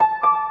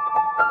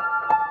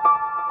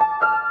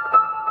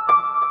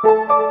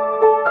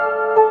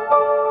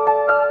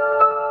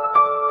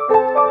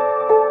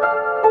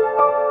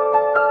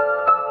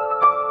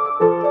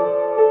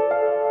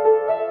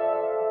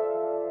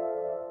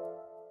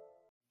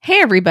Hey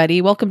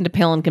everybody, welcome to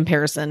Pale in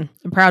Comparison,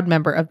 a proud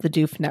member of the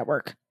Doof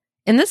Network.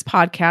 In this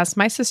podcast,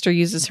 my sister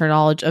uses her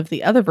knowledge of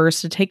the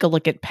Otherverse to take a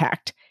look at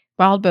Pact,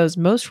 Wildbow's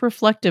most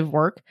reflective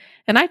work,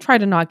 and I try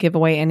to not give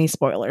away any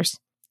spoilers.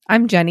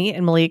 I'm Jenny,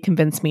 and Malia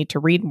convinced me to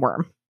read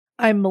Worm.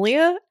 I'm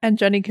Malia, and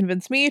Jenny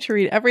convinced me to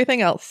read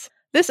everything else.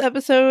 This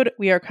episode,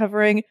 we are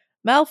covering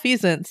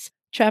Malfeasance,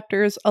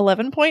 chapters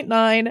 11.9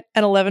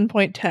 and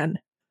 11.10.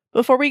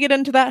 Before we get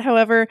into that,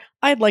 however,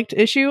 I'd like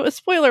to issue a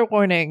spoiler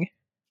warning.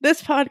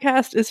 This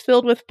podcast is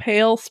filled with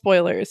pale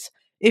spoilers.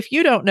 If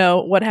you don't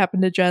know what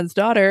happened to Jen's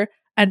daughter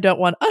and don't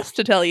want us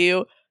to tell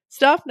you,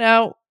 stop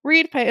now,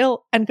 read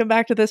Pale, and come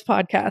back to this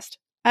podcast.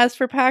 As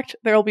for Pact,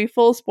 there will be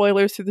full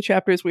spoilers through the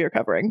chapters we are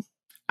covering.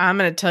 I'm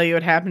going to tell you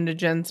what happened to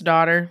Jen's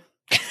daughter.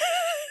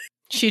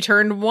 She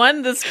turned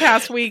 1 this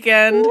past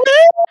weekend.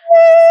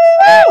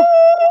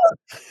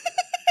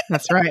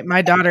 That's right.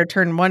 My daughter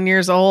turned 1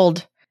 year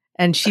old,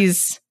 and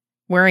she's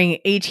wearing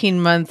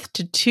 18-month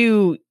to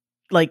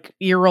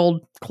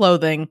 2-year-old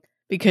clothing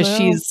because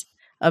she's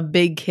a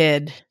big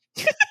kid.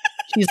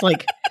 She's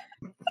like,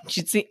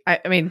 she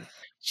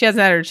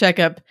hasn't had her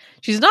checkup.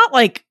 She's not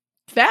like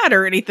fat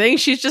or anything.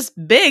 She's just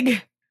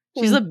big.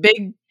 She's a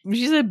big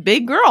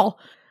girl.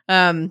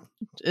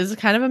 It's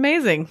kind of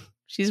amazing.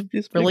 She's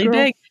really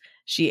big.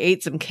 She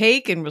ate some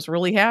cake and was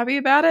really happy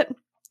about it.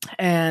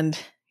 And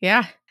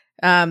yeah,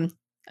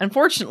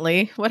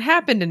 unfortunately, what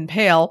happened in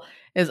Pale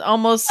is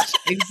almost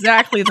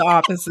exactly the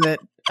opposite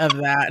of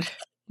that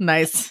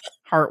nice,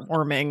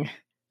 heartwarming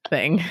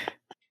thing.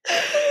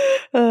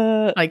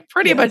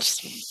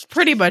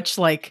 Pretty much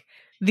like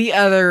the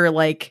other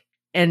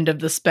end of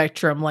the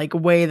spectrum,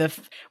 way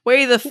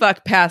the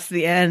fuck past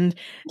the end.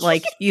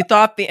 Like, you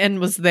thought the end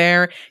was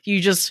there,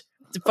 you just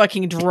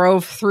fucking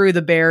drove through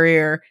the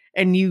barrier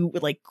and you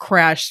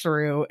crash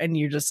through and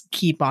you just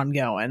keep on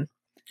going.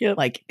 Yep.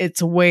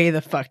 It's way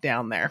the fuck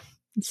down there.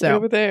 It's way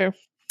over there.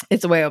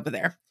 It's way over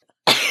there.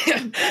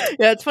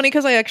 Yeah, it's funny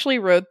because I actually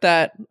wrote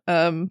that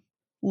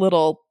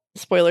little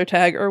spoiler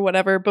tag or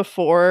whatever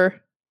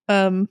before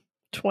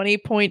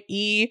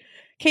 20.E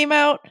came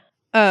out.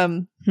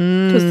 Because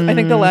I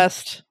think the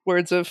last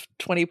words of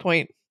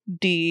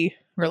 20.D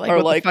are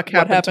what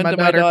happened to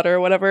my daughter or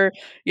whatever.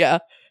 Yeah.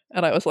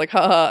 And I was like,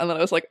 haha. And then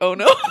I was like, oh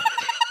no.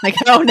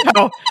 Oh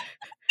no.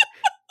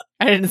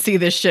 I didn't see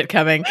this shit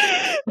coming.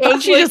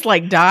 She just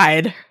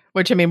died,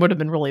 which would have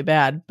been really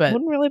bad, but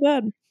wasn't really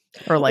bad.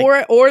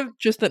 Or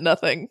just that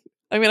nothing.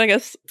 I mean, I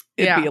guess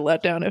it'd be a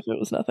letdown if it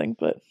was nothing,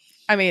 but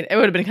it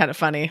would have been kind of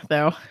funny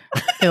though.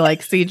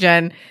 See,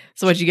 Jen,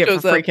 so what you get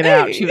for freaking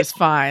out? She was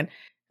fine.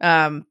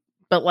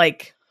 But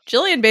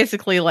Jillian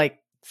basically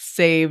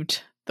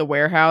saved the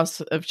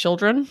warehouse of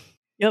children.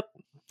 Yep.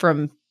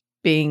 From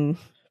being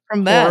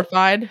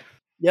horrified.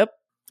 Yep.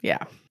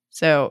 Yeah.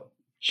 So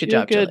good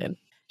job, Jillian.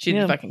 She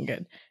did fucking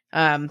good.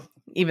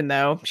 Even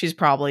though she's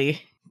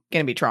probably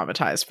gonna be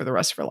traumatized for the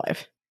rest of her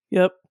life.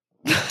 Yep.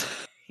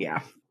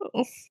 Yeah.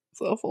 Oh,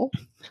 it's awful.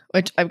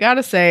 Which I've got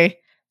to say,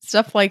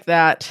 stuff like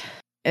that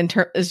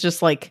is just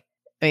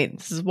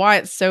this is why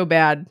it's so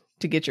bad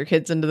to get your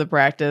kids into the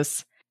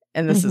practice.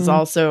 And this is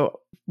also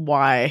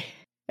why,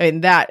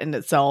 that in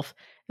itself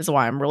is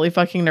why I'm really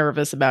fucking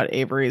nervous about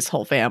Avery's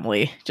whole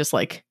family just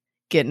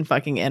getting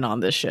fucking in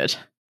on this shit.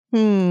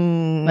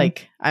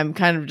 I'm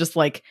kind of just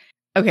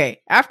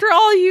okay, after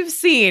all you've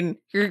seen,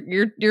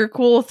 you're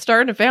cool with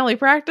starting a family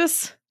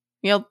practice?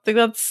 You don't think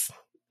that's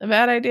a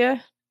bad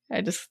idea?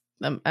 I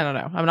don't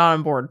know. I'm not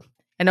on board.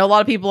 I know a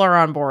lot of people are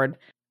on board,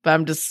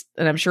 but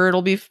I'm sure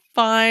it'll be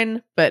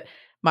fine. But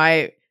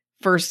my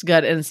first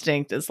gut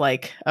instinct is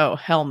oh,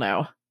 hell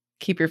no.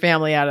 Keep your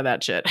family out of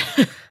that shit.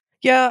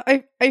 Yeah,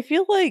 I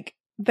feel like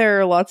there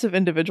are lots of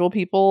individual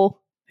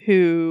people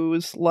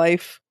whose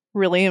life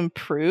really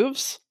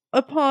improves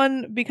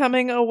upon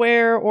becoming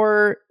aware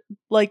or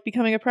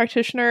becoming a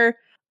practitioner.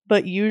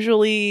 But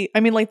usually,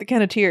 the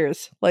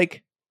Kenneteers,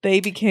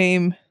 they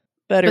became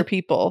better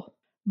people.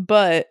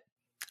 But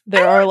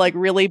there are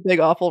really big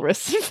awful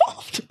risks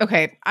involved.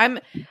 Okay, I'm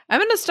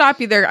going to stop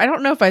you there. I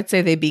don't know if I'd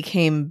say they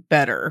became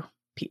better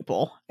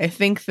people. I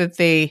think that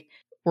they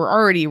were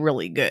already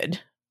really good.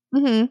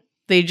 Mm-hmm.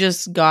 They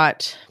just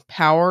got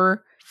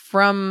power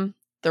from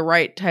the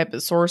right type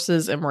of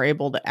sources and were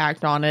able to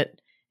act on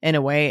it in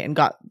a way and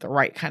got the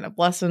right kind of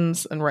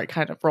lessons and right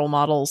kind of role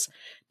models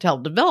to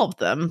help develop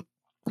them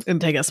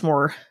and take us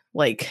more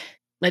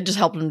it just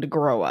helped them to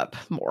grow up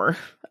more,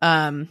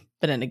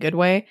 but in a good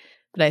way.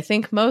 But I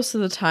think most of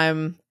the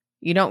time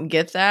you don't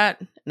get that.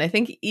 And I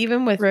think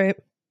even with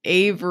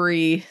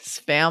Avery's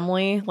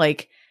family,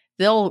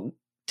 don't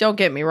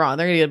get me wrong,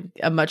 they're going to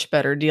get a much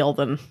better deal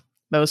than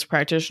most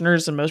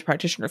practitioners and most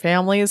practitioner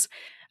families.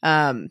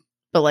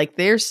 But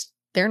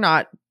they're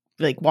not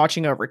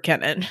watching over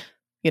Kennen,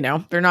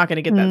 they're not going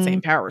to get that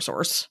same power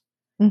source.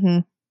 Mm-hmm.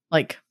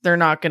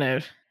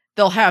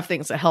 They'll have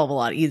things a hell of a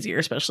lot easier,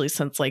 especially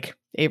since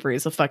Avery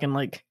is a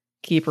fucking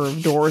keeper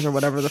of doors or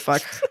whatever the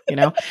fuck,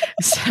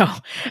 so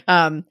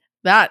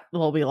that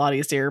will be a lot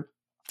easier.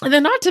 And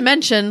then not to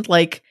mention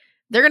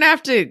they're gonna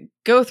have to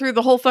go through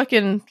the whole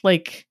fucking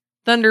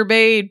Thunder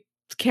Bay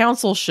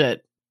council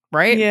shit,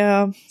 right?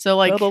 Yeah. So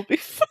like That'll be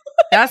fun.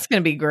 that's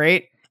gonna be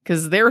great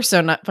because they were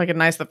so not fucking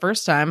nice the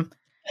first time.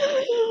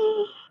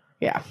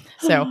 Yeah.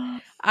 So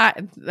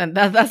that's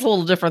a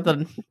little different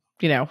than,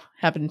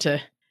 happened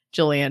to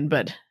Jillian,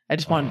 but I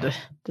just wanted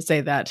to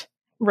say that.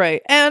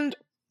 Right. And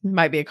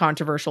might be a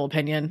controversial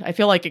opinion. I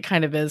feel like it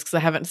kind of is because I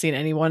haven't seen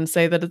anyone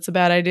say that it's a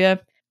bad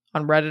idea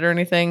on Reddit or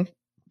anything,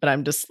 but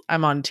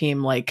I'm on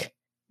team like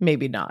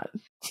maybe not.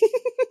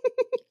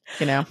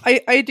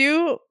 I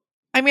do.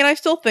 I mean, I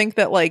still think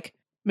that like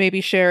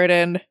maybe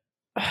Sheridan,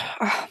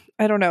 I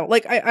don't know.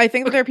 Like I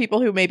think that there are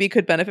people who maybe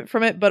could benefit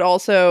from it, but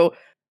also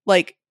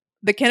like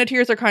the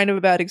Kenneteers are kind of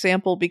a bad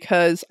example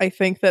because I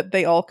think that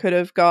they all could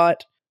have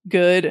got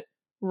good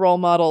role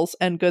models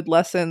and good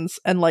lessons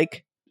and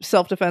like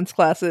self-defense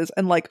classes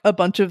and like a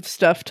bunch of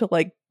stuff to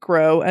like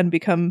grow and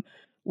become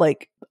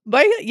like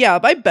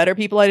by better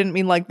people. I didn't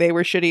mean like they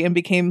were shitty and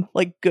became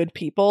like good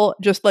people,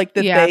 just like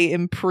that they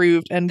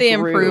improved and they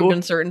grew improved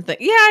in certain things.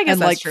 Yeah, I guess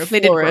and that's like true.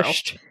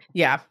 Flourished.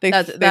 They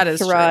did grow. Yeah, that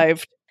is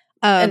thrived.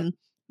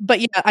 But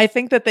yeah, I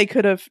think that they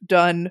could have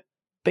done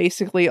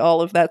basically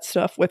all of that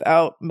stuff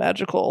without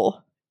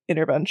magical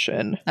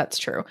intervention. That's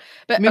true.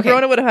 But I mean,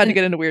 Verona would have had to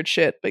get into weird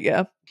shit, but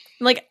yeah.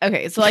 Like,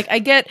 okay, so like I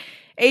get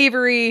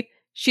Avery,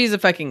 she's a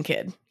fucking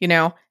kid,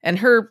 and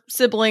her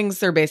siblings,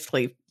 they're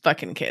basically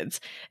fucking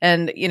kids.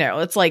 And,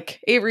 it's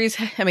like Avery's,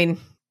 I mean,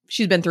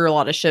 she's been through a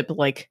lot of shit, but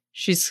like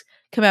she's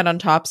come out on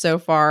top so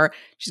far.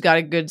 She's got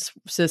a good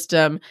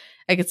system.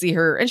 I could see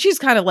her, and she's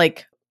kind of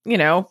like,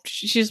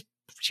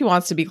 she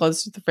wants to be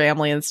close to the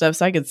family and stuff.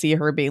 So I could see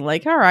her being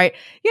like, all right,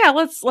 yeah,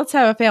 let's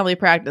have a family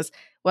practice.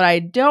 What I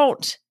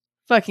don't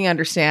fucking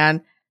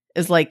understand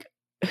is like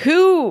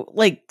who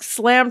like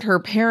slammed her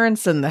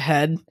parents in the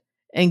head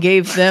and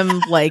gave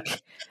them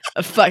like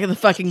the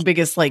fucking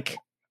biggest like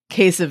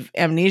case of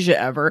amnesia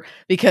ever,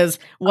 because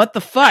what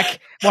the fuck?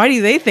 Why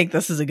do they think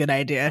this is a good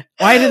idea?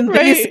 Why didn't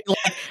they say,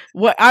 like,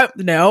 what?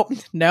 Nope.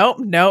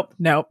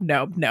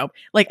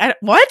 Like,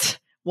 what?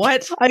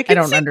 What? I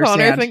don't see understand.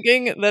 Connor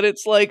thinking that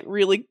it's like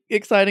really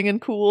exciting and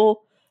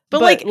cool,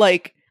 but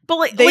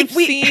they've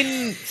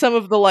seen some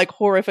of the like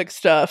horrific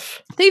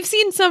stuff. They've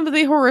seen some of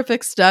the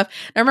horrific stuff.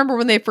 I remember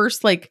when they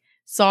first like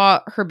saw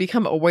her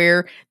become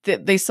aware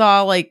that they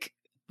saw like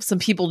some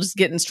people just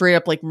getting straight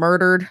up like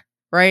murdered,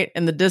 right,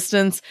 in the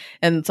distance,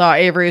 and saw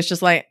Avery is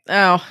just like,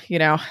 oh,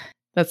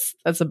 that's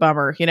a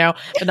bummer,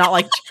 but not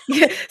like.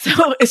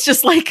 So it's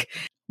just like,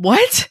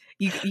 what?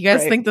 You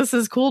guys think this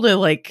is cool to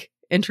like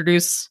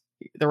introduce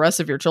the rest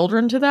of your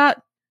children to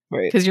that?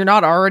 Right. Because you're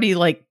not already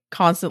like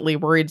constantly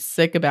worried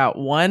sick about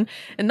one.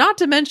 And not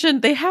to mention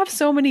they have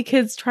so many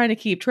kids trying to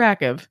keep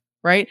track of,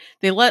 right?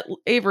 They let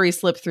Avery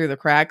slip through the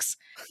cracks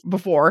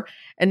before,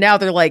 and now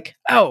they're like,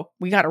 oh,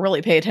 we got to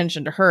really pay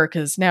attention to her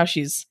because now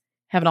she's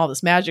having all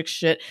this magic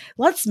shit.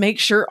 Let's make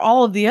sure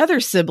all of the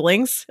other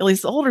siblings, at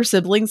least the older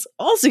siblings,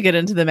 also get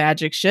into the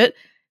magic shit,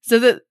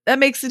 so that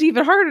makes it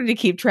even harder to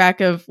keep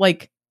track of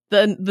like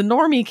the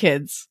normie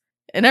kids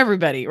and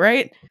everybody,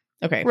 right?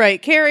 Okay.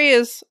 Right. Carrie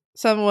is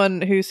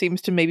someone who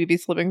seems to maybe be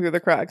slipping through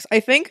the cracks. I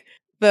think,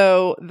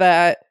 though,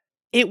 that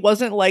it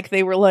wasn't like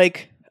they were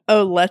like,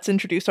 oh, let's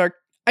introduce our...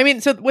 I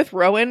mean, so with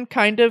Rowan,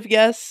 kind of,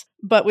 yes.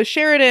 But with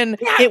Sheridan,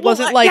 it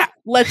wasn't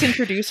let's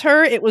introduce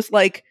her. It was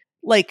like,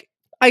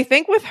 I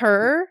think with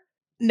her,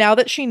 now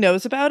that she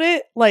knows about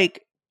it,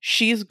 like,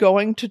 she's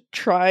going to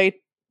try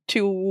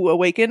to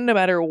awaken no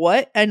matter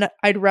what. And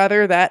I'd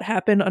rather that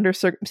happen under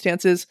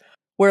circumstances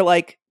where,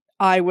 like,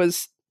 I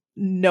was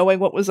knowing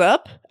what was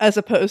up, as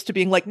opposed to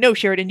being like, no,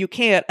 Sheridan, you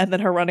can't, and then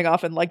her running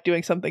off and like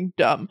doing something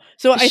dumb.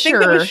 So I think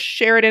that with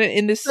Sheridan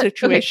in this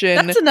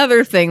situation, that's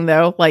another thing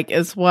though, like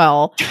as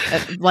well,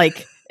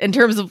 like in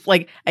terms of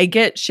like, I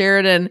get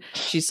Sheridan,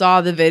 she saw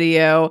the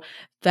video,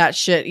 that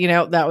shit,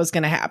 that was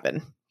gonna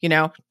happen,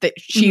 that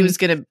she was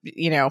gonna,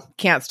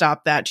 can't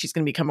stop that, she's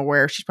gonna become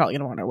aware, she's probably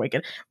gonna want to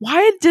awaken.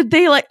 Why did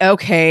they like,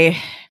 okay,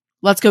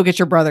 let's go get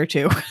your brother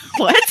too?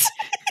 What?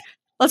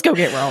 Let's go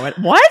get Rowan.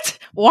 What?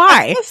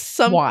 Why?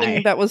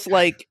 Something that was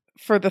like,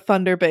 for the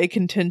Thunder Bay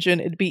contingent,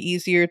 it'd be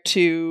easier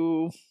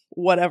to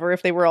whatever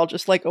if they were all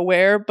just like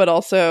aware, but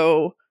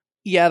also,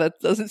 yeah, that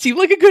doesn't seem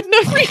like a good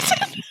enough reason.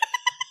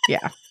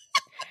 Yeah.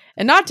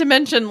 And not to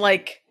mention,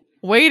 like,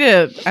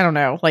 I don't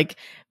know, like,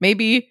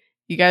 maybe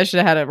you guys should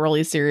have had a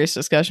really serious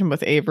discussion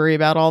with Avery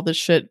about all this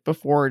shit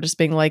before just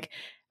being like,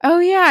 oh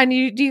yeah, and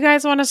do you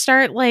guys want to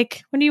start,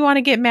 like, when do you want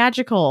to get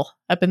magical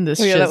up in this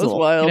shizzle? That was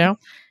wild.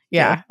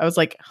 Yeah, I was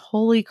like,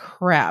 holy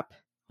crap.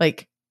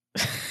 Like,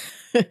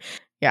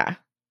 yeah,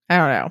 I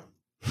don't know.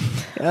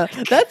 Yeah.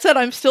 That said,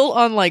 I'm still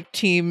on like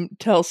team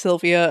tell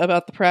Sylvia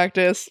about the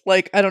practice.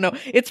 Like, I don't know.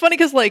 It's funny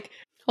because like,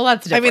 well,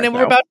 that's different. I mean, and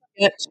we're about to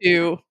get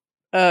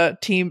to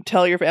team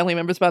tell your family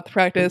members about the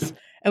practice,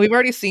 and we've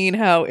already seen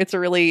how it's a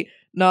really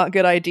not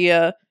good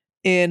idea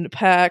in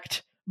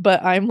Pact.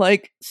 But I'm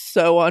like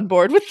so on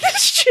board with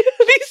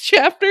these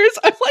chapters.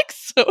 I'm like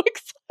so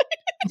excited.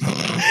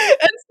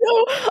 And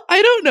so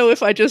I don't know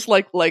if I just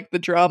like the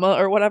drama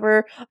or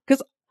whatever,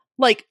 because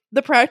like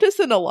the practice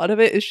and a lot of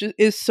it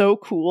is so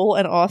cool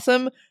and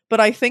awesome, but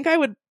I think I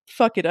would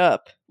fuck it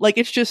up. Like,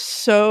 it's just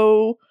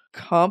so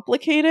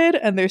complicated,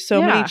 and there's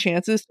so many Yeah.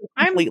 chances to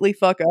completely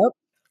fuck up.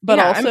 But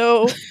Yeah,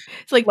 also,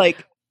 it's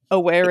like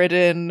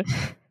Awaridon,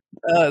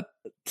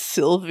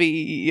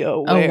 Sylvie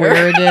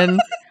Awaridon.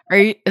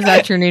 Is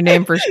that your new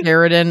name for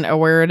Sheridan?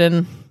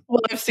 Awaridon?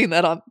 Well, I've seen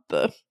that on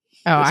the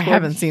Oh, I Discord.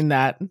 haven't seen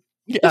that.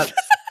 Yes.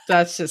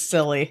 That's just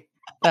silly.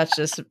 That's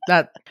just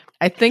that.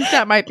 I think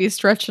that might be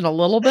stretching a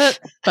little bit,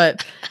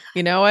 but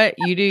you know what?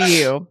 You do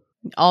you.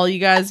 All you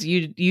guys,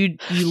 you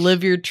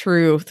live your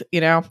truth.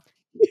 You know.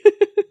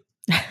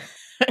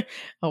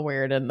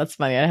 Awaridon. That's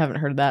funny. I haven't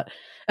heard that.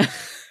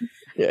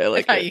 Yeah,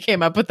 I thought you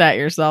came up with that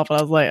yourself, and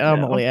I was like, oh,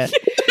 No. Malia.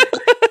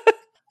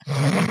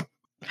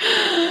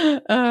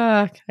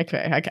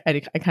 Okay, I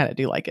kind of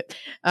do like it.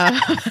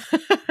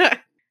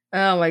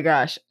 Oh my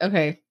gosh.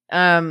 Okay.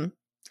 I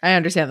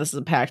understand this is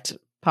a packed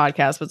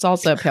podcast, but it's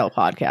also a pale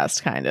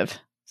podcast, kind of.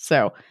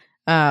 So,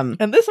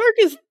 and this arc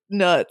is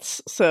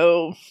nuts.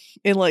 So,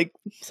 in like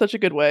such a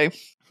good way.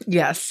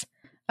 yes.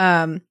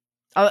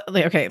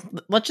 Okay.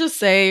 Let's just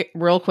say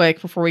real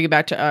quick before we get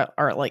back to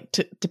our like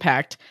to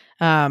packed.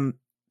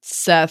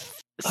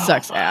 Seth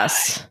sucks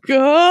ass.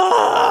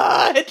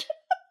 God.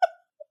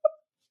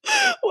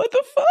 What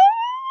the fuck?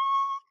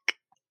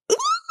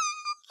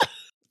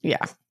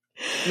 Yeah.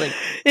 Like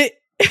it.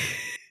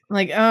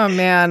 Like, oh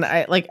man,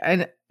 I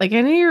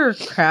knew you're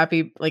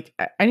crappy. Like,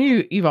 I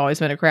knew you've always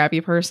been a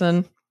crappy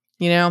person,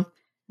 you know.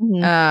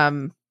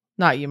 Mm-hmm.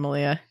 Not you,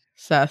 Malia,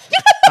 Seth,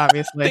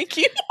 obviously. Thank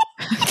you.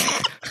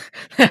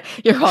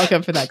 You're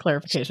welcome for that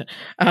clarification.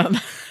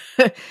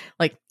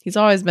 Like, he's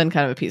always been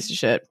kind of a piece of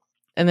shit,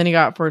 and then he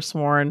got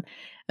Forsworn,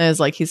 and it's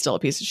like he's still a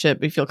piece of shit.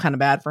 But you feel kind of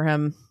bad for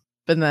him.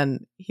 But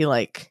then he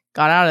like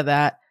got out of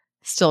that,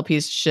 still a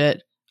piece of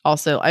shit.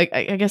 Also, I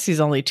guess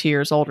he's only 2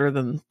 years older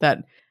than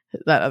that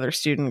other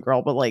student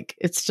girl, but like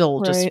it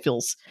still just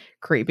feels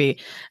creepy.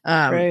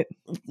 Right.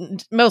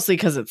 Mostly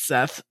because it's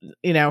Seth,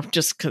 you know,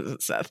 just because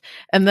it's Seth.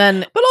 And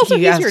then, but also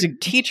he's your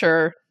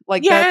teacher.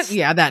 Like,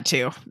 yeah, that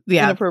too.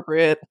 Yeah,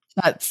 inappropriate.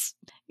 That's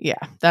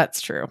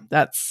true.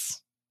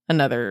 That's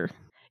another.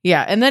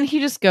 Yeah, and then he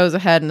just goes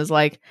ahead and is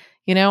like,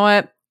 you know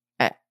what?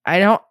 I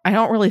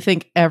don't really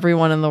think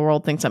everyone in the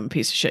world thinks I'm a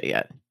piece of shit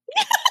yet.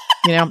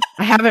 You know,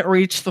 I haven't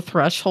reached the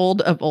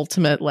threshold of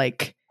ultimate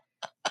like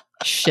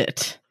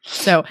shit.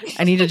 So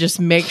I need to just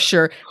make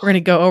sure we're going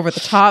to go over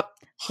the top.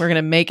 We're going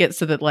to make it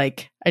so that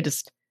like I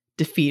just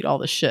defeat all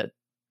the shit,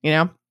 you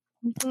know?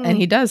 Mm-hmm. And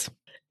he does.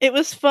 It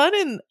was fun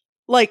and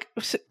like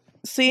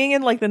seeing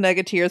in like the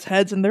Negateers'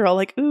 heads, and they're all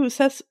like, ooh,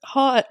 Seth's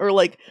hot, or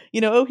like,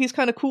 you know, oh, he's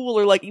kind of cool,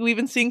 or like you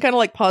even seeing kind of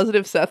like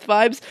positive Seth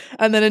vibes.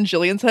 And then in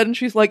Jillian's head, and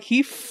she's like,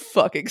 he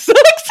fucking sucks.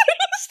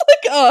 It's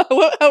like,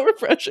 oh, how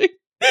refreshing.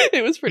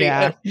 It was pretty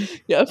good.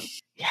 Yeah.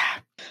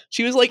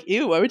 She was like,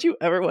 ew, why would you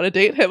ever want to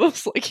date him? I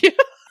was like,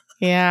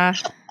 yeah.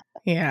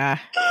 Yuck.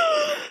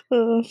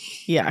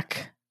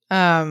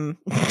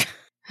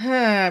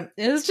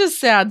 It was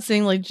just sad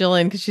seeing like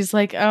Jillian, because she's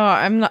like,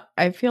 oh,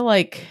 I feel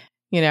like,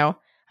 you know,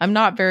 I'm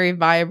not very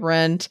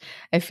vibrant.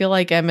 I feel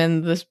like I'm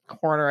in this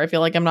corner. I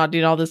feel like I'm not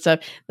doing all this stuff.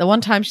 The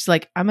one time she's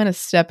like, I'm going to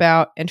step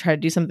out and try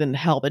to do something to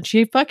help. And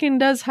she fucking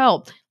does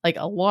help, like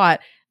a lot.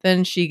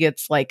 Then she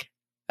gets like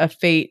a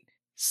fate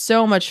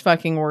so much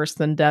fucking worse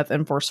than death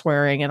and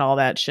forswearing and all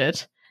that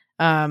shit.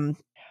 And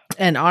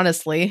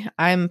honestly,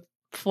 I'm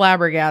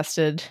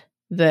flabbergasted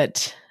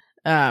that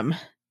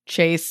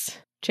Chase?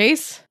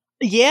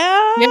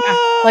 Yeah.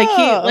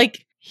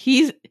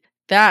 He's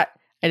that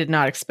I did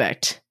not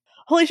expect.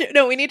 Holy shit.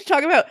 No, we need to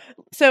talk about.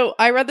 So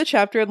I read the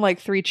chapter in like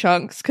 3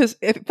 chunks because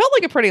it felt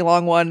like a pretty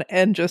long one,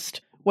 and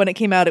just when it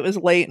came out, it was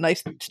late and I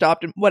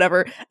stopped and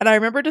whatever. And I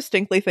remember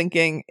distinctly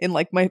thinking in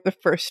like the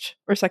first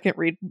or second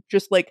read,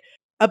 just like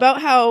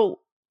about how,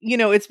 you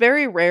know, it's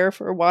very rare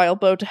for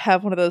Wildbow to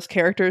have one of those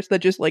characters that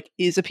just like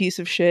is a piece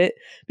of shit,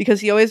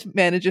 because he always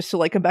manages to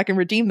like come back and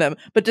redeem them.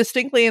 But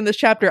distinctly in this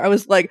chapter, I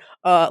was like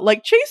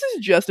Chase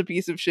is just a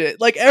piece of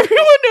shit. Like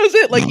everyone knows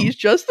it. Like he's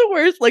just the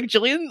worst. Like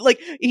Jillian, like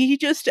he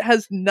just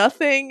has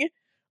nothing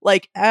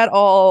like at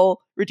all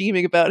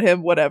redeeming about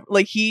him. Whatever.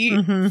 Like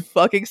he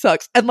fucking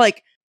sucks. And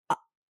like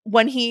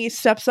when he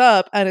steps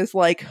up and is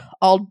like,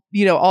 I'll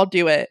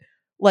do it.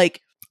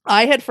 Like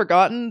I had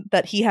forgotten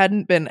that he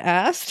hadn't been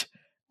asked.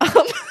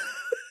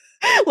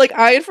 Like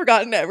I had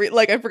forgotten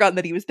I'd forgotten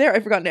that he was there.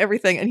 I'd forgotten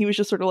everything, and he was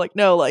just sort of like,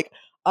 no, like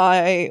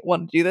I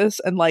want to do this,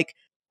 and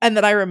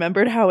then I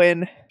remembered how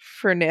in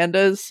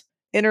Fernanda's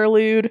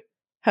interlude,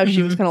 how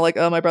she was kind of like,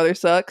 oh, my brother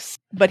sucks,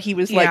 but he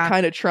was like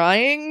kind of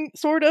trying,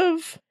 sort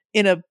of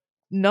in a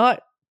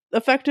not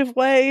effective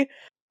way,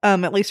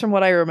 at least from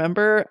what I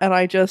remember, and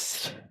I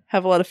just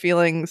have a lot of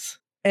feelings.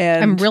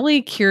 And I'm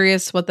really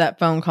curious what that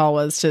phone call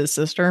was to his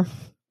sister.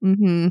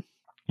 And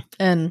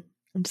I'm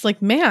just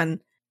like, man,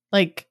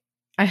 like,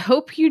 I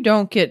hope you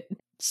don't get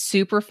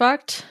super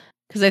fucked,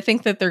 because I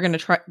think that they're going to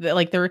try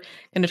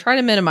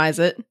to minimize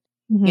it.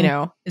 You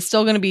know, it's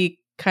still going to be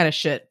kind of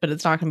shit, but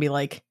it's not going to be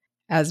like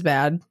as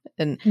bad.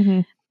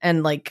 And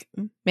like,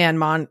 man,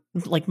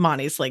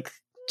 Monty's like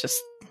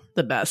just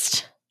the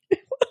best.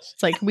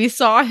 It's like we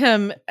saw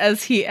him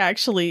as he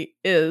actually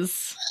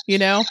is, you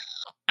know?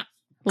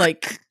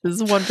 Like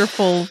this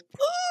wonderful,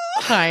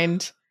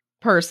 kind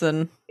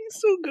person.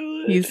 He's so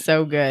good. He's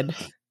so good.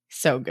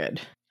 So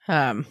good.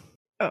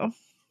 Oh.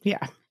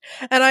 Yeah.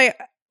 And I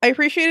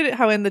appreciated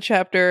how in the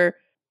chapter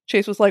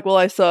Chase was like, well,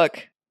 I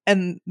suck.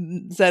 And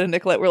Zed and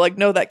Nicolette were like,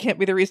 no, that can't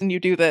be the reason you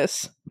do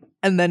this.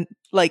 And then,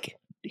 like,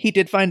 he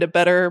did find a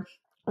better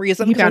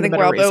reason. He found I think a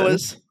better Waldo reason.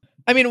 was,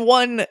 I mean,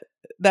 one,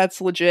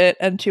 that's legit.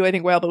 And two, I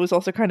think Waldo was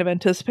also kind of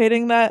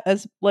anticipating that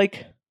as,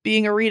 like,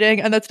 being a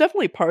reading. And that's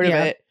definitely part of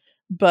it.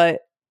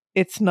 But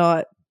it's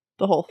not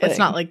the whole thing. It's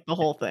not like the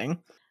whole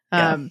thing.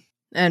 Yeah.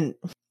 And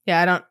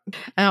yeah,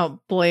 I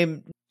don't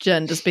blame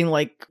Jen just being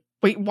like,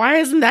 wait, why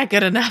isn't that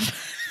good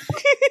enough?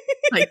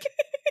 Like,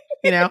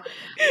 you know,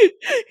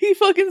 he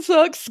fucking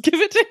sucks. Give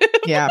it to him.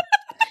 yeah.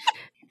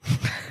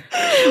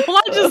 Well,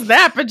 not just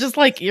that, but just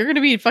like you're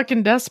gonna be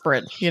fucking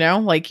desperate, you know,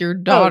 like your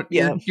daughter,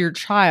 your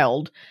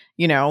child,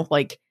 you know,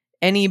 like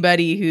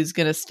anybody who's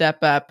gonna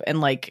step up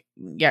and like,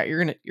 yeah,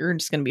 you're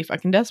just gonna be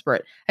fucking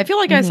desperate. I feel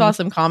like I saw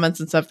some comments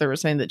and stuff that were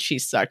saying that she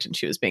sucked and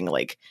she was being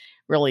like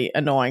really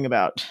annoying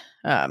about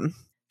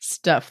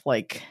stuff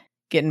like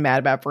getting mad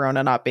about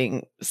Verona not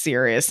being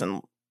serious,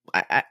 and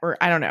I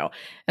don't know,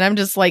 and I'm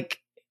just like,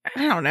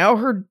 I don't know,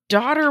 her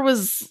daughter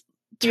was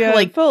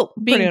like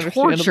being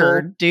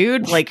tortured,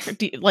 dude.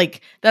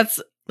 Like that's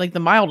like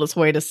the mildest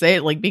way to say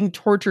it, like being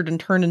tortured and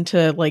turned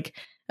into like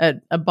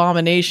an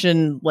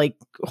abomination, like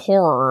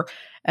horror,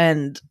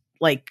 and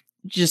like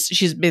just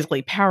she's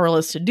basically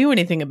powerless to do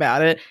anything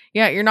about it.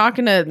 Yeah, you're not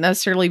gonna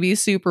necessarily be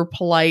super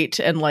polite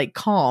and like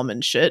calm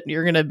and shit.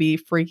 You're gonna be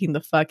freaking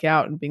the fuck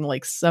out and being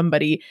like,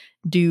 somebody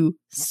do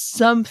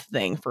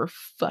something for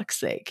fuck's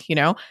sake, you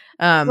know?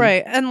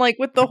 Right. And like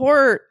with the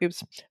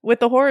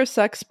horror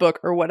sex book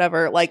or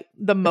whatever, like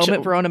the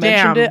moment Verona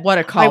mentioned it, what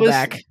a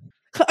callback.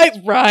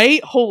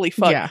 Right? Holy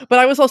fuck. Yeah. But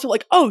I was also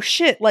like, oh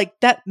shit, like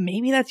that,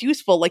 maybe that's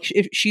useful. Like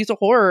if she's a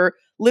horror,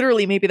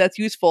 literally maybe that's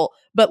useful.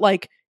 But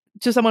like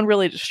to someone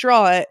really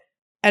distraught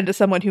and to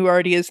someone who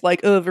already is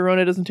like, oh,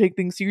 Verona doesn't take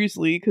things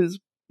seriously because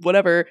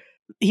whatever,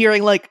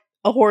 hearing like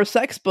a horror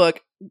sex book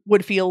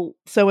would feel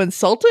so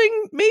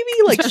insulting, maybe,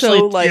 like, especially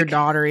so like your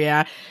daughter,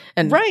 yeah,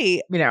 and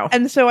right, you know,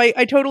 and so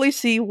I totally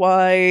see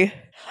why.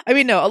 I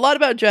mean, no, a lot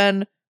about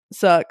Jen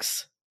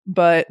sucks,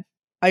 but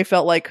I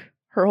felt like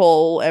her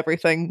whole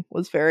everything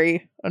was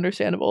very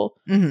understandable.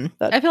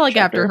 I feel like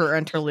after her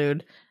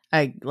interlude,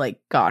 I like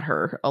got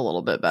her a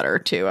little bit better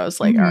too. I was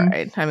like, all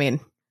right, I mean,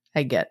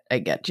 I get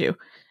you,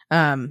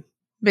 but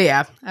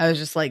yeah, I was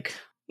just like,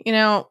 you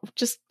know,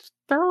 just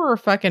throw her a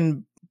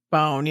fucking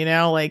bone, you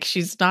know, like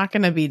she's not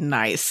gonna be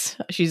nice,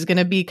 she's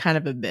gonna be kind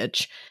of a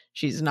bitch,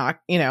 she's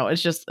not, you know,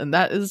 it's just, and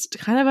that is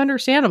kind of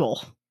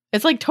understandable.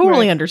 It's like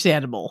totally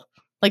understandable.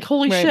 Like,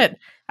 holy shit,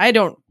 I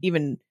don't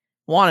even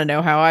want to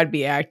know how I'd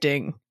be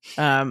acting,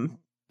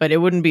 but it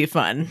wouldn't be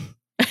fun.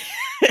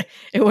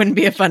 It wouldn't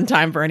be a fun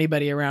time for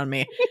anybody around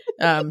me.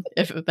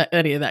 If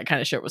any of that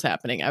kind of shit was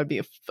happening, I would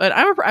be but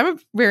I'm a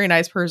very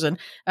nice person.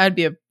 I'd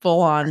be a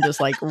full on just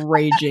like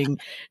raging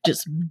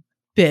just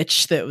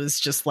bitch that was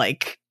just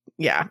like,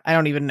 yeah, I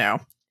don't even know.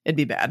 It'd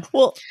be bad.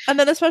 Well, and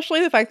then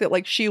especially the fact that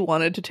like she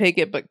wanted to take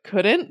it but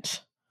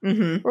couldn't,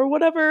 or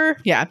whatever.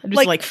 Yeah,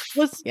 just like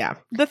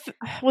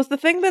was the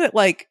thing that it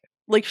like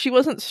she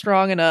wasn't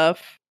strong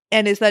enough,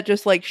 and is that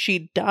just like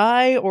she'd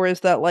die, or is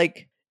that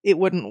like it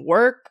wouldn't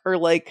work, or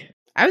like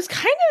I was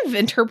kind of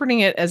interpreting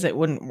it as it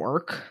wouldn't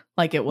work,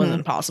 like it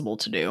wasn't possible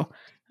to do,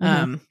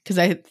 because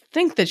I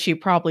think that she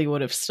probably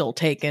would have still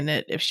taken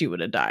it if she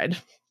would have died,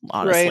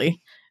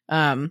 honestly.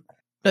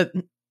 But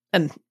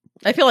and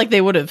I feel like they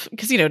would have,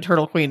 because, you know,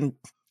 Turtle Queen,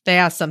 they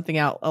asked something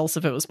else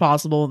if it was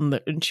possible,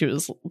 and she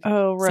was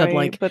said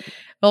like, but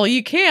well,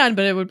 you can,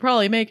 but it would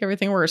probably make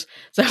everything worse.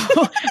 So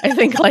I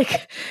think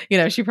like, you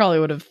know, she probably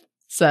would have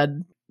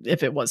said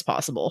if it was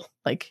possible,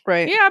 like,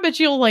 yeah, but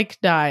you'll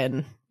like die,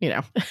 and you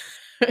know.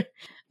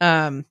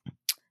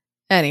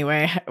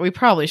 Anyway, we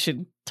probably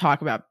should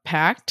talk about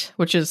Pact,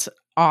 which is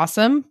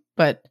awesome,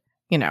 but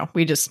you know,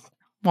 we just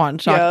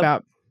want to talk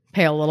about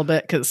Pale a little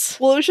bit because,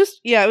 well, it was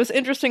just, it was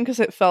interesting because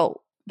it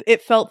felt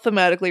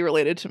thematically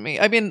related to me.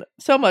 I mean,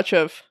 so much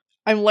of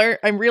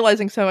I'm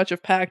realizing so much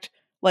of Pact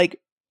like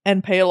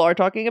and Pale are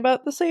talking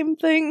about the same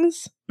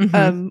things,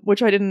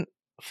 which I didn't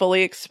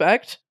fully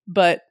expect,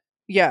 but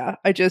yeah,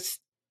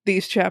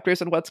 these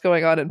chapters and what's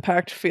going on in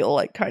Pact feel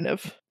like kind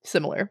of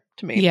similar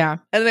to me. Yeah.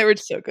 And they were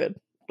just so good.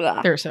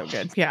 Blah. They're so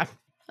good. Yeah.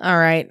 All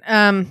right.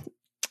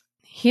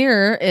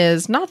 Here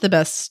is not the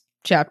best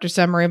chapter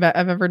summary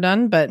I've ever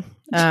done, but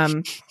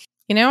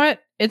you know what?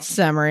 It's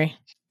summary.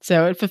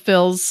 So it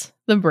fulfills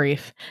the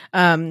brief.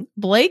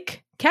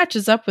 Blake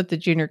catches up with the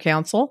junior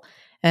council,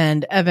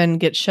 and Evan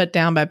gets shut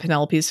down by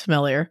Penelope's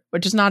familiar,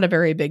 which is not a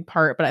very big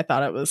part, but I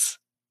thought it was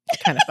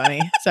kind of funny,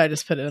 so I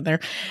just put it in there.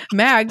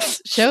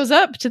 Mags shows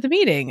up to the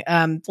meeting.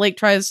 Blake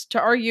tries to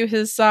argue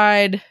his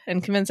side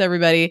and convince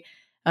everybody,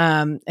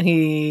 and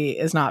he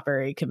is not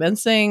very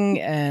convincing,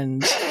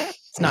 and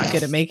He's not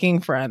good at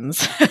making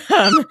friends.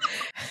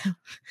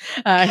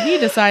 He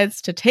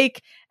decides to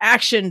take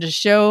action to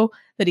show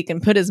that he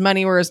can put his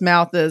money where his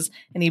mouth is,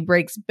 and he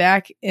breaks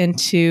back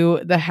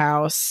into the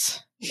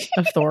house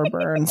of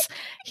Thorburns.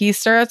 He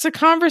starts a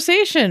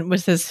conversation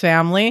with his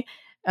family,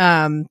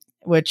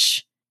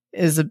 which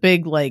is a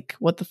big, like,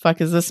 what the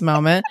fuck is this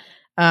moment?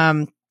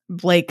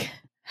 Blake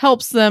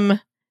helps them,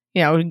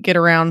 get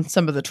around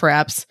some of the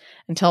traps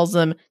and tells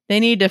them they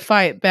need to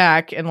fight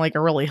back in like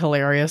a really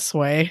hilarious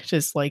way.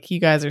 Just like, you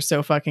guys are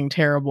so fucking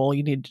terrible.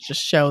 You need to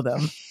just show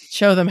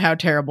them how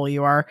terrible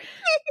you are,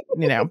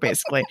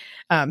 basically.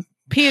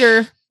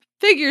 Peter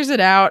figures it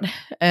out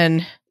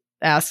and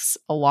asks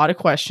a lot of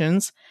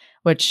questions,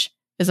 which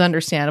is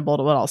understandable,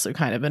 but also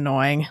kind of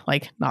annoying,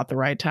 like not the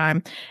right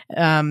time.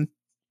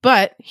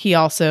 But he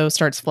also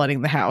starts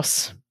flooding the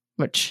house,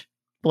 which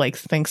Blake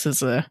thinks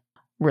is a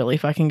really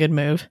fucking good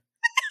move.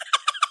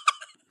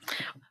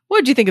 What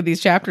did you think of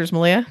these chapters,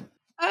 Malia?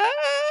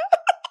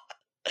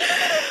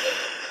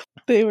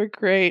 They were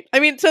great. I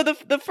mean, so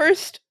the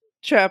first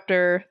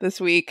chapter this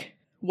week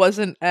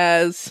wasn't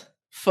as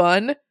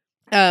fun.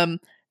 And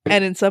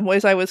in some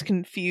ways I was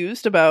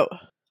confused about...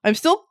 I'm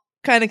still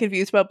kind of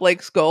confused about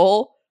Blake's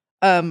goal.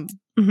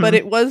 But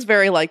it was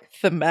very, like,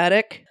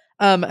 thematic.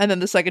 And then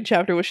the second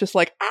chapter was just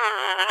like,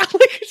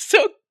 like,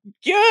 so,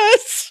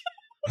 yes!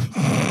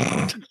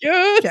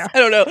 Yes! Yeah. I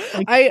don't know.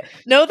 I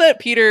know that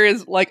Peter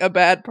is, like, a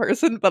bad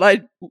person, but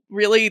I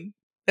really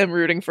am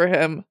rooting for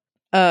him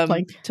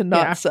to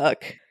not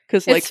suck.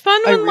 Because, like, it's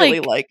fun when, I really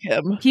like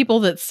him.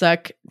 People that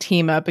suck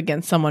team up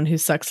against someone who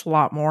sucks a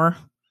lot more.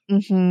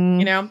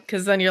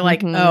 Because then you're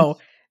like, oh,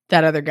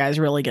 that other guy's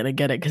really gonna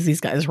get it because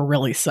these guys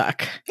really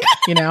suck.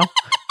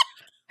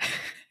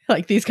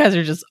 Like, these guys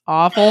are just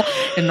awful,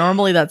 and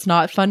normally that's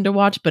not fun to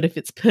watch, but if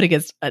it's put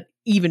against an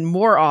even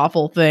more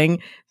awful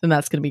thing, then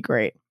that's gonna be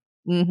great.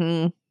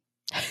 And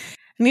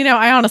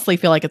I honestly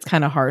feel like it's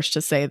kind of harsh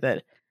to say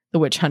that the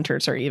witch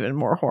hunters are even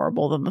more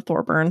horrible than the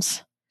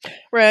Thorburns.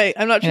 Right.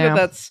 I'm not sure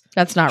that's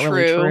not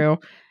really true.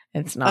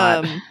 It's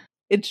not.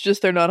 It's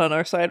just they're not on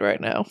our side right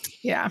now.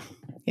 Yeah.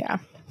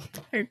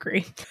 I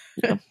agree.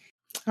 Yeah.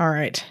 All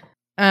right.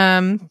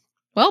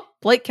 Well,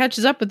 Blake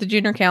catches up with the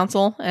junior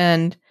council,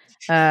 and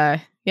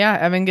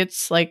Evan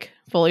gets like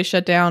fully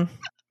shut down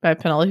by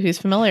Penelope's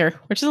familiar,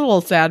 which is a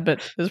little sad, but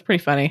it was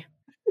pretty funny.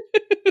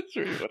 It's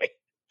really funny.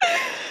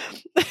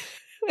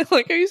 I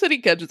like how you said he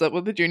catches up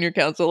with the junior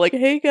council, like,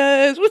 hey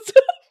guys, what's up?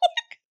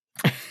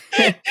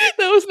 That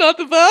was not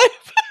the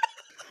vibe.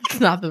 It's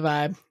not the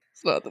vibe.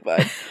 It's not the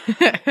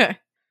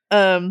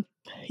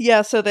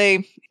vibe. So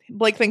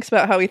Blake thinks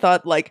about how he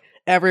thought like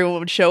everyone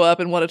would show up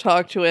and want to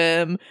talk to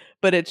him,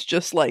 but it's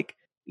just like,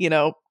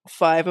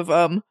 5 of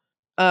them.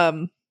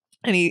 And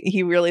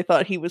he really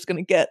thought he was going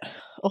to get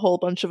a whole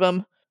bunch of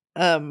them.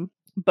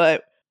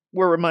 But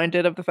we're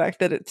reminded of the fact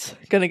that it's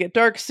going to get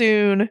dark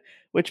soon,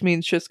 which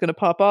means shit's going to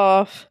pop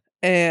off,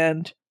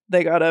 and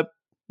they gotta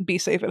be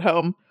safe at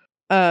home.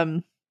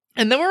 And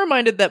then we're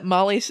reminded that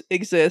Molly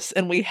exists,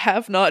 and we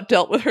have not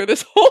dealt with her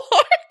this whole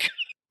arc,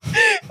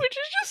 which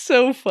is just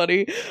so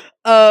funny.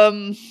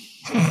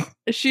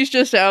 She's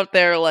just out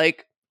there,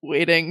 like,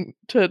 waiting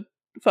to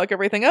fuck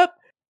everything up,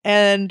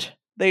 and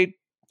they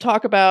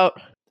talk about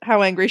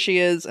how angry she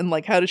is, and,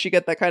 like, how does she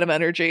get that kind of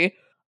energy.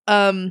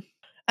 And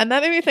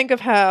that made me think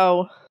of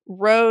how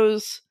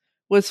Rose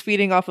was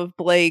feeding off of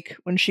Blake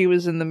when she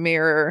was in the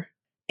mirror,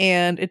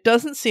 and it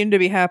doesn't seem to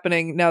be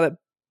happening now that,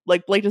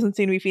 like, Blake doesn't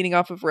seem to be feeding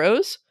off of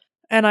Rose.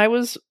 And I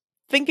was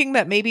thinking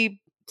that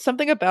maybe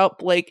something about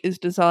Blake is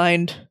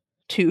designed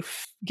to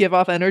give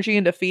off energy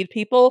and to feed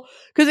people,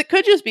 because it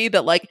could just be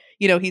that, like,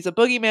 he's a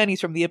boogeyman, he's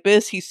from the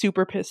abyss, he's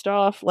super pissed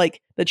off, like,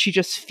 that she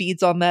just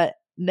feeds on that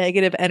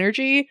negative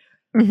energy.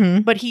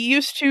 But he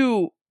used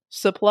to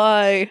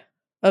supply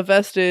a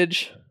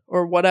vestige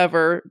or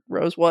whatever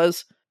Rose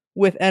was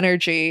with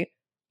energy.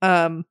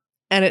 And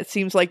it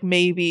seems like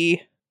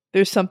maybe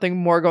there's something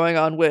more going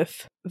on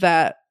with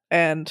that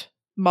and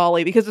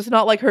Molly, because it's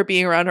not like her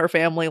being around her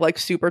family like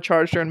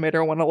supercharged her and made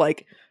her want to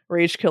like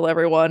rage kill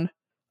everyone.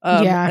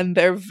 And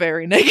they're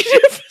very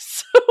negative.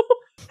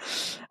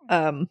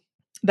 So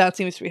that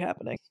seems to be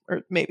happening.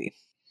 Or maybe.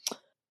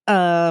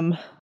 I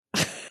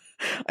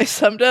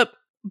summed up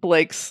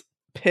Blake's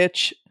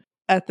pitch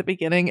at the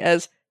beginning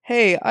as,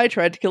 hey, I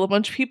tried to kill a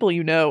bunch of people,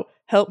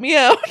 help me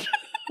out.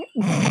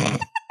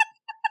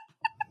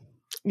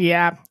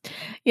 Yeah,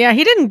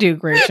 he didn't do a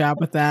great job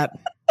with that,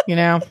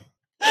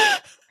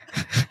 It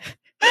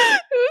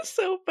was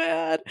so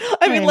bad.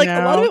 I mean, like,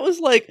 a lot of it was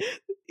like,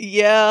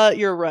 yeah,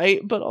 you're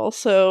right, but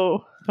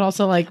also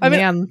like,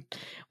 man,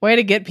 way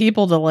to get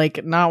people to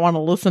like not want to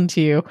listen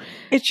to you.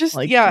 It's just,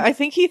 like, I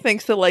think he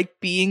thinks that like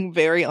being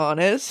very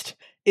honest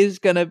is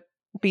gonna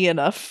be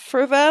enough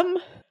for them,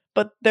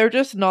 but they're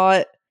just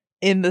not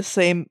in the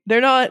same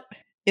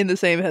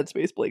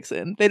headspace Blake's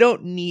in. They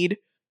don't need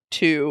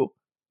to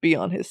be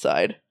on his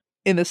side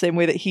in the same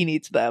way that he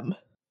needs them.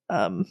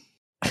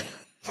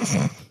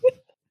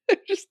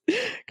 Just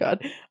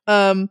God.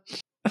 I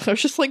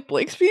was just like,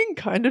 Blake's being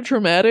kind of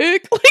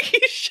dramatic. Like,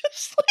 he's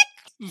just like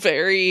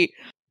very,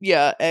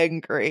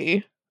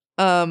 angry.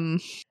 And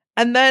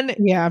then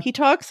he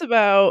talks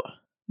about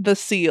the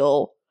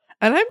seal,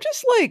 and I'm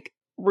just like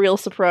real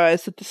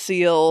surprised that the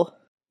seal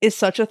is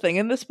such a thing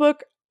in this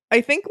book.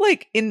 I think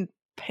like in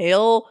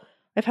Pale,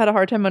 I've had a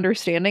hard time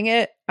understanding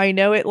it. I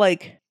know it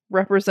like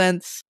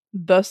represents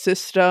the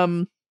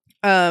system,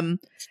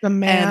 it's the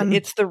man, and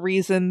it's the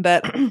reason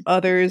that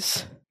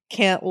others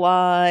can't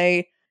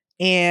lie,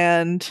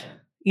 and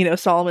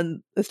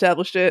Solomon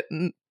established it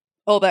and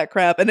all that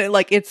crap, and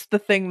it's the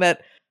thing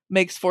that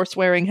makes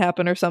forswearing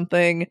happen or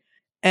something,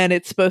 and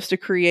it's supposed to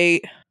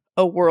create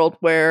a world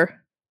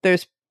where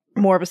there's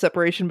more of a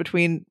separation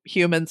between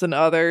humans and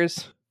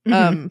others.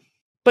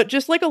 But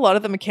just like a lot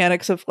of the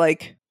mechanics of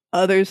like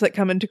others that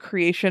come into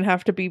creation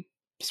have to be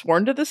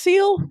sworn to the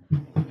seal.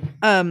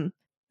 I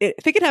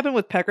think it happened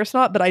with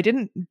Peckersnot, but I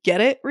didn't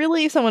get it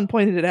really. Someone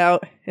pointed it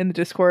out in the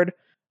Discord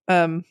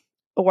a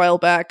while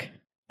back,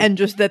 and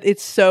just that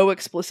it's so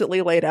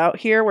explicitly laid out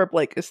here where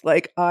Blake is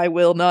like, I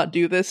will not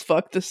do this,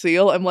 fuck the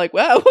seal. I'm like,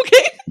 wow,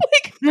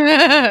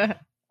 okay.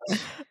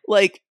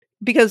 Like,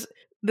 because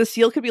the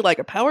seal could be like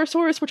a power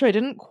source, which I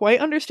didn't quite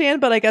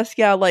understand, but I guess,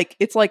 like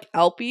it's like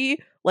Alpi,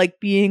 like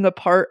being a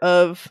part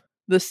of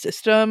the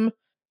system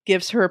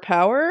gives her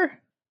power.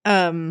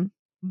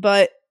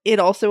 But it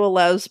also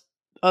allows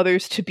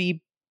others to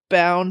be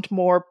bound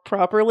more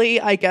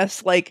properly, I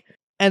guess, like,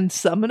 and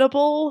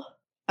summonable.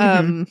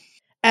 And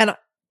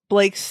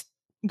Blake's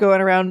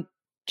going around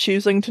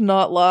choosing to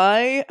not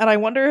lie, and I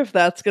wonder if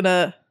that's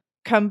gonna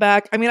come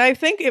back. I mean, I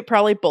think it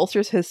probably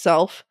bolsters his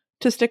self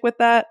to stick with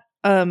that.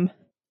 And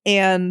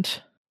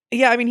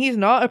yeah, I mean, he's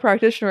not a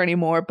practitioner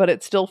anymore, but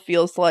it still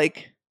feels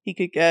like he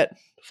could get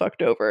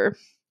fucked over.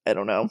 I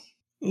don't know.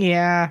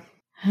 Yeah.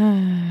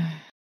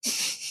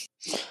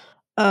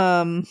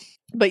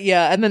 But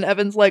yeah, and then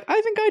Evan's like,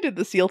 I think I did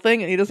the seal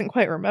thing, and he doesn't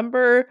quite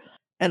remember,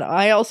 and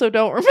I also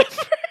don't remember.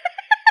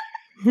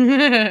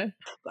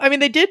 I mean,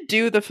 they did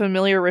do the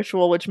familiar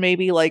ritual, which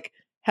maybe like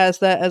has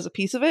that as a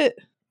piece of it.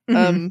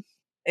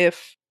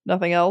 If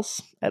nothing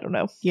else, I don't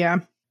know. Yeah,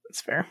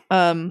 that's fair.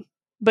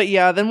 But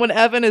yeah, then when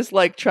Evan is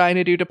like trying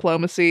to do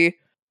diplomacy,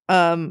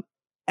 and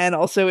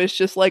also is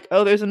just like,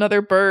 oh, there's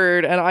another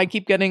bird, and I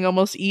keep getting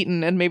almost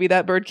eaten, and maybe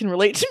that bird can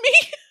relate to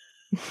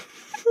me.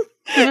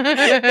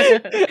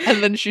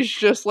 And then she's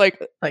just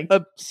like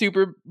a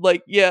super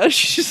like, yeah,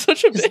 she's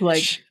such a bitch.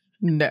 Like,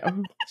 no,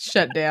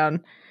 shut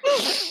down.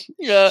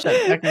 Yeah,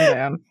 shut fucking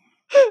down.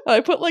 I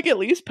put like, at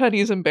least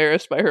Penny's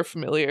embarrassed by her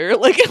familiar.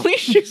 Like, at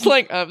least she's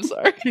like, I'm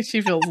sorry.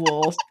 She feels a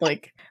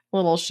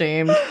little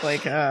shamed.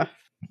 Like, yeah.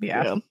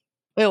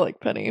 I like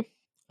Penny.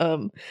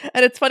 And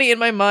it's funny, in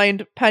my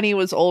mind, Penny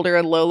was older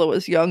and Lola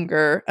was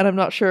younger, and I'm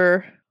not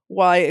sure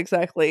why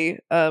exactly,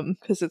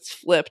 because it's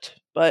flipped,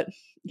 but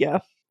yeah,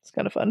 it's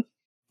kind of fun.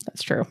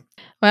 That's true.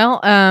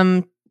 Well,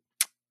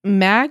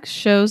 Mag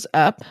shows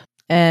up,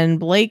 and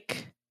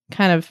Blake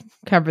kind of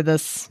covered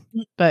this,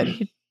 but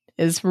he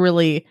is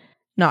really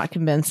not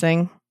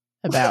convincing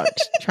about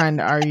trying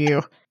to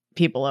argue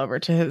people over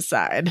to his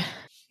side.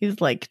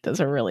 He's like, does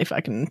a really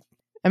fucking...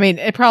 I mean,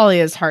 it probably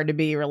is hard to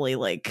be really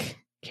like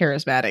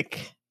charismatic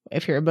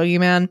if you're a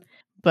boogeyman,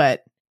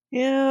 but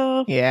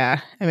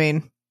yeah. I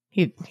mean,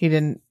 he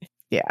didn't.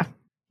 Yeah,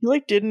 he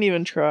like didn't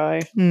even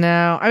try.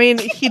 No, I mean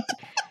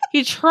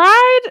he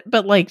tried,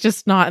 but like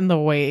just not in the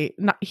way.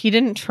 He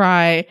didn't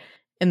try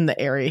in the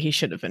area he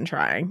should have been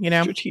trying.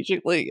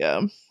 Strategically,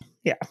 yeah.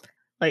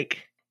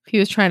 Like if he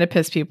was trying to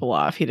piss people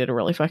off, he did a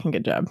really fucking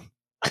good job.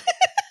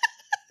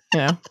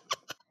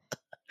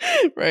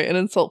 Right, and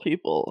insult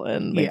people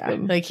and make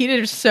them... like he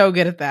did so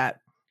good at that.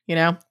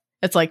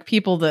 It's like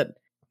people that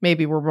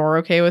maybe were more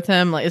okay with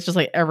him. Like it's just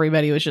like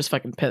everybody was just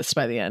fucking pissed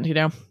by the end.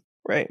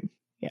 Right.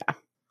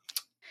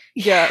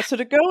 Yeah. So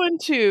to go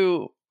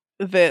into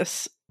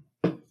this,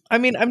 I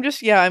mean,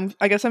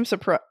 I guess I'm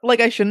surprised. Like,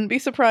 I shouldn't be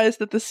surprised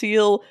that the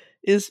seal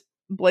is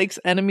Blake's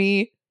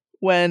enemy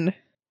when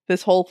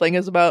this whole thing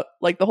is about,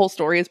 like, the whole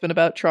story has been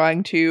about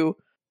trying to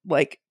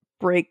like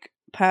break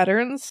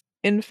patterns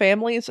in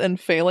families and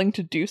failing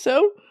to do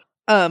so,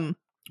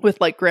 with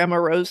like Grandma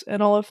Rose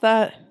and all of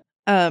that.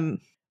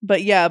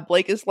 But yeah,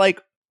 Blake is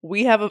like,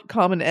 we have a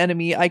common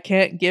enemy. I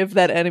can't give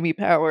that enemy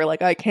power.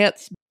 Like, I can't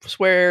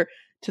swear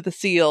to the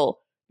seal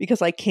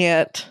because I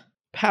can't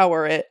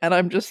power it. And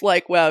I'm just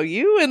like, wow,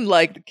 you and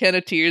like the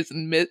Kenneteers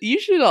and you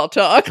should all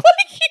talk.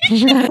 Like, you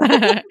should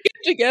get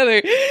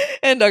together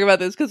and talk about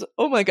this, because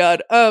oh my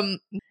god.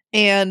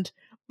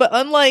 But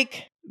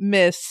unlike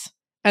Miss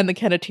and the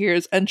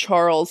Kenneteers and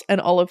Charles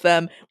and all of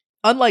them,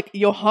 unlike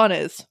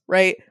Johannes,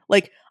 right?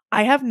 Like,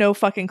 I have no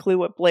fucking clue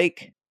what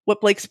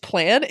Blake's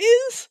plan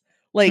is.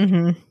 Like,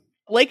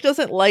 Blake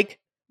doesn't like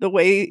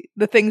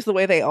the things the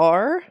way they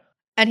are,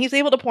 and he's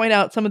able to point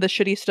out some of the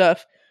shitty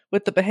stuff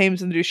with the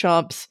Behaims and the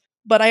Duchamps,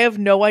 but I have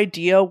no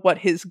idea what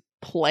his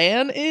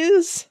plan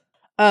is.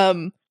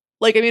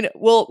 Like, I mean,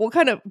 we'll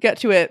kind of get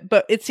to it,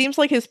 but it seems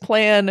like his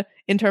plan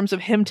in terms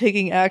of him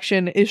taking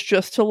action is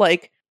just to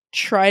like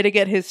try to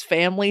get his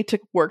family to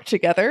work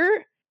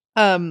together,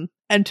 and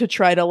to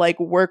try to like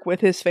work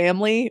with his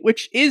family,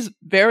 which is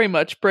very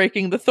much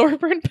breaking the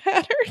Thorburn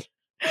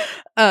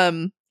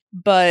pattern.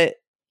 But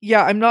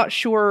yeah, I'm not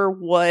sure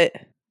what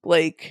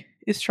Blake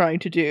is trying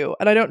to do,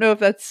 and I don't know if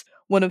that's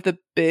one of the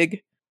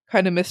big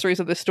kind of mysteries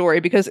of the story,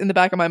 because in the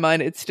back of my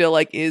mind it's still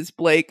like, is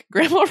Blake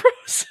Grandma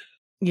Rose?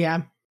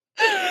 Yeah.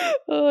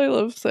 Oh, I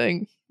love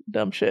saying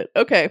dumb shit.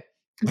 Okay.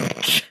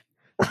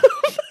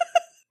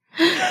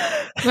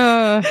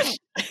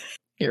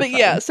 But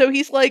yeah, so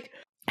he's like,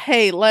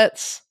 hey,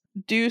 let's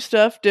do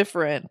stuff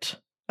different.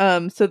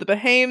 So the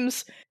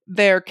Behames,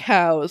 they're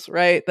cows,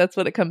 right? That's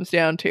what it comes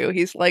down to.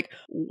 He's like,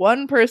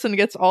 one person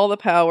gets all the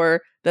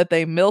power that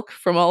they milk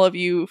from all of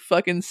you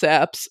fucking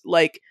saps.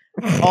 Like,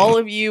 all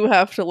of you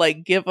have to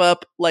like give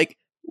up like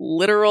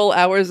literal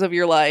hours of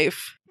your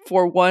life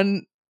for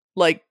one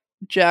like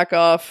jack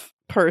off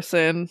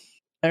person.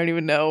 I don't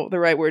even know the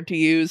right word to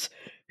use,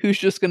 who's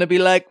just gonna be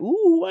like,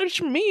 ooh,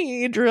 watch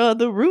me draw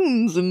the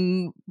runes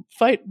and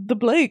fight the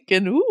Blake,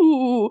 and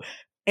ooh,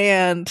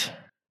 and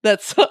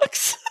that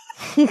sucks.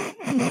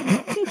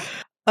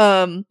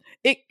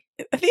 It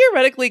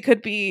theoretically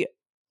could be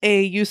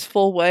a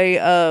useful way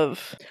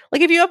of,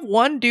 like, if you have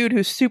one dude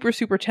who's super,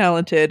 super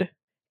talented,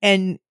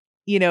 and,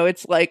 you know,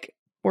 it's like,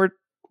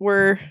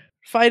 we're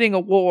fighting a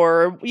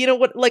war, you know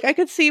what, like, I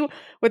could see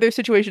where there's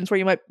situations where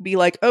you might be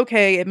like,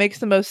 okay, it makes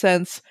the most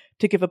sense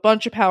to give a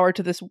bunch of power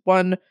to this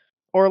one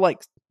or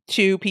like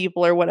two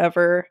people or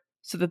whatever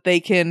so that they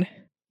can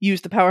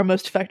use the power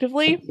most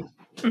effectively.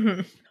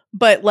 Mm-hmm.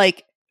 But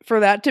like,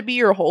 for that to be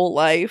your whole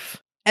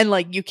life, and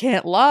like, you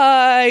can't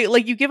lie,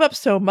 like, you give up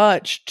so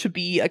much to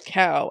be a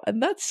cow,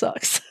 and that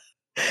sucks.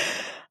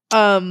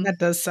 That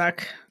does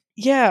suck.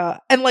 Yeah,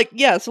 and like,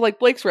 yeah, so like,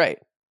 Blake's right.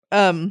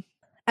 And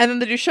then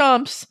the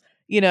Duchamps,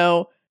 you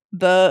know,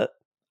 the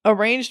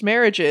arranged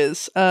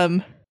marriages,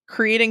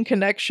 creating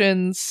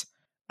connections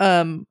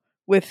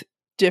with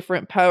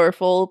different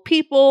powerful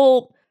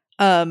people,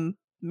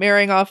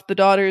 marrying off the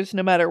daughters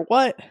no matter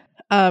what.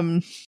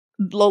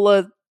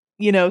 Lola,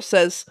 you know,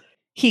 says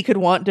he could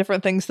want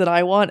different things that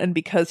I want, and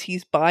because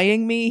he's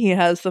buying me, he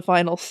has the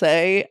final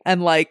say,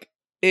 and like,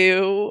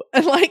 ew,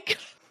 and like,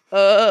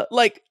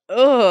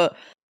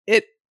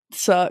 it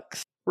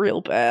sucks real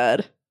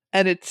bad.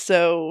 And it's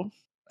so,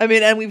 I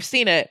mean, and we've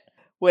seen it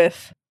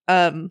with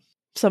some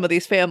of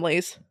these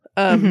families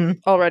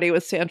already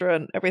with Sandra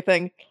and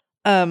everything.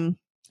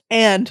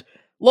 And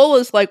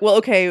Lola's like, well,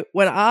 okay,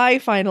 when I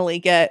finally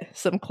get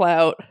some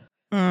clout,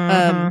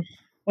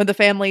 when the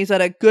family's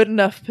at a good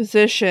enough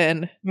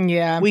position,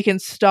 we can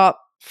stop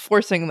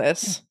forcing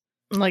this.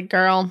 Like,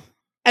 girl.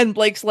 And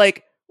Blake's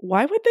like,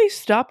 why would they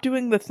stop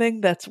doing the thing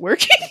that's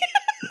working?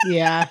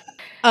 Yeah.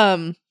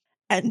 And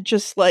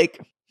just like,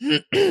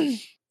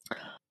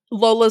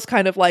 Lola's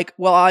kind of like,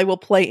 well, I will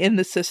play in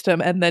the system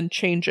and then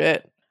change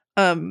it.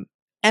 And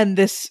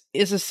this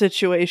is a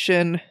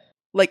situation,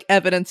 like,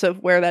 evidence of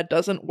where that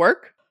doesn't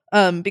work.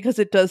 Because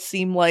it does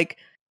seem like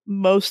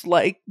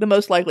the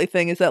most likely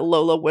thing is that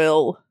Lola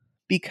will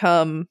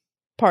become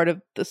part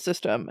of the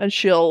system, and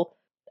she'll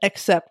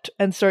accept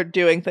and start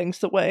doing things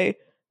the way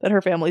that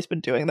her family's been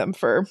doing them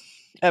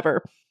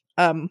forever.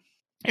 It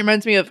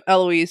reminds me of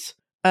Eloise,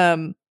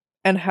 and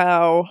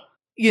how,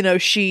 you know,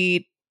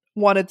 she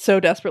wanted so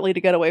desperately to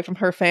get away from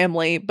her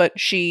family, but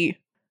she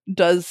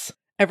does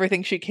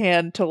everything she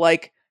can to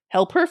like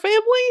help her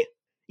family,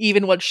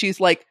 even when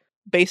she's like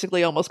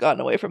basically almost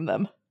gotten away from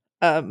them.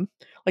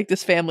 Like,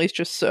 this family's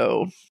just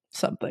so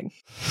something.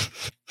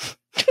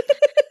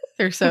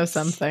 They're so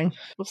something.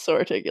 I'm so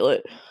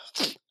articulate.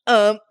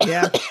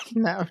 Yeah.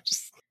 No,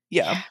 just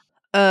yeah.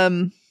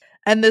 And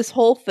this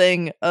whole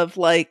thing of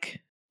like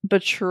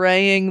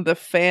betraying the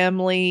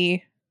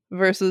family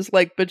versus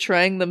like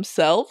betraying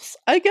themselves,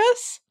 I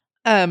guess.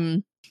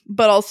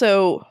 But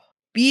also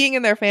being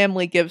in their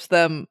family gives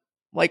them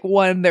like,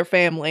 one, their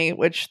family,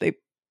 which they,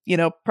 you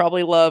know,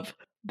 probably love.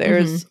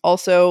 There's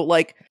also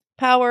like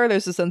power,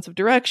 there's a sense of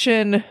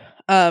direction.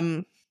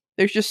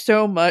 There's just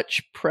so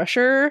much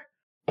pressure,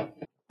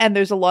 and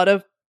there's a lot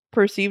of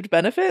perceived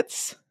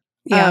benefits.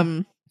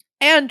 Yeah.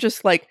 And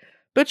just like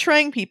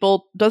betraying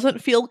people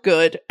doesn't feel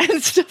good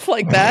and stuff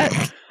like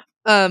that.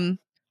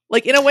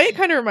 Like, in a way, it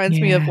kind of reminds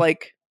me of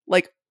like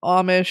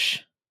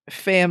Amish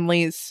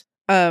families,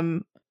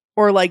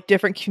 or like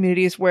different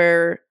communities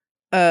where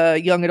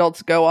young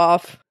adults go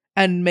off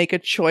and make a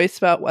choice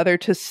about whether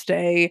to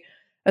stay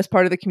as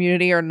part of the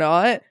community or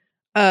not.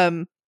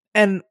 And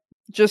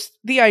just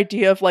the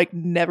idea of like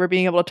never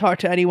being able to talk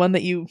to anyone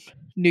that you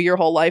knew your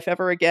whole life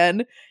ever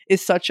again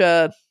is such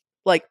a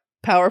like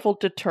powerful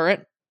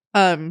deterrent.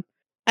 And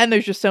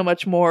there's just so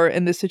much more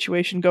in this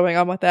situation going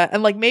on with that.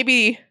 And like,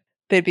 maybe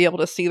they'd be able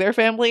to see their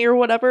family or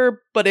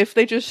whatever, but if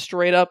they just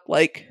straight up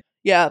like,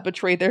 yeah,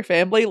 betrayed their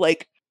family,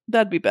 like,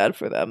 that'd be bad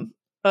for them.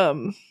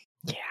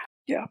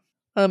 Yeah.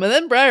 And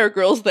then Briar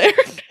Girl's there.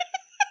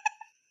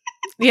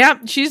 Yeah,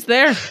 she's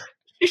there.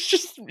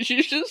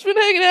 She's just been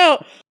hanging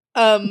out.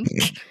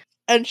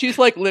 And she's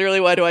like, literally,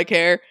 why do I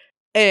care?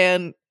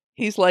 And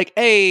he's like,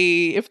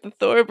 hey, if the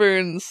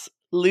Thorburns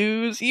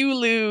lose, you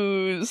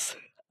lose.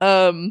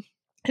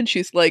 And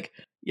she's like,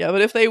 yeah,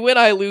 but if they win,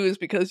 I lose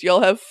because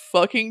y'all have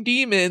fucking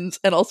demons,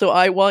 and also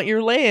I want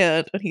your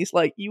land. And he's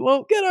like, you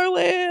won't get our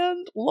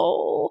land,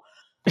 lol.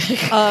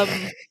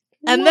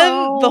 And then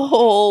the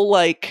whole,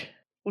 like,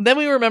 then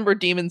we remember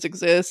demons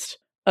exist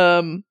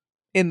in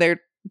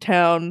their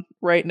town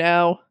right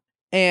now,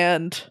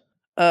 and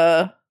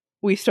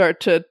we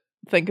start to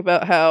think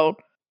about how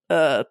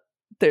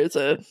there's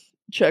a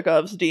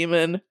Chekhov's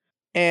demon,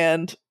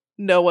 and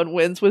no one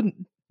wins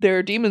when there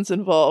are demons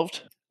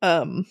involved.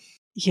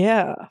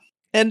 Yeah.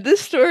 And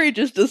this story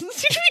just doesn't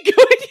seem to be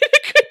going in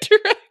a good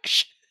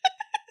direction.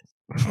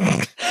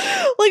 Like,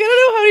 I don't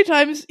know how many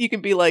times you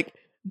can be like,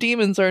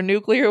 demons are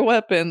nuclear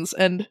weapons,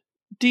 and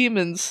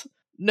demons,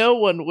 no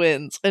one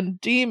wins,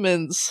 and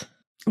demons.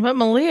 But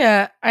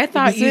Malia, I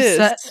thought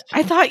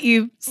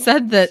you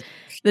said that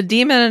the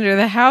demon under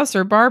the house,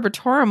 or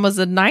Barbatorum, was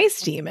a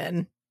nice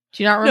demon.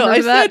 Do you not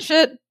remember that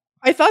shit?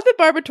 I thought that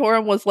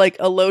Barbatorum was like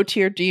a low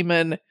tier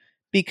demon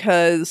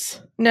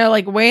because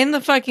like way in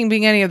the fucking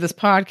beginning of this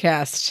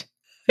podcast,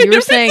 you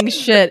were saying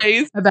shit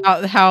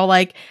about how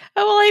like,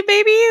 oh well, like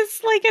maybe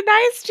he's like a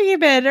nice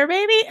demon, or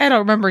maybe I don't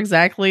remember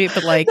exactly,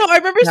 but like no, I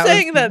remember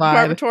saying that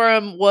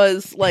Barbatorum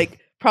was like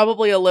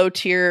probably a low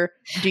tier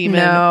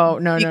demon. No.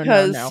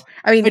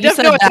 I mean,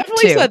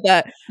 definitely said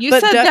that. You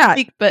said that,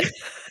 but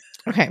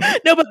okay.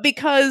 No, but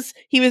because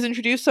he was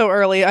introduced so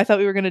early, I thought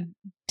we were going to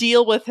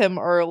deal with him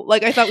early.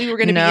 Like, I thought we were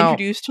going to be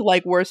introduced to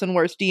like worse and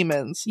worse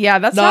demons. Yeah,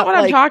 that's not what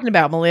I'm talking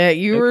about, Malia.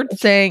 You were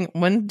saying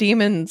when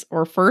demons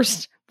were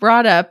first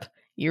brought up,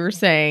 you were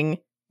saying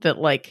that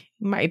like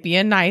might be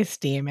a nice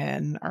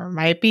demon, or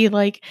might be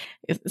like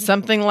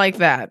something like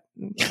that.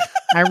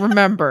 I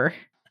remember.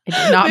 I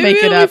did not make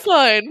it up.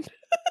 Fine.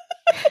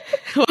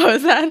 What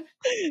was that?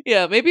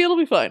 Yeah, maybe it'll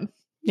be fine.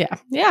 Yeah.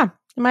 It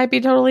might be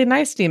a totally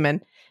nice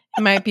demon.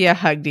 It might be a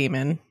hug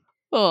demon.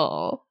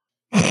 Oh.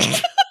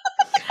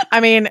 I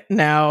mean,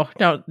 no,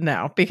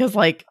 because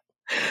like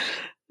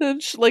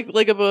it's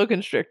like a boa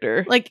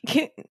constrictor. Like,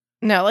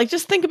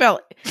 just think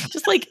about,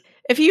 just like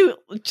if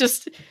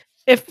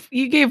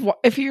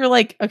you're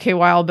like, okay,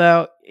 Wild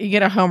Bow, you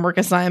get a homework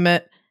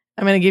assignment.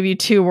 I'm going to give you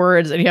 2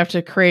 words, and you have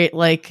to create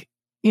like,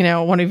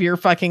 one of your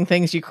fucking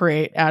things you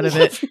create out of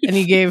it. And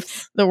you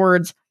gave the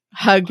words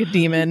hug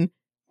demon.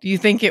 Do you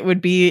think it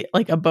would be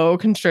like a boa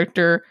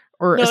constrictor,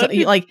 or it'd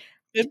be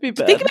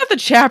bad. Think about the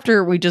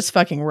chapter we just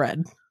fucking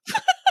read.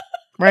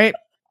 Right?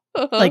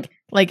 Uh-huh.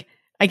 Like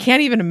I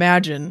can't even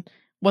imagine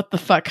what the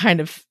fuck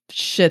kind of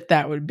shit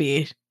that would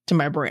be to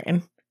my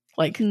brain.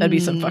 Like, that'd be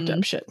some fucked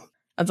up shit.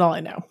 That's all I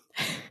know.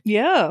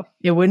 Yeah.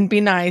 It wouldn't be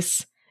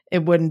nice.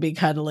 It wouldn't be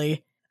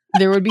cuddly.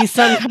 There would be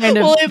some kind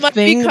of it might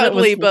be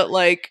cuddly, but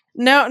like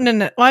no.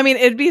 Well, I mean,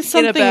 it'd be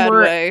something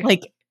where way.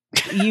 Like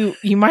you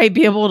might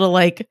be able to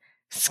like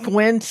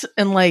squint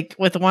and like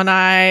with one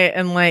eye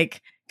and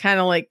like kind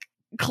of like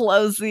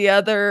close the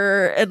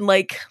other and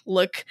like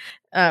look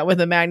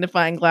with a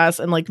magnifying glass,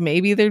 and like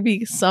maybe there'd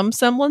be some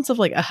semblance of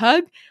like a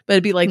hug, but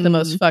it'd be like the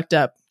most fucked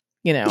up,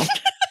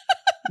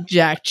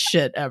 jacked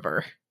shit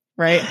ever,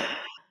 right?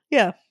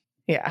 Yeah.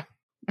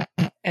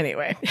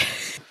 Anyway,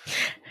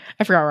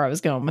 I forgot where I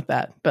was going with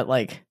that, but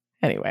like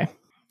anyway,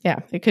 yeah,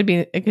 it could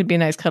be a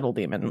nice cuddle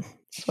demon.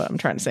 That's what I'm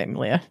trying to say,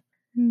 Malia,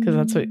 because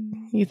that's what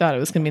you thought it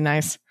was gonna be.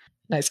 Nice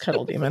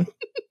cuddle demon.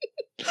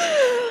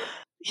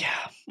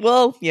 Yeah.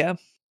 Well, yeah.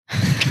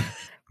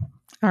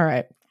 All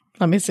right.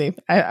 Let me see.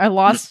 I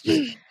lost.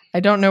 I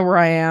don't know where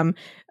I am.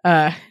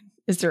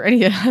 Is there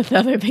any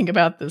other thing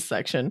about this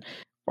section?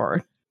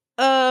 Or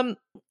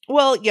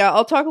well, yeah,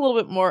 I'll talk a little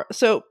bit more.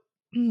 So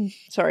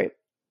sorry.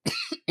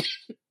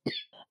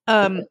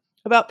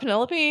 About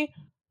Penelope,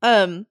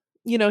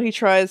 he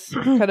tries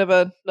kind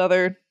of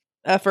another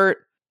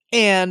effort,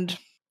 and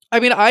I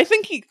mean, I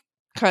think he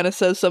kind of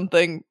says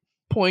something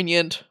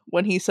poignant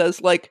when he says,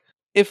 like,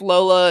 if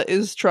Lola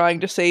is trying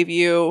to save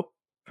you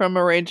from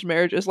arranged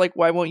marriages, like,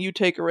 why won't you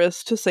take a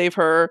risk to save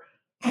her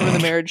from the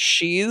marriage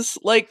she's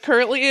like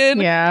currently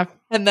in? Yeah.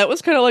 And that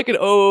was kind of like an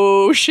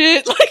oh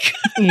shit, like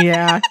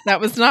yeah,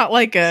 that was not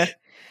like a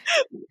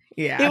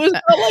it was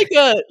not like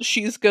a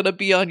she's gonna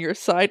be on your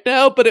side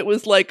now, but it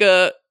was like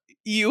a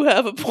you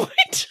have a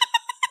point.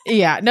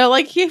 Yeah, no,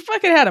 like he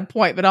fucking had a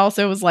point, but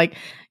also was like,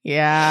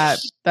 yeah,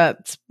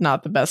 that's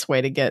not the best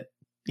way to get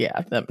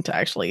them to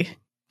actually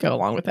go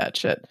along with that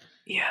shit.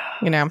 Yeah.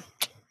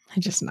 I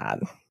just not.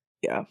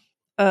 Yeah.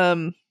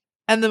 And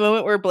the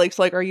moment where Blake's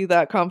like, are you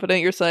that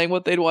confident you're saying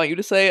what they'd want you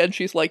to say? And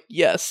she's like,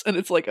 yes. And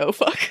it's like, oh,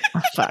 fuck.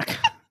 Oh, fuck.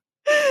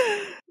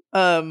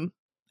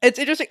 It's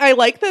interesting. I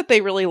like that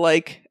they really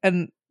like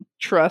and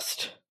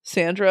trust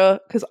Sandra,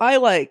 because I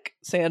like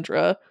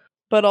Sandra,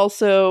 but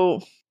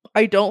also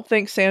I don't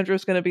think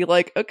Sandra's going to be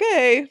like,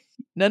 okay,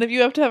 none of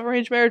you have to have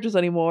arranged marriages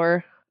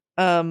anymore.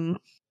 And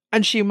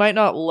she might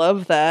not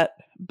love that,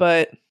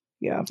 but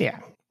yeah. Yeah,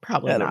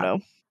 probably not. I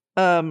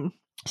don't know.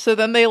 So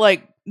then they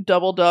like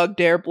double dog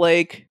dare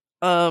Blake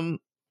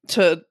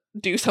to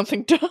do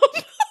something dumb.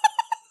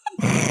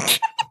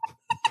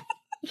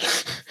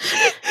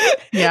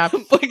 Yeah.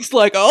 Blake's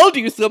like, I'll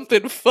do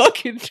something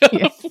fucking tough.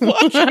 Yeah.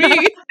 Watch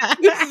me.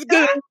 This is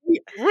gonna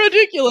be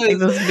ridiculous. Like,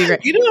 this would be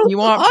great. You know, You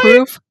want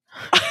proof?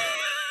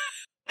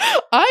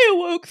 I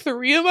awoke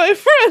 3 of my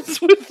friends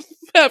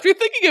after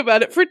thinking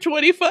about it for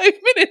 25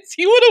 minutes.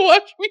 You want to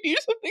watch me do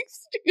something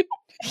stupid?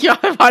 You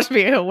want to watch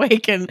me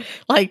awaken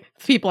like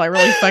people I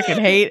really fucking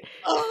hate.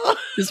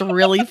 Just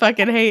really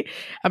fucking hate.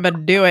 I'm gonna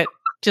do it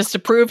just to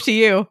prove to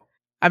you.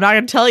 I'm not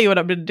gonna tell you what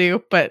I'm gonna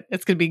do, but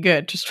it's gonna be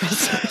good. Just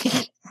trust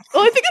me.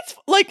 Well, I think it's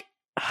like,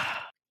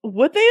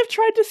 would they have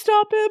tried to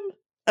stop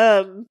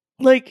him?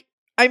 Like,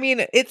 I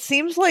mean, it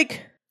seems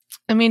like.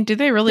 I mean, do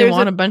they really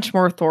want a bunch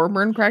more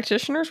Thorburn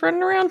practitioners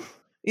running around?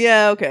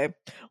 Yeah, okay.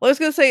 Well, I was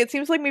gonna say, it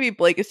seems like maybe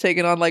Blake is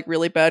taking on like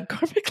really bad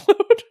karmic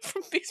load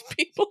from these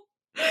people,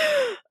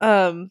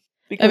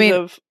 because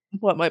of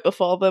what might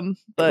befall them.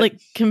 But like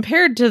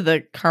compared to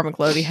the karmic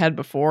load he had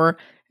before,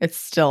 it's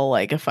still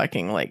like a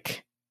fucking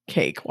like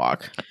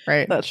cakewalk,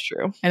 right? That's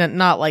true. And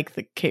not like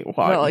the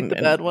cakewalk, not like the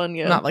bad one.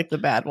 Yeah, not like the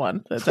bad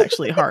one. That's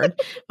actually hard,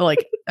 but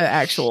like an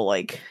actual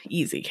like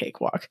easy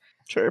cakewalk.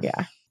 Sure.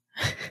 Yeah.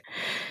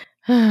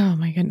 Oh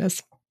my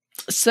goodness.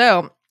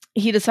 So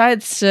he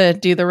decides to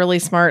do the really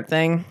smart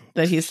thing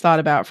that he's thought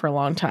about for a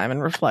long time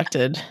and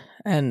reflected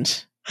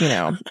and, you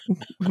know,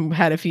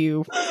 had a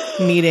few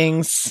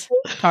meetings,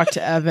 talked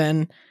to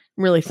Evan,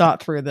 really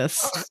thought through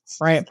this,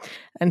 right?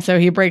 And so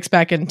he breaks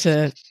back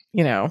into,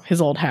 you know,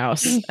 his old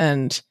house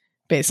and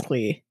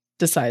basically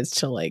decides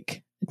to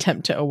like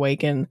attempt to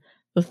awaken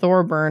the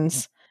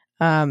Thorburns.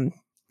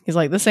 He's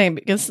like, this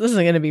isn't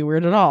going to be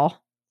weird at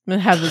all. I'm going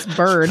to have this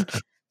bird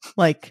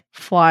like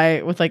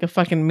fly with like a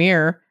fucking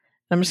mirror.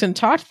 I'm just going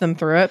to talk to them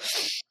through it,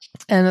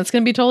 and it's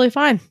going to be totally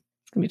fine.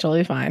 It's going to be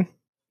totally fine.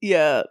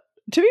 Yeah.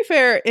 To be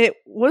fair, it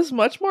was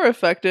much more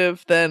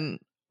effective than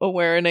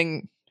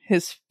awarening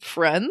his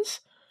friends.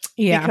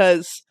 Yeah.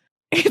 Because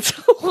it's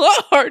a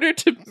lot harder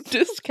to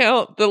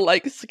discount the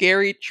like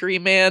scary tree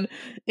man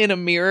in a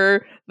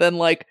mirror than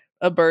like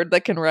a bird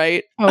that can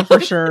write. Oh, for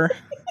sure.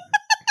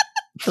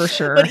 For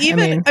sure. But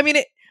even, I mean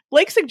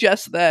Blake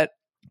suggests that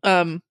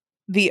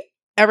the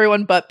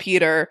everyone but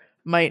Peter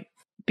might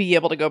be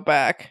able to go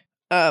back,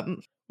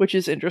 which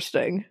is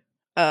interesting.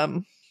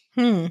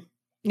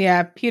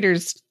 Yeah,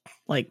 Peter's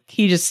like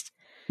Peter's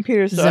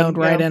zoned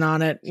right in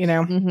on it, you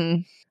know.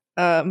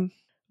 Mm-hmm.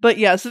 But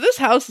yeah, so this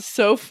house is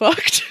so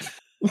fucked.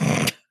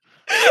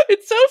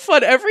 It's so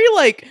fun. Every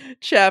like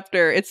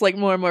chapter, it's like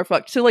more and more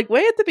fucked. So like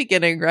way at the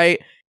beginning, right?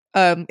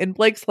 In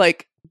Blake's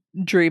like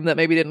dream that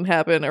maybe didn't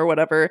happen or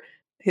whatever,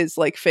 his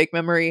like fake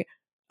memory.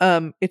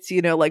 It's,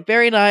 you know, like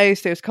very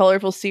nice. There's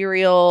colorful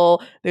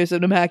cereal. There's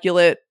an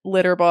immaculate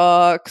litter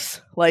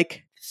box.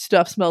 Like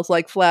stuff smells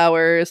like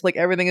flowers. Like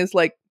everything is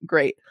like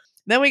great.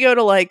 Then we go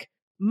to like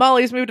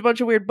Molly's moved a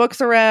bunch of weird books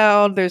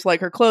around. There's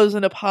like her clothes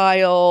in a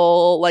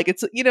pile. Like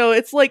it's, you know,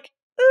 it's like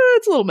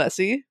it's a little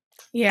messy.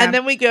 Yeah. And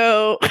then we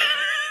go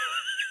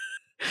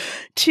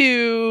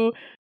to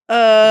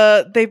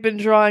they've been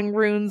drawing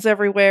runes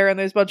everywhere, and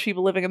there's a bunch of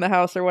people living in the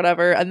house or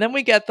whatever. And then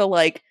we get the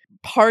like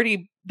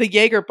party, the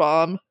Jaeger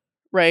bomb,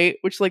 right,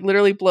 which like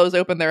literally blows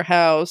open their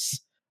house,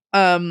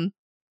 and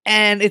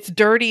it's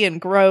dirty and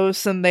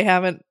gross, and they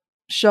haven't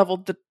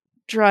shoveled the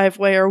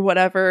driveway or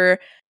whatever.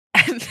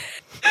 And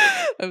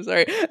I'm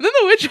sorry, and then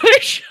the witch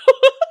hunter show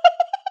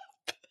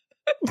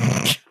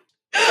up.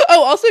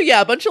 Oh, also, yeah,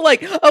 a bunch of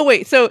like, oh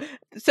wait, so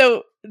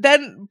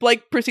then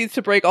Blake proceeds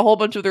to break a whole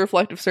bunch of the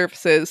reflective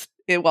surfaces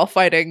while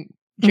fighting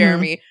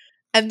Jeremy,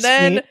 and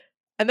then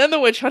the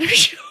witch hunter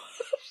show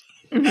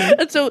up.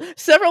 And so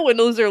several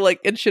windows are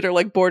like and shit are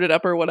like boarded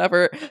up or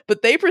whatever,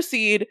 but they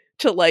proceed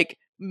to like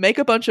make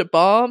a bunch of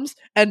bombs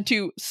and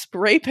to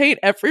spray paint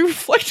every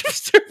reflective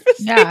surface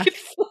they can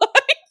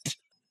find.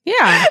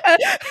 Yeah.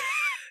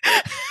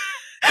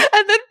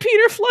 And then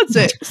Peter floods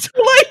it. So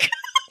like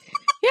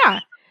yeah.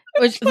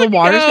 Which the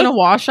water's going to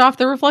wash off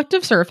the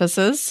reflective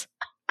surfaces,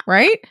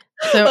 right?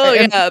 So,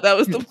 that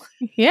was the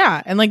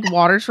yeah, and like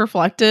water's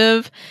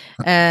reflective,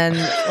 and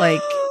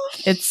like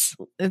it's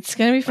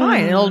going to be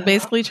fine. It'll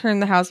basically turn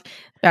the house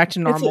back to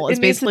normal. It's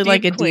basically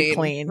like a deep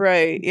clean,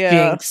 right?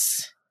 Yeah.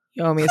 Jinx,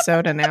 you owe me a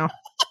soda now.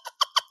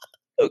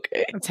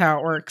 Okay, that's how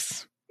it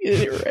works.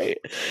 You're right.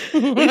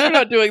 At least we're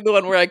not doing the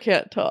one where I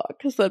can't talk,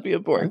 because that'd be a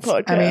boring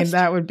podcast. I mean,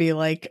 that would be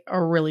like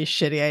a really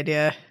shitty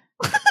idea.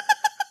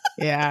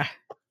 Yeah.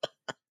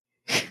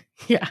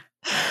 Yeah.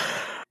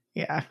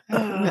 Yeah.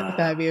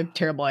 That'd be a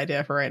terrible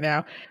idea for right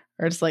now.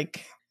 Or it's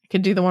like, you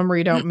could do the one where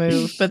you don't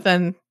move, but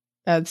then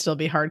that'd still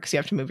be hard because you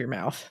have to move your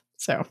mouth.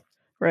 So,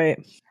 right.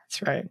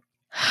 That's right.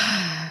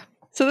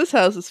 So this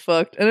house is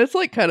fucked, and it's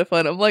like kind of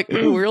fun. I'm like,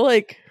 ooh, we're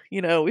like,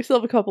 you know, we still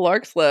have a couple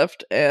arcs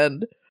left,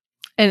 and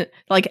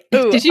like,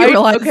 did you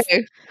realize?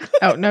 Okay.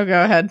 Oh, no,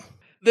 go ahead.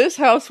 This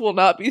house will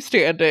not be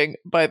standing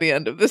by the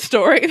end of this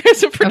story.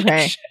 There's a prediction.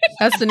 Okay.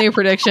 That's the new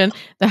prediction.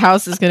 The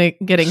house is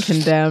getting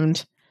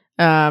condemned.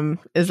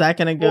 Is that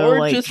gonna go or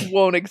like just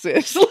won't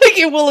exist? Like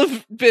it will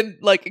have been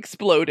like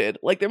exploded.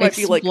 Like there might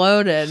be like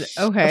exploded.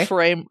 Okay, a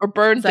frame or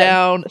burned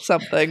down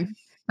something.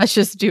 That's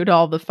just due to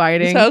all the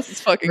fighting. This house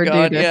is fucking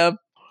gone. Yeah.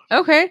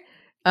 Okay.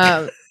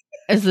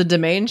 Is the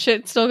domain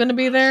shit still going to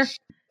be there?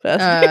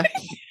 Fascinating.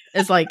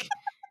 Is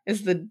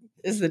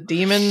the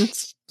demon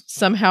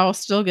somehow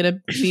still going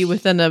to be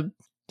within a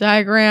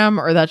diagram,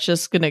 or that's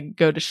just going to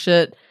go to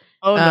shit?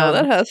 Oh no,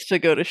 that has to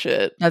go to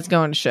shit. That's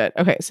going to shit.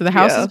 Okay, so the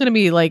house is going to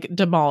be like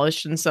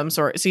demolished in some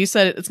sort. So you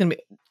said it's going to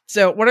be.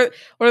 So what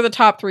are the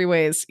top 3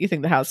 ways you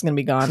think the house is going to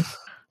be gone?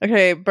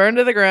 Okay, burned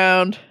to the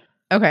ground.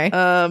 Okay.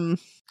 I'm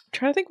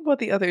trying to think of what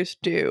the others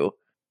do.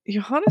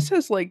 Johannes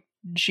has like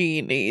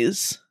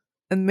genies,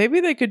 and maybe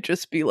they could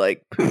just be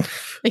like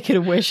poof. They could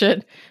wish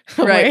it.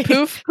 Right,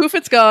 poof,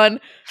 it's gone.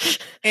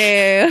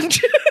 And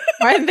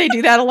why didn't they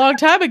do that a long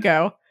time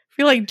ago? I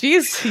feel like,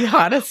 geez,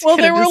 Johannes. Well,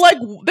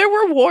 there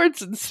were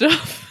wards and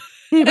stuff.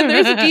 And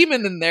there's a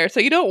demon in there, so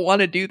you don't want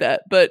to do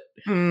that. But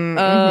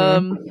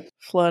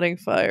flooding,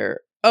 fire.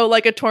 Oh,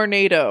 like a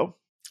tornado.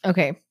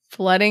 Okay,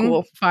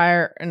 flooding,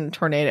 fire, and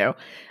tornado.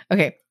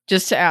 Okay,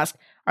 just to ask,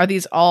 are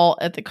these all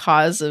at the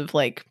cause of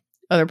like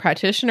other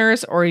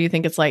practitioners, or do you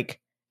think it's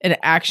like an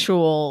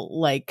actual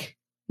like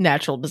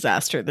natural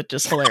disaster that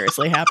just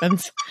hilariously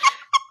happens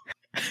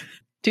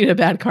due to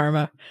bad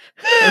karma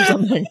or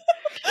something?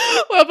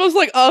 Well, I was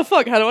like, oh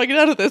fuck, how do I get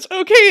out of this?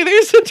 Okay,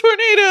 there's a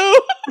tornado.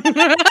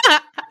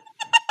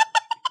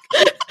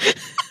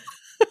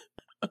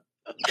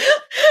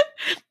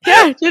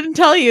 Yeah, didn't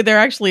tell you they're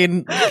actually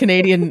in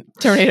Canadian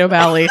Tornado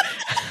Valley.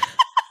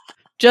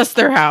 Just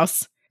their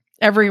house.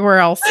 Everywhere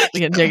else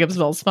in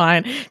Jacobsville's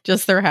fine.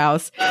 Just their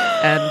house.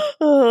 And,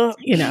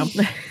 you know.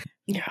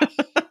 Yeah.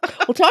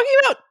 Well, talking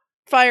about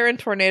fire and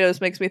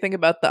tornadoes makes me think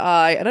about the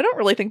Eye. And I don't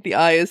really think the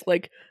Eye is,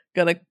 like,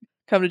 gonna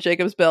come to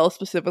Jacobsville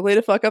specifically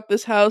to fuck up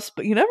this house.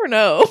 But you never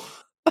know.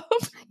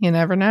 You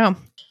never know.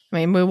 I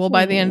mean, we will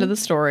by the end of the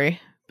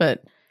story.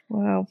 But.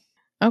 Wow.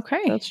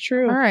 Okay. That's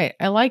true. All right.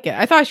 I like it.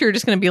 I thought you were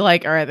just going to be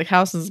like, all right, the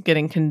house is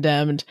getting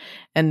condemned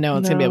and no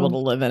one's going to be able to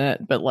live in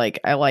it. But like,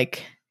 I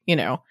like, you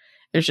know,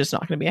 there's just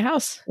not going to be a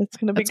house. It's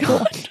going to be gone.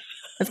 Cool.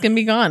 It's going to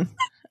be gone.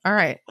 All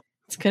right.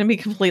 It's going to be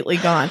completely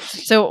gone.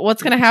 So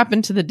what's going to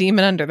happen to the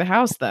demon under the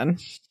house then?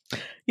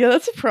 Yeah,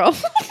 that's a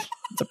problem.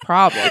 It's a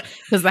problem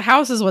because the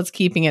house is what's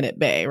keeping it at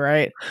bay,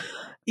 right?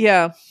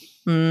 Yeah.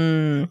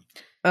 The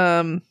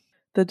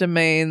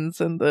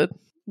domains and the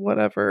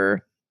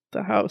whatever,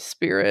 the house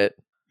spirit.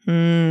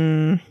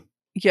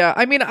 Yeah,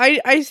 I mean,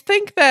 I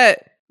think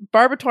that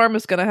Barbatorm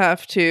is gonna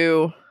have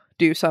to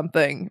do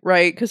something,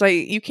 right? Because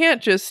you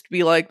can't just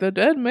be like the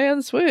dead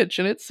man switch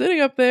and it's sitting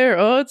up there.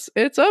 Oh,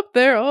 it's up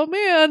there. Oh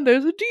man,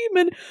 there's a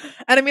demon.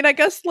 And I mean, I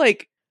guess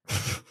like,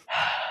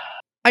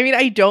 I mean,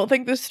 I don't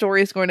think this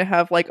story is going to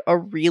have like a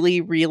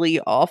really, really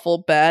awful,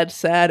 bad,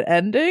 sad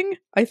ending.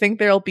 I think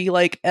there'll be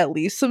like at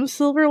least some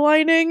silver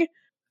lining.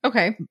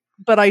 Okay,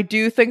 but I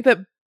do think that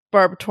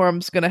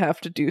Barbatorm's gonna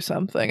have to do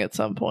something at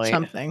some point.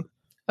 Something.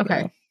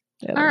 Okay.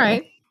 Yeah, all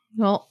right.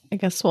 Well, I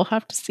guess we'll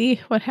have to see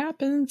what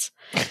happens.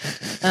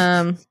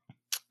 All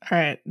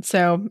right.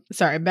 So,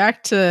 sorry,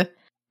 back to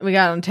we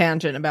got on a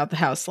tangent about the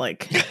house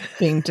like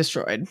being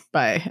destroyed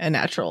by a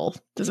natural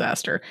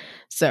disaster.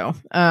 So,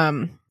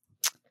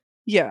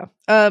 yeah.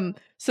 So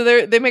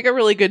they make a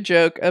really good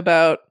joke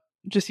about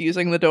just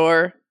using the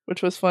door,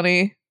 which was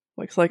funny.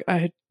 Like, it's like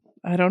I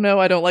don't know.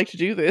 I don't like to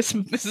do this.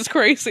 This is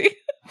crazy.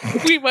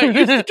 We might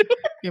use the door.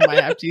 You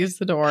might have to use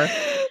the door.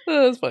 That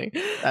was funny.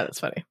 That is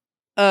funny.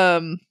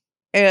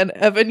 And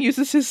Evan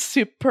uses his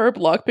superb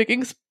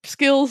lockpicking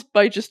skills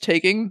by just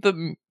taking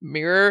the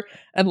mirror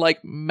and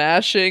like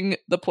mashing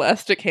the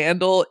plastic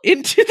handle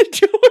into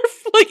the door,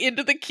 like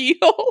into the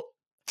keyhole.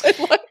 And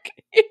like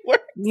it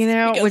works. You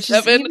know, which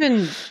is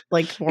even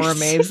like more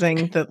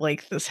amazing that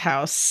like this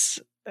house,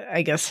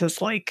 I guess,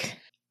 has like,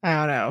 I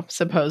don't know,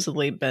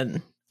 supposedly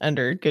been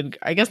under good.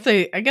 I guess,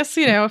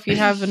 you know, if you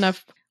have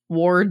enough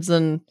wards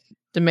and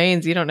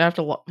domains, you don't have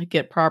to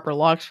get proper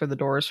locks for the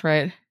doors,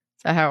 right? Is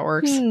that how it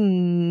works?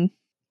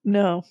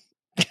 No.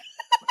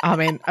 I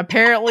mean,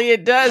 apparently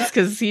it does,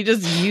 because he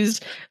just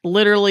used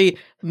literally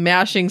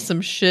mashing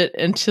some shit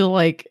into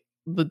like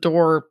the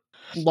door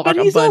lock. But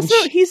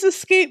he's a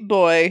skate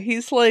boy.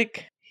 He's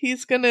like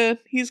he's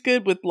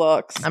good with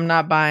locks. I'm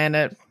not buying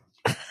it.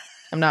 I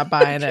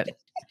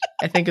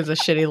think it's a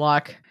shitty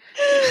lock.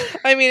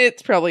 I mean,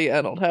 it's probably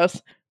an old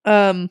house.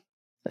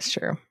 That's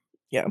true.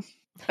 Yeah.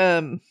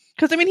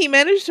 Because I mean, he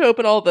managed to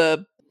open all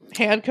the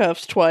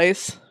handcuffs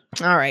twice.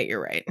 All right,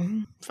 you're right.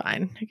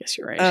 Fine, I guess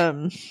you're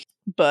right.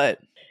 But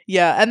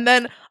yeah, and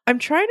then I'm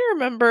trying to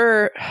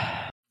remember.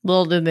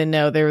 Little did they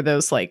know they were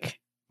those like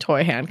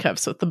toy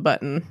handcuffs with the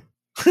button,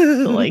 so,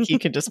 like you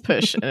could just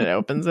push and it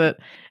opens it.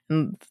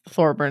 And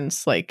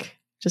Thorburns like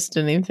just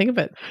didn't even think of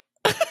it.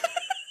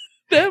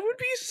 That would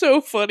be so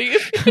funny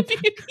if he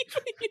didn't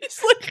even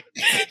use like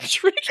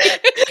trick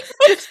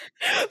handcuffs.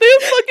 They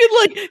have fucking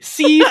like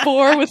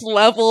C4 with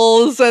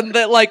levels and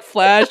that like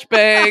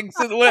flashbangs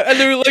and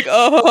they were like,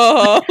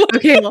 oh.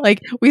 Okay, like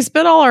we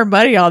spent all our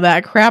money on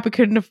that crap. We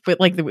couldn't have,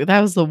 like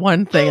that was the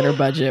one thing in our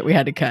budget we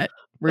had to cut.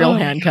 Real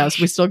handcuffs.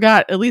 We still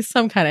got at least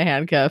some kind of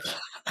handcuff.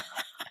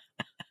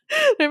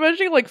 They're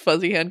imagining like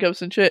fuzzy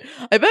handcuffs and shit.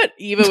 I bet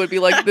Eva would be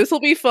like, "This will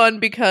be fun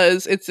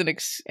because it's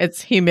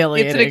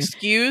humiliating. It's an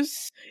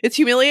excuse. It's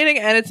humiliating,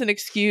 and it's an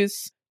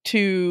excuse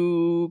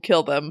to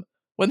kill them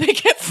when they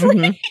get free.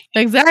 Mhm.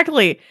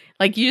 Exactly.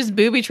 Like, you just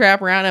booby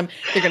trap around them.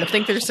 They're going to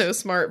think they're so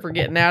smart for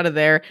getting out of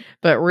there.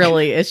 But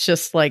really, it's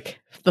just like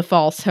the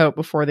false hope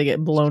before they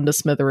get blown to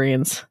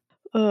smithereens.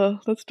 Oh,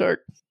 that's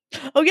dark.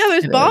 Oh, yeah,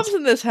 there's It bombs is.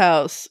 in this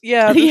house.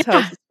 Yeah, this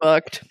Yeah. house is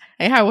fucked.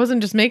 Hey, I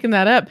wasn't just making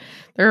that up.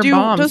 There are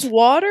bombs. Does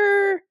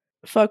water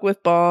fuck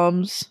with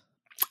bombs?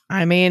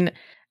 I mean,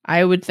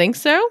 I would think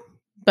so.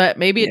 But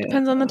maybe it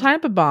depends on the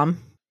type of bomb.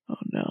 Oh,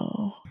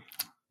 no.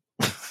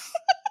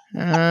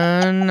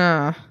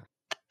 No.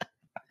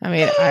 I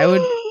mean,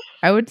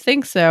 I would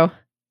think so,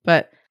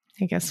 but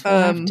I guess we'll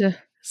have to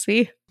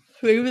see.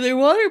 Maybe they're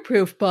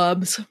waterproof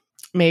bombs.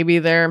 Maybe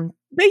they're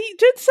They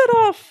did set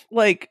off,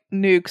 like,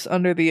 nukes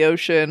under the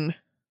ocean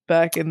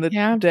back in the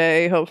Yeah.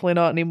 day. Hopefully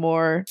not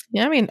anymore.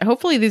 I mean,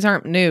 hopefully these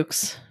aren't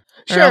nukes.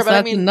 Or Sure, else but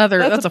I that's mean,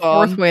 that's a a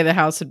fourth bomb. way the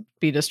house would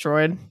be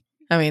destroyed.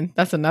 I mean,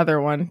 that's another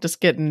one. Just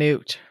get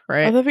nuked, Oh,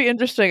 right? that'd be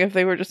interesting if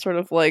they were just sort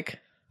of like,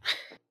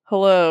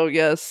 hello,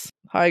 yes,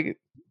 hi,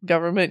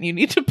 government, you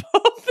need to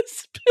bomb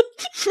this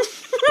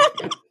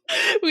building.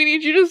 We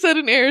need you to send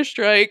an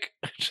airstrike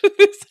to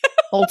this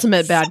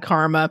Ultimate bad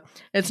karma.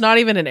 It's not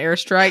even an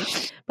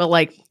airstrike, but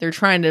like they're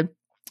trying to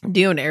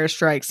do an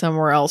airstrike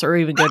somewhere else or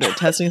even go to a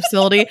testing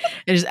facility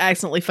and just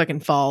accidentally fucking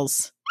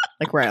falls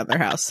like right on their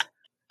house.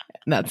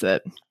 And that's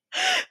it.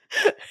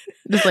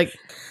 Just like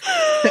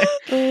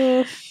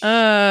okay,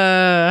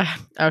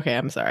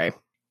 I'm sorry.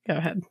 Go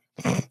ahead.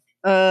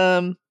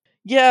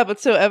 Yeah, but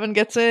so Evan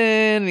gets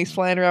in and he's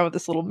flying around with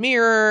this little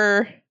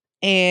mirror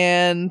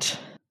and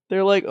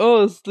they're like,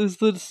 oh,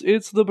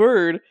 it's the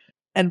bird.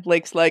 And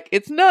Blake's like,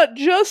 it's not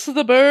just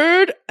the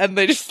bird. And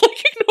they just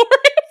like ignore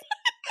him.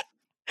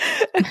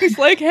 And he's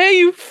like, hey,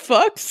 you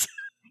fucks.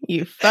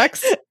 You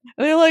fucks. And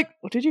they're like,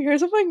 did you hear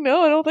something?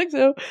 No, I don't think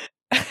so.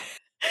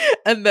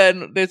 And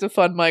then there's a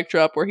fun mic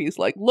drop where he's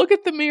like, look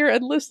at the mirror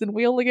and listen,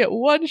 we only get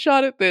one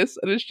shot at this.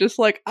 And it's just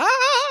like,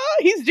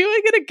 he's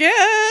doing it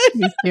again.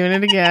 He's doing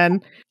it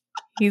again.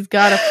 He's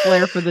got a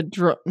flair for the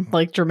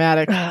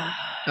dramatic.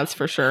 That's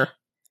for sure.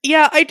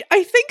 Yeah, I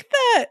think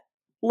that,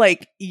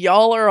 like,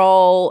 y'all are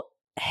all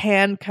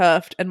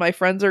handcuffed and my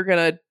friends are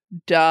gonna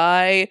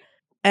die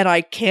and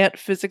I can't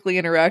physically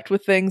interact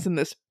with things in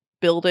this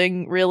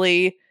building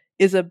really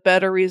is a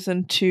better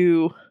reason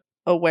to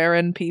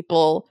awaren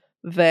people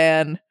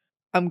than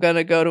I'm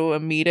gonna go to a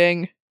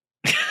meeting.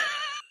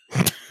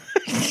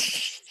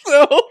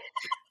 So,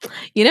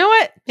 you know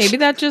what? Maybe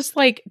that just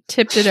like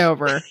tipped it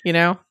over, you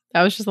know?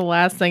 That was just the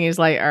last thing. He's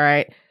like, all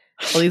right,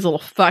 well, these little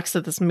fucks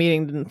at this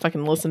meeting didn't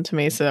fucking listen to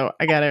me, so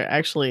I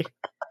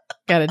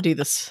gotta do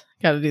this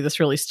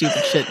really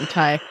stupid shit and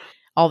tie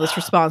all this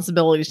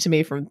responsibility to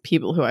me from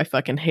people who I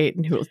fucking hate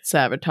and who will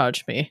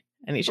sabotage me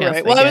any chance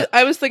right. they Well, get.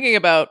 I was thinking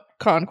about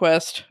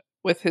Conquest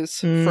with his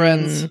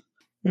friends,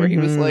 where he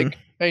was like,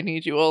 I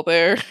need you all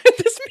there at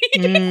this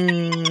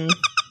meeting.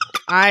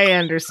 I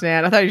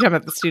understand. I thought you were talking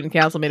about the student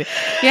council meeting.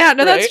 Yeah,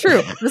 no, that's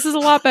true. This is a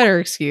lot better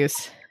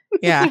excuse.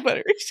 Yeah.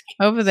 Better excuse.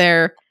 Over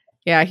there.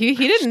 Yeah, he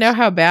didn't know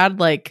how bad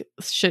like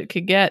shit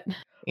could get,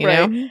 you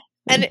know?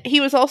 And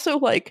he was also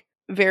like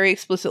very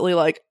explicitly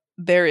like,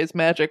 there is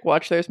magic,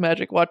 watch there's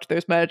magic, watch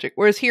there's magic.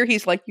 Whereas here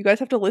he's like, you guys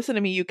have to listen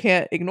to me, you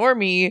can't ignore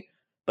me,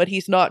 but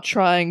he's not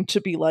trying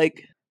to be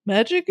like,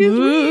 magic is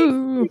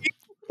real.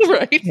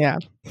 Right. Yeah.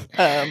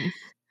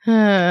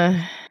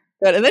 And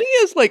then he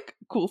has like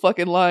cool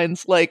fucking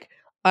lines like,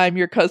 I'm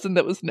your cousin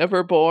that was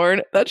never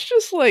born. That's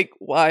just like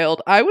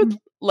wild. I would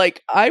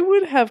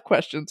have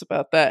questions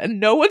about that and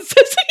no one says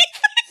anything.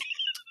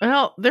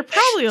 Well, they're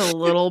probably a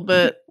little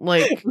bit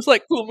like It's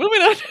like, cool,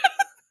 moving on.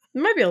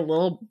 might be a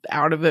little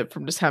out of it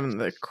from just having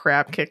the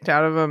crap kicked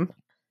out of them.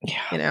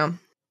 Yeah. You know?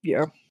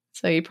 Yeah.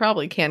 So you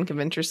probably can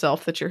convince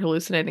yourself that you're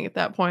hallucinating at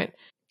that point.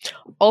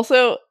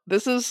 Also,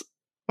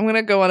 I'm going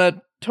to go on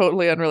a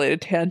totally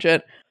unrelated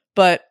tangent,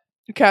 but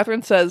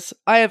Catherine says,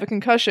 I have a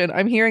concussion.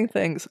 I'm hearing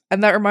things.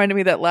 And that reminded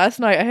me that last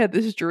night I had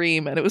this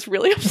dream and it was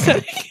really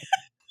upsetting.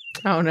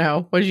 Oh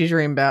no. What did you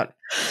dream about?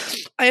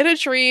 I had a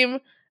dream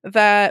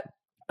that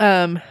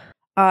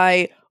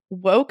I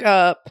woke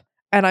up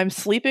and I'm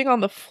sleeping on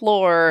the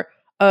floor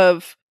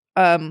of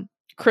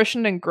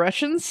Christian and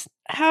Gretchen's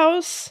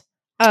house.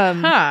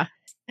 And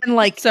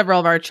like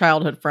several of our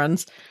childhood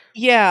friends.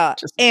 Yeah.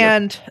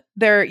 And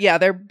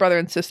they're brother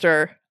and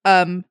sister.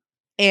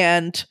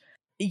 And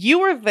you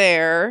were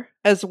there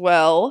as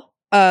well.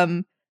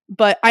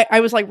 But I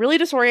was like really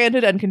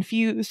disoriented and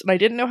confused and I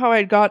didn't know how I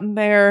had gotten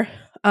there.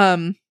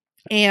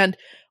 And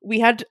we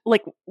had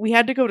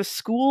to go to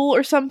school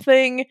or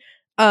something.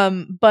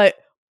 But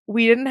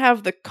we didn't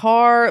have the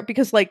car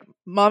because like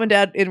mom and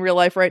dad in real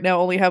life right now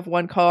only have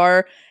one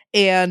car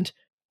and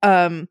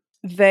so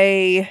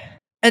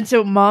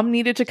mom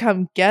needed to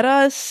come get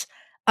us.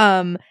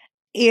 And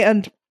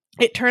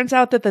it turns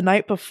out that the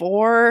night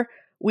before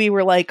we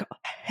were like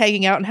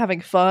hanging out and having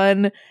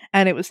fun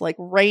and it was like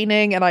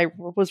raining and I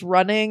was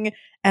running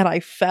and I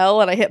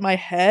fell and I hit my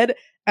head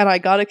and I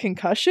got a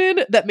concussion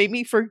that made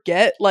me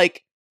forget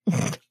like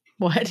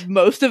What?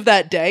 most of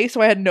that day,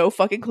 so I had no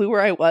fucking clue where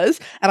I was,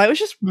 and I was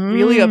just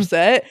really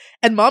upset.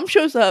 And Mom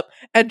shows up,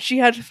 and she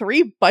had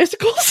 3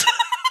 bicycles.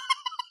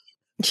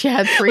 She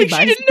had 3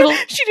 bicycles?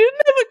 She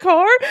didn't have a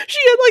car. She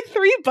had like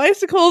 3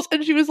 bicycles,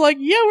 and she was like,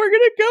 yeah, we're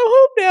gonna go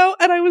home now.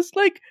 And I was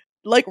like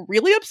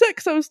really upset,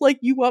 because I was like,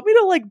 you want me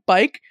to like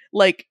bike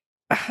like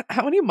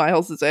how many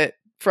miles is it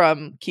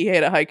from Kihei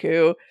to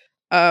Haiku?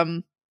 I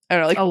don't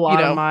know, like a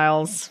lot of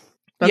miles.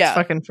 That's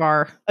fucking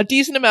far. A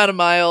decent amount of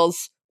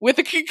miles with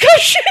a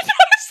concussion. I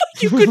was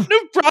like, you couldn't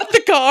have brought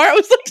the car. I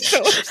was like so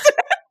upset.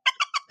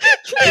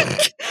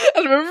 I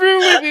remember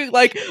everyone being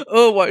like,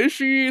 oh, why is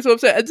she so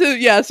upset?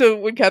 And so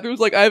when Catherine was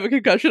like, I have a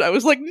concussion, I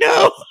was like,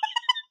 no.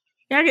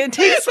 Yeah, it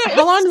takes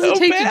how long does it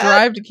take to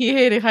drive to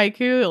Kihei to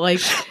Haiku? Like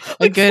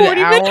a good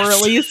hour minutes.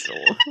 At least.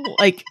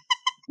 Like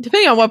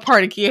depending on what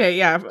part of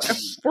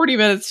Kihei, 40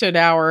 minutes to an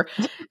hour.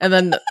 And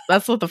then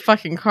that's with the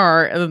fucking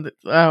car. And then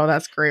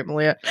that's great,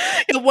 Malia.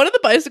 Yeah, one of the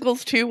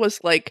bicycles too was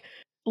like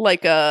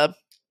a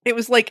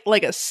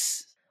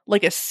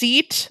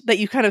seat that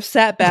you kind of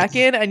sat back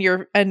in, and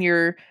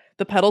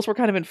the pedals were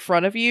kind of in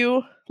front of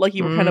you, like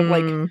you were kind of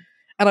like, and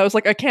I was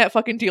like, I can't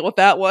fucking deal with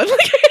that one.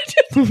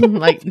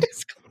 Like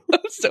I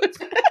was so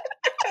bad.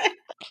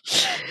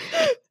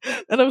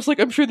 And I was like,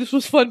 I'm sure this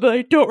was fun, but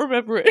I don't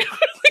remember it.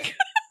 Like,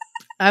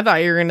 I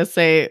thought you were gonna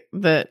say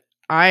that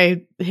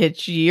I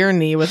hit your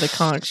knee with a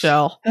conch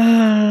shell.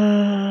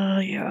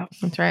 Yeah,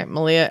 that's right,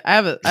 Malia. I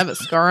have a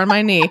scar on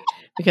my knee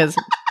because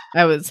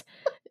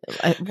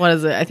what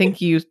is it? I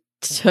think you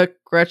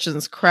took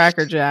Gretchen's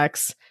Cracker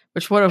Jacks,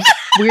 which what a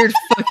weird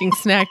fucking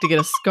snack to get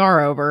a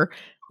scar over.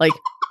 Like,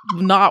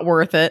 not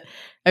worth it.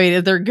 I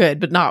mean, they're good,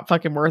 but not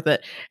fucking worth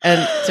it.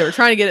 And so we're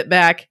trying to get it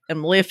back,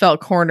 and Malia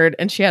felt cornered,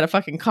 and she had a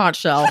fucking conch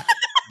shell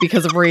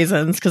because of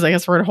reasons, because I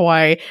guess we're in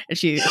Hawaii, and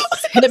she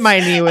hit my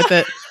knee with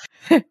it.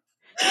 That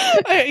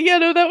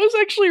was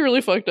actually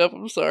really fucked up.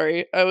 I'm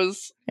sorry.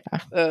 It's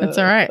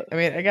all right. I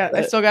mean,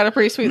 I still got a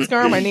pretty sweet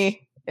scar on my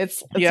knee.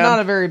 It's not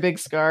a very big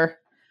scar.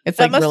 It's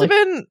that must have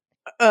been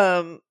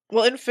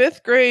well, in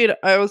 5th grade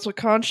I was a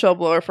conch shell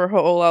blower for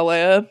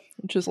Ho'olalea,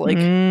 which is like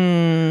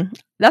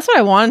that's what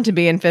I wanted to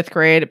be in 5th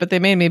grade, but they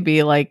made me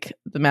be like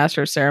the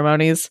master of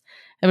ceremonies,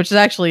 which is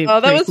actually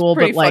pretty cool.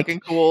 Pretty but like fucking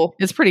cool.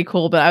 It's pretty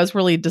cool, but I was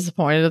really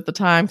disappointed at the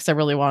time because I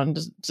really wanted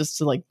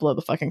to like blow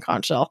the fucking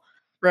conch shell.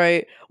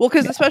 Right. Well,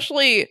 because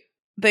especially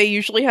they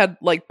usually had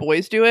like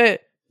boys do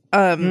it,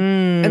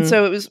 and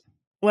so it was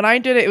when I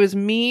did it. It was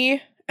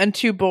me and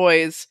 2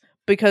 boys,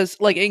 because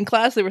like in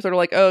class they were sort of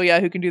like, oh yeah,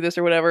 who can do this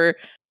or whatever.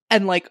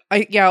 And like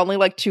only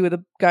like 2 of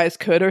the guys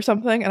could or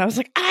something, and I was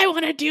like, I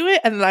want to do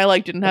it. And then I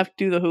like didn't have to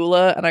do the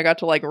hula, and I got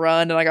to like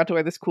run, and I got to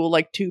wear this cool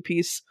like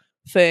 2-piece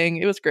thing.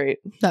 It was great.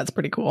 That's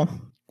pretty cool.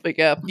 But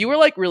yeah, you were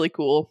like really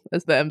cool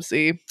as the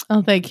MC.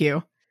 Oh, thank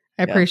you.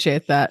 I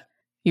appreciate that.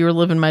 You were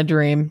living my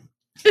dream.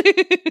 All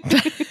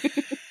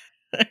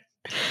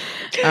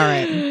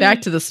right,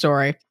 back to the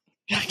story.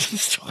 I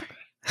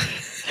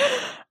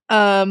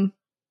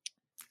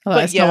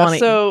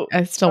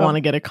still want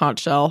to get a conch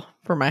shell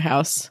for my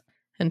house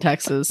in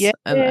Texas, and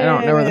I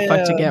don't know where the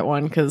fuck to get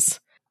one, because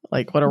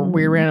like what a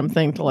weird random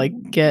thing to like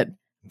get.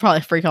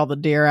 Probably freak all the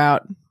deer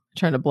out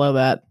trying to blow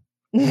that.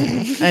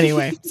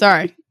 Anyway,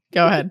 sorry.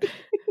 Go ahead.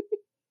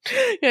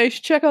 Yeah, you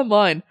should check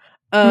online.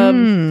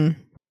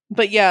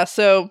 But yeah,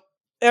 so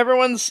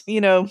everyone's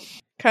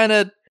kind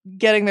of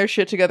getting their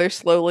shit together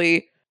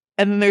slowly,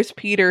 and then there's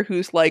Peter,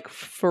 who's like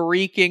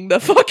freaking the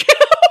fuck out.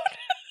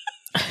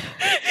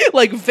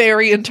 Like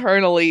very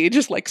internally,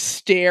 just like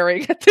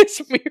staring at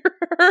this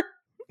mirror.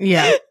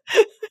 Yeah.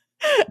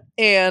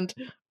 And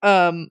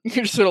you're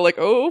just sort of like,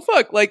 oh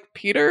fuck, like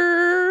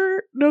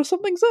Peter knows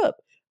something's up.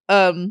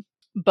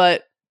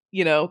 But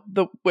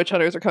the witch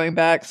hunters are coming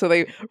back, so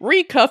they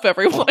recuff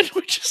everyone,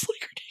 which is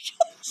like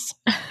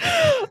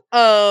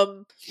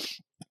ridiculous.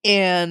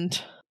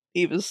 And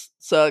Eva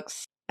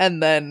sucks,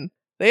 and then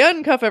they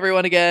uncuff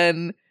everyone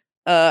again,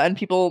 and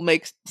people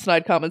make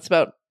snide comments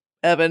about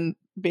Evan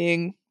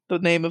being the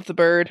name of the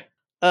bird.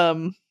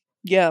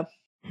 Yeah.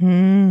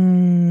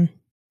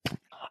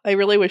 I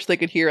really wish they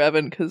could hear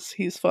Evan, because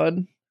he's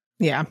fun.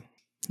 Yeah,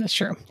 that's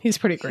true. He's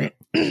pretty great.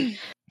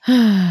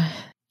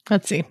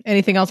 Let's see.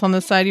 Anything else on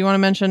this side you want to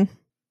mention? I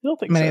don't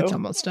think so. It's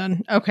almost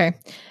done. Okay.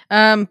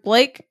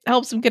 Blake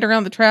helps them get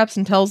around the traps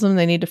and tells them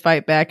they need to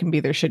fight back and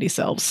be their shitty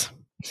selves.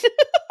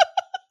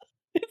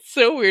 It's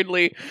so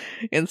weirdly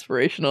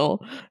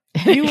inspirational.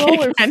 You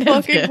all are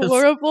fucking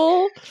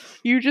horrible.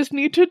 You just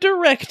need to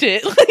direct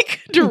it.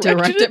 Like,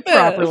 direct it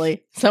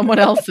properly. Someone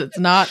else that's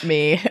not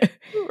me.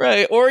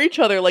 Right. Or each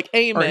other. Like,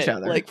 aim it.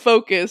 Like,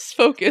 focus.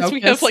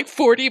 We have like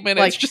 40 minutes.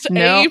 Like, just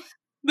aim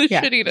the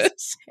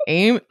shittiness.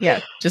 Aim.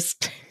 Yeah.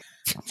 Just.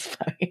 It's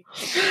funny.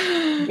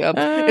 Yeah.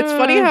 It's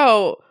funny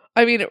how,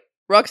 I mean,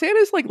 Roxanne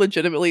is like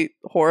legitimately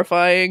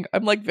horrifying.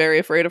 I'm like very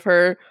afraid of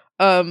her.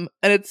 And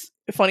it's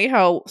funny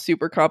how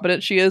super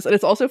competent she is. And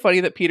it's also funny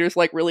that Peter's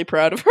like really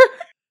proud of her.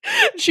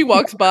 She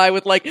walks by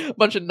with like a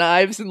bunch of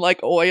knives and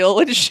like oil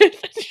and shit.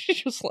 And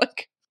she's just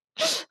like,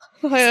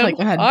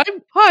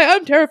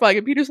 I'm terrifying.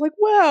 And Peter's like,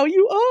 wow,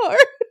 you are.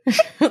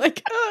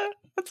 Like,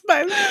 that's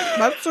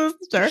my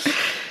sister.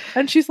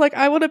 And she's like,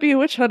 I want to be a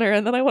witch hunter,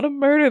 and then I want to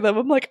murder them.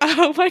 I'm like,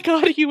 oh my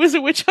god, he was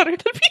a witch hunter.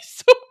 That'd be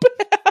so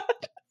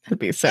bad. That'd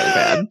be so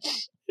bad.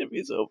 It'd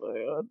be so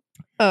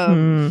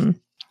bad.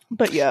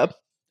 But yeah.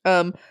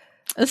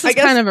 This is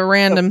kind of a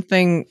random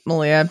thing,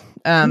 Malia.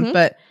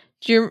 But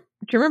do you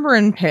remember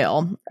in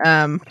Pale,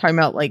 talking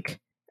about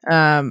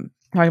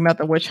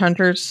the witch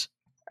hunters?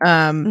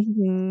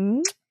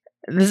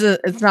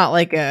 It's not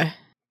like a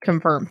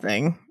confirmed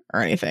thing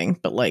or anything,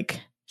 but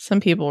like some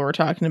people were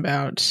talking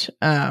about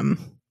I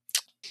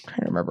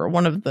don't remember,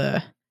 one of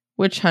the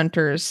witch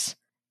hunters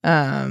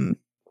I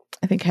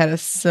think had a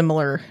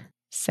similar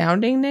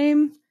sounding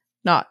name,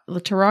 not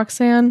to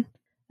Roxanne.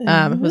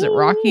 Was it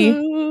Rocky?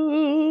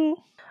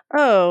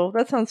 Oh,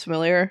 that sounds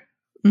familiar.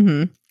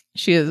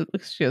 She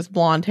has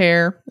blonde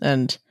hair,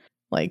 and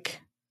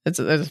like there's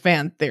a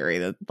fan theory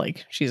that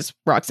like she's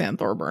Roxanne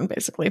Thorburn,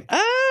 basically.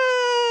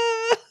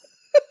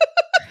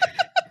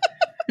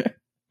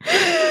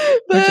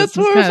 That's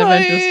horrifying. Kind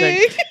of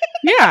interesting.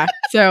 Yeah,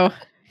 so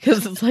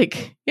because it's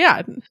like,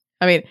 yeah,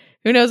 I mean,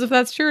 who knows if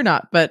that's true or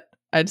not? But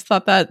I just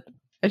thought that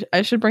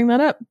I should bring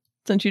that up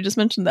since you just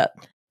mentioned that.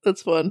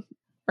 That's fun,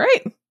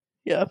 right?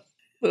 Yeah,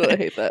 I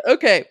hate that.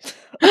 Okay.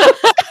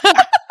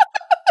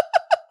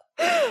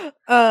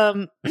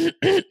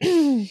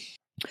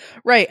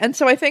 Right, and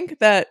so I think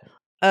that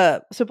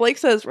so Blake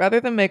says, rather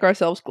than make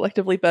ourselves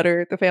collectively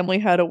better, the family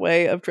had a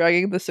way of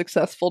dragging the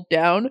successful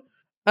down,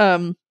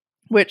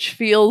 which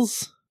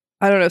feels,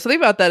 I don't know, something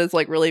about that is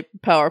like really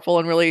powerful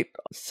and really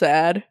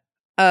sad.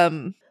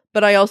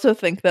 But I also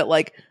think that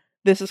like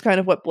this is kind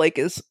of what Blake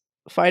is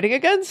fighting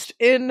against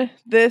in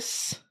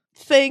this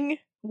thing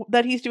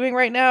that he's doing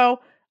right now.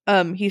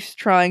 He's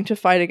trying to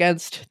fight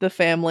against the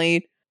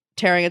family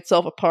tearing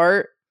itself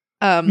apart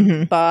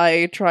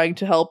by trying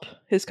to help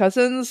his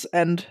cousins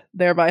and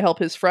thereby help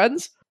his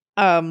friends.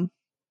 Right.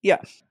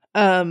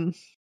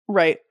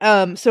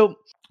 So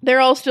they're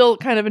all still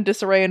kind of in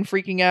disarray and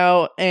freaking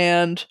out,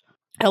 and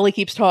Ellie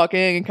keeps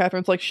talking, and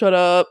Catherine's like, shut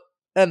up.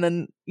 And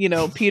then,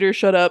 Peter,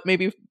 shut up,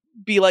 maybe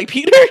be like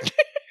Peter.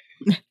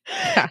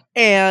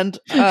 And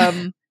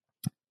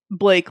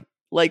Blake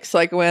like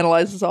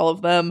psychoanalyzes all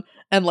of them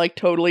and like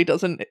totally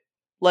doesn't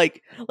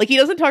like he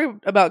doesn't talk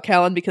about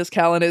Callan because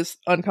Callan is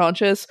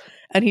unconscious,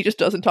 and he just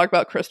doesn't talk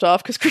about Kristoff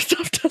because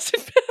Kristoff doesn't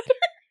matter.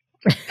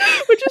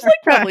 Which is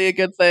like probably a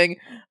good thing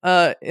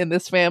in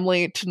this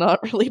family to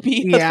not really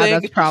be a thing.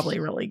 That's probably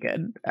really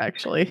good,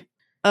 actually.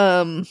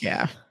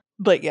 Yeah.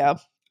 But yeah.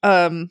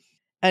 And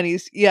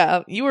he's,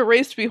 you were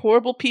raised to be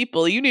horrible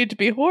people. You need to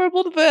be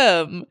horrible to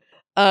them.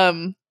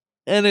 And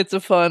it's a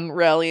fun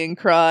rallying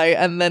cry,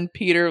 and then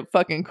Peter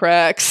fucking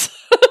cracks.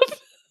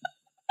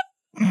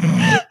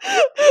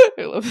 I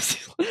love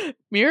this.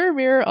 Mirror,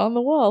 mirror on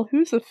the wall,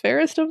 who's the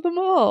fairest of them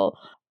all?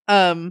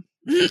 Yeah,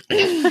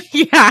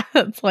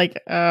 it's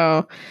like,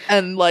 oh.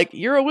 And like,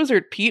 you're a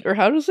wizard, Pete, or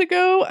how does it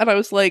go? And I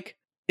was like,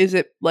 is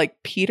it like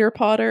Peter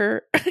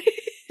Potter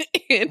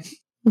in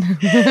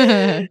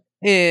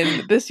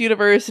this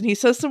universe? And he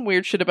says some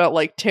weird shit about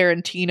like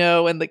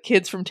Tarantino and the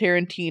kids from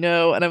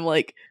Tarantino, and I'm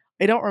like,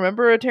 I don't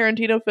remember a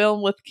Tarantino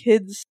film with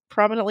kids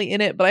prominently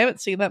in it, but I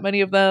haven't seen that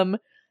many of them.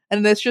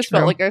 And this just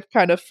felt like a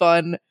kind of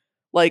fun,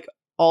 like,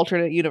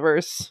 alternate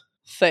universe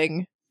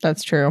thing.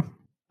 That's true.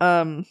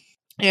 And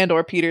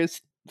or Peter's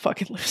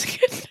fucking losing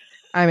it.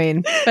 I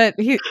mean, but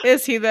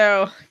is he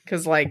though?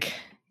 Because like,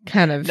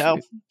 kind of. No,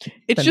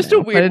 it's just a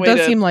weird. But it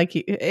does seem like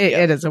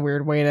it is a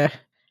weird way to.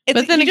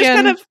 But then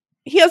again,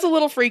 he has a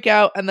little freak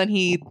out, and then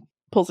he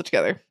pulls it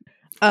together.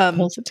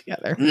 And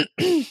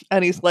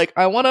he's like,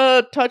 I want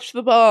to touch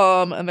the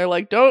bomb, and they're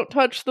like, don't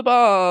touch the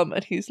bomb,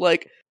 and he's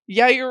like,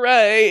 yeah, you're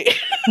right.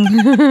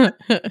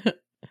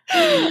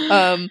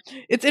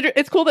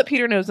 It's cool that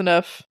Peter knows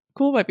enough.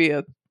 Cool might be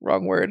a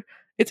wrong word.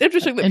 It's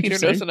interesting that Peter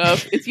knows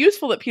enough. It's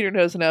useful that Peter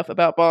knows enough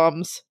about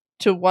bombs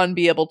to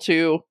be able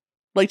to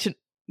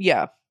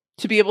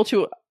be able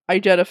to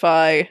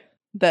identify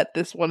that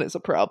this one is a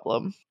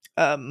problem.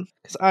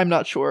 Because I'm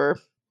not sure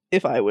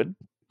if I would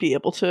be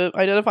able to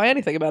identify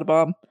anything about a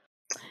bomb.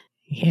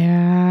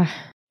 Yeah.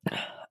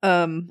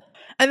 And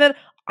then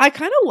I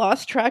kind of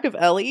lost track of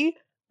Ellie.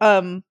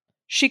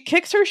 She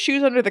kicks her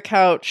shoes under the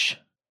couch,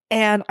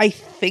 and I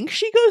think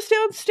she goes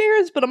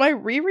downstairs, but on my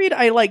reread,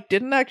 I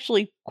didn't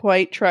actually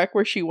quite track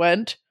where she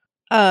went.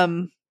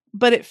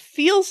 But it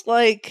feels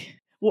like,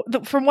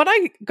 from what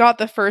I got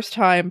the first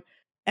time,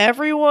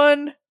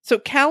 so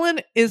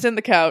Callan is in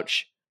the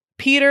couch,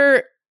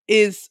 Peter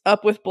is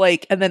up with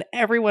Blake, and then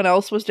everyone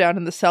else was down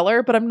in the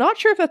cellar, but I'm not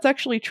sure if that's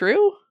actually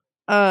true.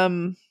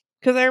 Because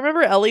I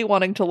remember Ellie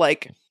wanting to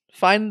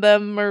find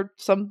them or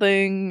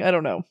something. I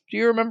don't know. Do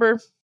you remember?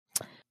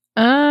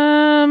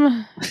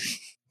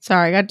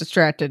 Sorry, I got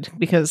distracted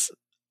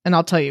and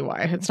I'll tell you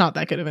why. It's not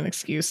that good of an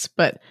excuse,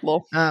 but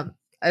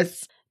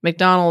as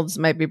McDonald's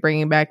might be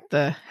bringing back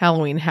the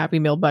Halloween Happy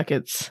Meal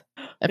buckets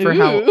for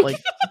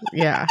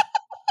yeah.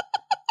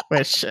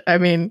 Which, I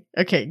mean,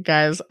 okay,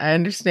 guys, I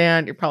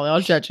understand you're probably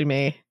all judging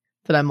me,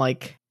 that I'm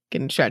like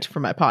getting distracted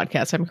from my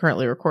podcast I'm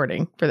currently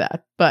recording for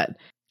that. But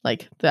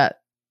like that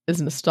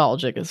is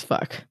nostalgic as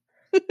fuck.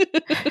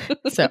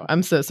 So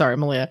I'm so sorry,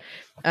 Malia.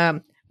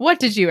 What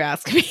did you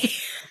ask me?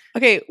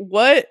 Okay,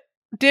 what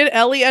did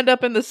Ellie end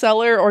up in the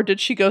cellar, or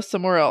did she go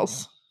somewhere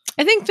else?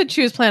 I think that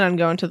she was planning on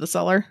going to the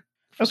cellar,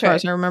 as far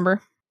as I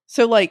remember.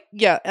 So, like,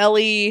 yeah,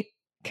 Ellie,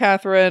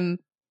 Catherine,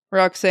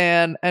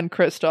 Roxanne, and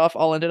Kristoff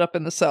all ended up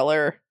in the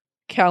cellar.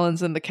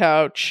 Callan's in the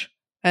couch,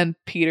 and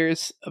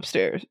Peter's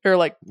upstairs, or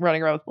like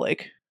running around with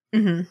Blake.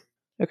 Mm-hmm.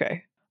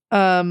 Okay.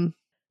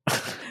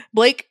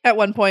 Blake, at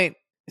one point,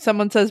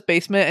 someone says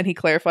basement, and he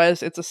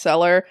clarifies it's a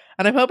cellar.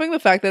 And I'm hoping the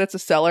fact that it's a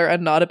cellar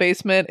and not a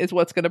basement is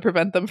what's going to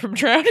prevent them from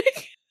drowning.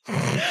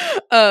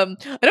 I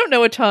don't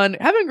know a ton.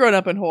 Having grown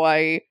up in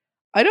Hawaii,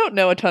 I don't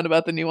know a ton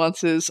about the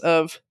nuances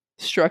of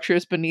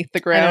structures beneath the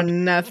ground. I know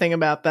nothing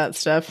about that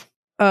stuff.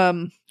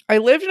 I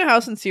lived in a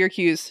house in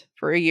Syracuse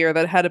for a year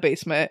that had a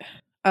basement.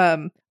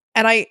 And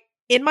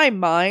in my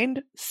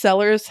mind,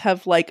 cellars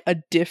have like a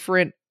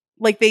different,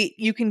 like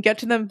you can get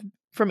to them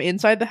from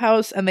inside the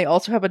house, and they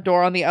also have a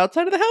door on the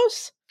outside of the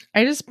house.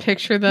 I just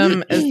picture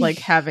them as like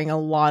having a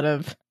lot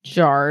of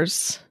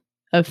jars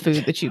of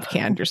food that you've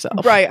canned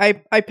yourself.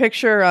 Right. I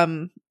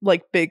picture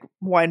like big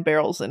wine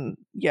barrels, and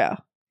yeah.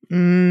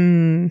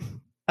 Yeah.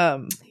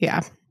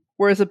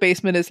 Whereas a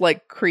basement is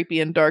like creepy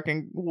and dark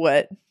and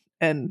wet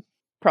and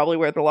probably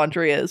where the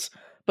laundry is.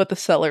 But the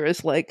cellar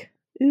is like,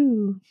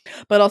 ooh.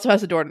 But also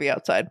has a door to the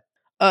outside.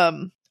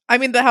 I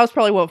mean, the house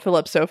probably won't fill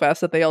up so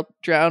fast that they all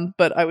drown,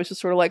 but I was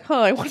just sort of like,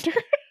 I wonder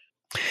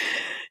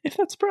if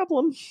that's a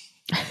problem.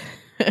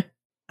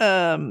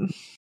 God.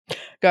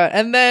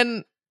 And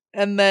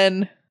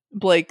then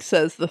Blake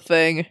says the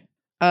thing.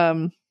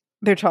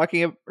 They're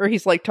talking, or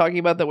he's like talking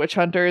about the witch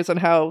hunters and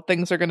how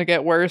things are going to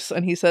get worse.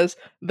 And he says,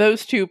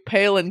 those two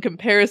pale in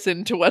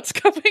comparison to what's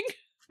coming.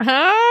 And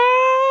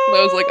I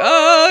was like,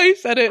 he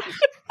said it.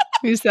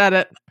 He said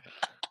it.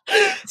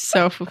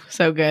 So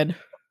good.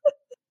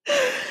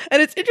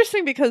 And it's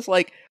interesting because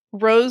like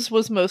Rose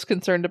was most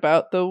concerned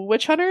about the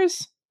witch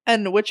hunters,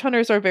 and witch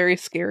hunters are very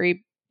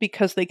scary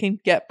because they can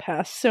get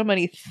past so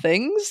many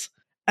things,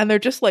 and they're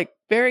just like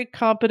very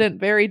competent,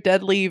 very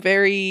deadly,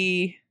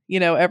 very,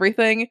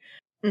 everything.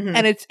 Mm-hmm.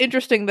 And it's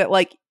interesting that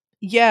like,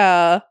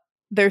 yeah,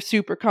 they're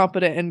super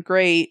competent and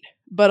great,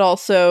 but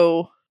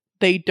also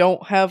they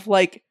don't have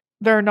like,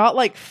 they're not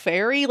like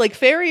fairy. Like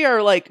fairy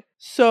are like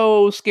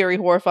so scary,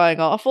 horrifying,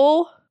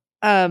 awful.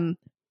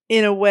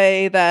 In a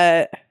way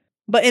that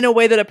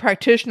a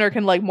practitioner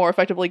can like more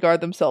effectively guard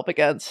themselves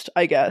against,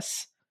 I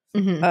guess.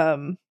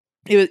 Mm-hmm.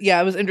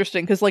 It was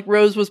interesting because like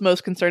Rose was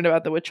most concerned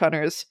about the witch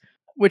hunters,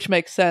 which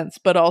makes sense,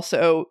 but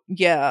also,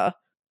 yeah,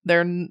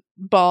 their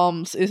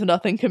bombs is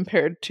nothing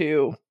compared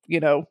to,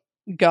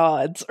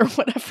 gods or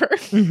whatever.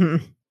 Mm-hmm.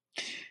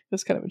 It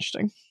was kind of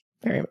interesting.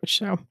 Very much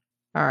so.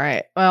 All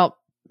right. Well,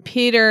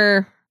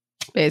 Peter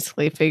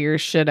basically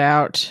figures shit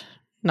out,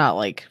 not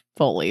like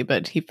fully,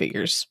 but he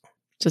figures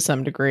to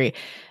some degree.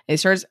 He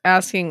starts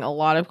asking a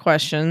lot of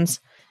questions,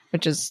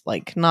 which is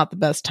like not the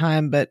best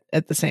time, but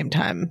at the same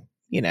time,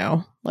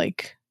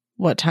 like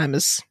what time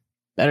is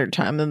better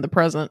time than the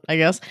present, I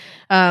guess.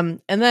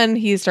 And then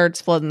he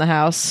starts flooding the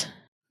house.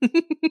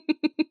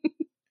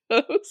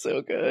 Oh,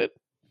 so good.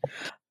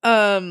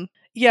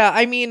 Yeah,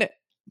 I mean,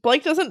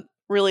 Blake doesn't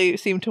really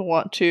seem to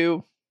want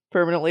to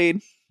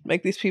permanently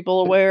make these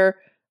people aware.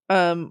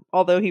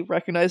 Although he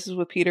recognizes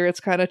with Peter it's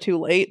kind of too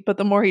late, but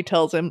the more he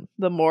tells him,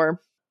 the more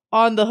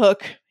on the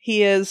hook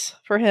he is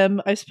for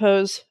him, I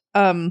suppose.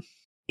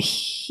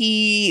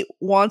 He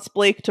wants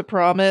Blake to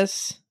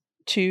promise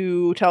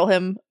to tell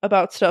him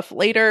about stuff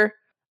later.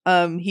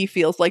 He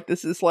feels like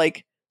this is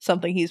like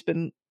something he's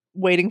been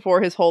waiting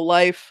for his whole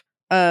life.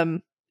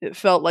 It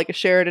felt like a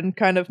Sheridan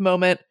kind of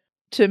moment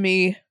to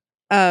me.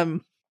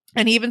 And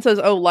he even says,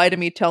 lie to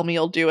me, tell me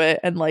you'll do it,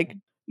 and like,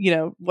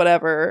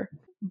 whatever.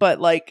 But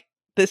like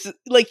this is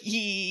like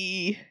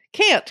he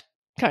can't,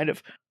 kind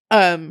of.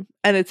 And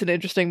it's an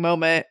interesting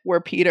moment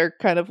where Peter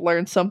kind of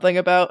learns something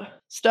about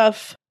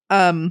stuff.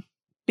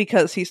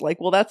 Because he's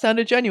like, well, that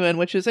sounded genuine,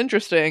 which is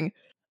interesting.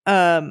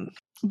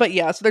 But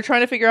yeah, so they're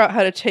trying to figure out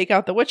how to take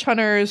out the witch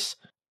hunters.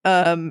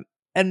 And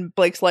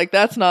Blake's like,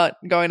 that's not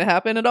going to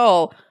happen at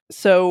all.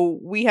 So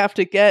we have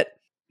to get,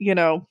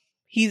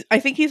 I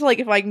think he's like,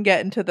 if I can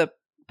get into the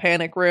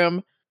panic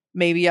room,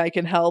 maybe I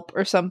can help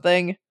or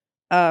something.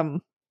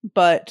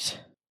 But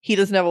he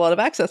doesn't have a lot of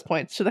access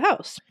points to the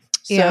house.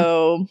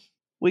 So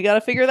we got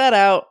to figure that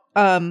out.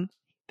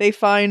 They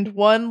find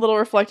one little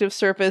reflective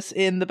surface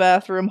in the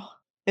bathroom,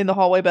 in the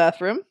hallway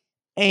bathroom,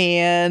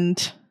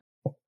 and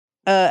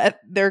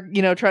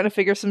they're trying to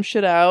figure some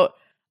shit out.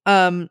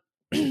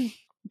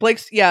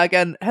 Blake's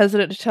again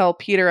hesitant to tell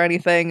Peter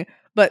anything,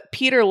 but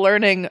Peter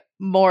learning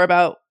more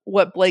about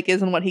what Blake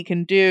is and what he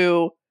can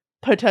do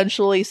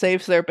potentially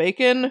saves their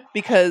bacon,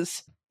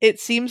 because it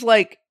seems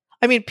like,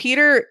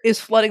 Peter is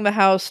flooding the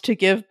house to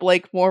give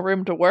Blake more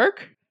room to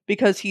work,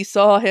 because he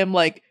saw him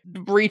like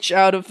reach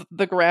out of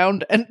the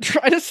ground and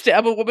try to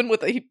stab a woman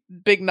with a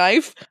big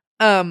knife.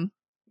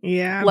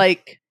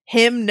 Like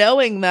him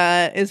knowing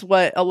that is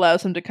what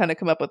allows him to kind of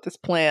come up with this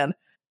plan.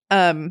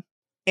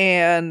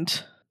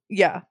 And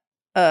yeah,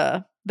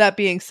 that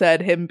being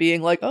said, him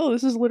being like, oh,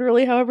 this is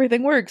literally how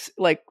everything works.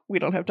 Like, we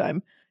don't have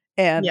time.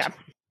 And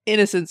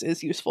innocence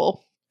is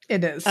useful.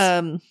 It is.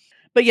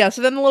 But yeah,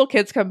 so then the little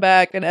kids come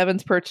back and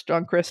Evan's perched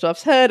on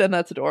Kristoff's head, and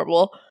that's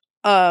adorable.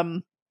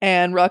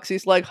 And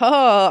Roxy's like,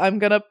 haha, I'm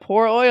gonna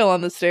pour oil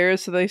on the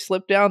stairs so they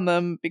slip down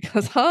them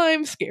because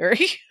I'm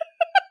scary.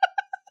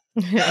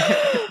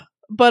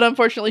 But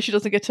unfortunately, she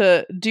doesn't get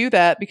to do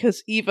that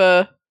because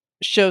Eva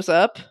shows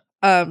up.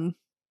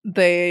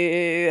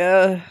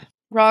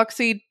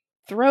 Roxy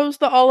throws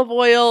the olive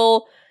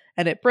oil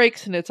and it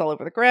breaks and it's all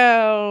over the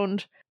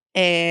ground.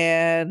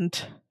 And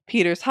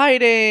Peter's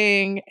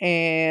hiding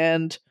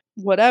and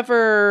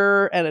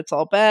whatever, and it's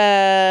all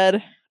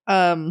bad.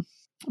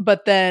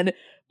 But then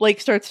Blake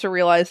starts to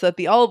realize that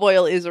the olive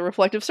oil is a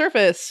reflective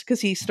surface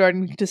because he's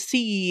starting to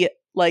see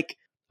like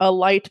a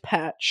light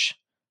patch,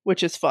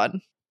 which is fun.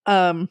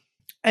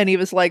 And he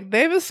was like,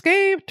 they've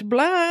escaped,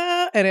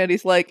 blah. And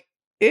Andy's like,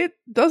 it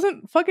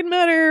doesn't fucking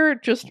matter.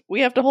 Just,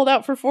 we have to hold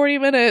out for 40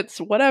 minutes,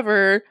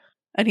 whatever.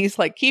 And he's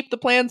like, keep the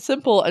plan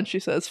simple. And she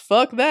says,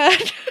 fuck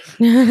that.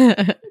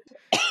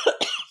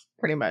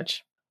 Pretty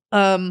much.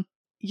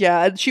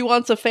 Yeah, and she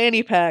wants a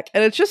fanny pack.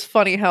 And it's just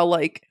funny how,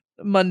 like,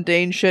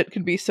 mundane shit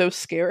can be so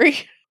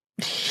scary.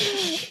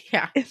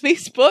 Yeah. In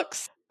these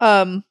books.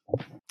 And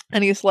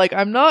he's like,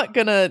 I'm not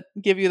gonna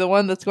give you the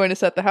one that's going to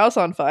set the house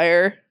on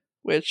fire,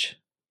 which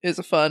is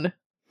a fun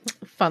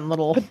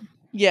little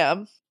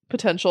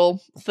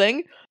potential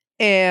thing.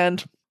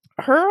 And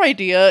her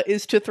idea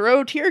is to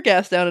throw tear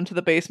gas down into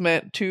the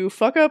basement to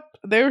fuck up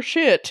their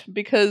shit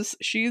because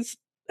she's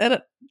a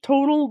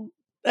total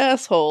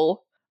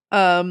asshole.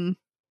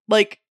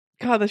 Like,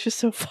 God, that's just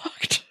so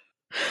fucked.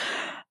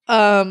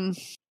 And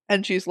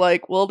she's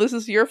like, well, this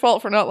is your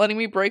fault for not letting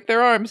me break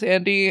their arms,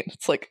 Andy.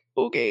 It's like,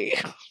 okay.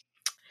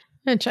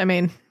 Which, I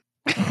mean.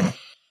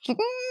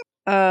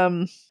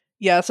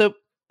 Yeah, so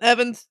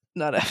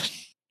not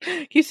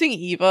Evan. Keep seeing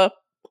Eva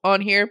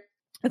on here.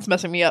 It's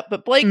messing me up.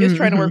 But Blake is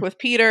trying to work with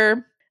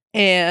Peter,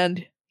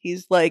 and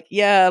he's like,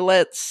 yeah,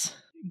 let's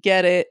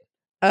get it.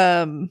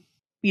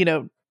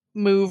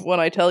 Move when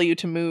I tell you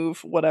to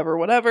move,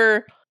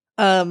 whatever.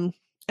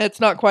 It's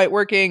not quite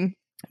working,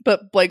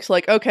 but Blake's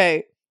like,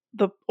 okay,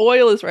 the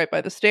oil is right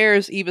by the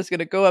stairs. Eva's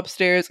gonna go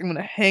upstairs. I'm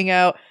gonna hang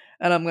out,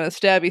 and I'm gonna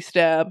stabby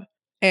stab.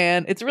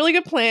 And it's a really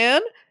good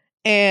plan,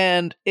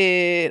 and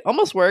it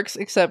almost works,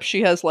 except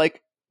she has,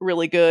 like,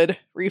 really good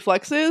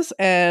reflexes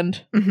and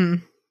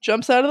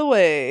jumps out of the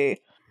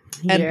way.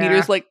 And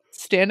Peter's, like,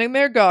 standing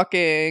there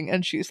gawking,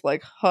 and she's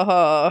like,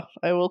 haha,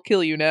 I will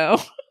kill you now.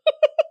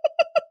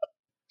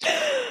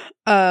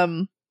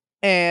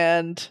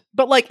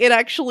 But, like, it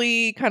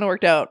actually kind of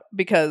worked out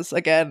because,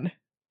 again,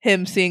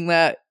 him seeing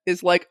that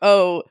is like,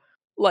 oh,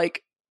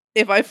 like,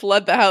 if I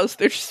flood the house,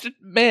 there's just a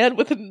man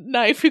with a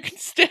knife who can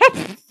stab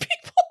people.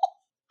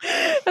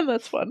 And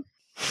that's fun.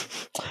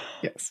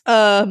 Yes.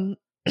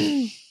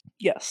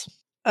 Yes.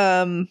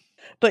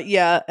 But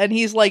yeah, and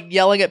he's like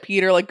yelling at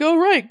Peter, like, go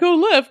right, go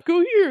left,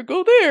 go here,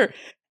 go there.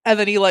 And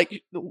then he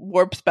like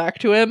warps back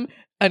to him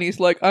and he's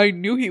like, I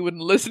knew he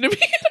wouldn't listen to me.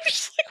 And I'm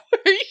just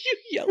like, why are you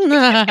yelling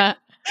at him?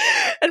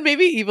 And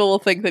maybe Eva will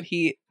think that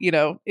he,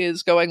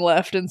 is going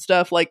left and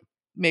stuff. Like,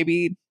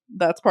 maybe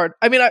that's part.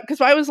 I mean,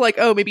 because I was like,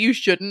 oh, maybe you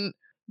shouldn't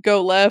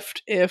go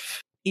left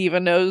if Eva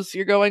knows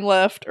you're going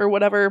left or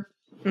whatever.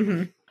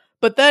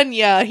 But then,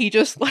 yeah, he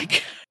just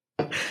like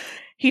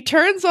he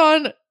turns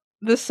on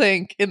the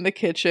sink in the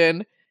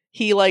kitchen.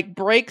 He like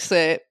breaks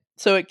it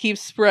so it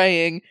keeps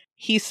spraying.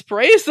 He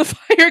sprays the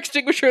fire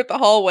extinguisher at the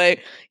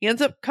hallway. He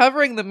ends up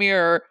covering the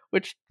mirror,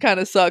 which kind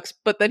of sucks.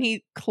 But then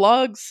he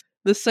clogs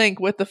the sink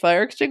with the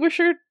fire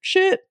extinguisher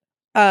shit.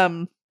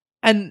 And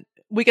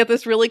we get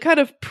this really kind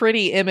of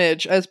pretty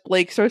image as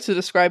Blake starts to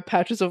describe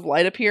patches of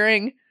light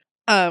appearing.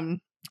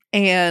 And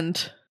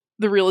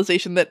the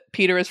realization that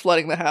Peter is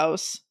flooding the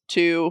house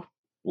to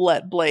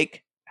let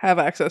Blake have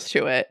access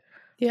to it.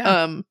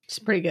 Yeah. It's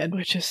pretty good.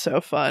 Which is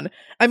so fun.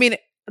 I mean,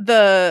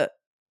 the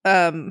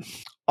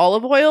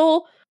olive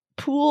oil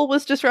pool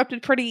was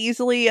disrupted pretty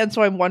easily, and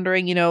so I'm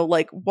wondering,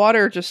 like,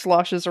 water just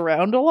sloshes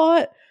around a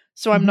lot,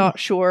 so I'm not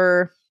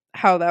sure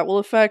how that will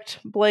affect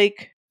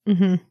Blake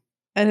and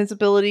his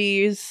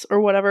abilities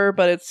or whatever,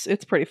 but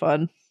it's pretty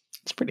fun.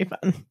 It's pretty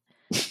fun.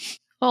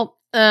 Well,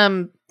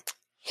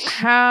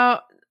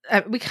 how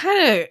we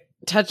kind of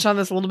touched on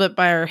this a little bit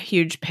by our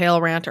huge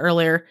Pale rant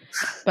earlier,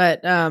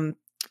 but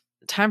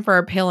time for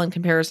our Pale in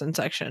comparison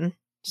section.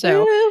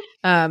 So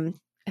I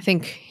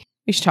think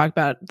we should talk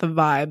about the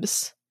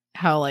vibes,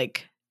 how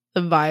like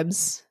the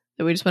vibes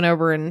that we just went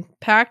over in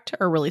Pact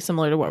are really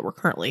similar to what we're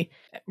currently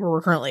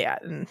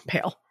at in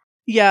Pale.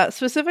 Yeah,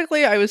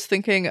 specifically I was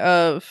thinking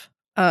of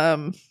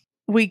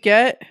we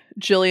get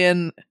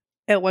Jillian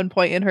at one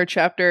point in her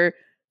chapter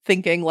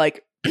thinking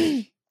like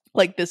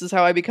like, this is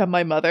how I become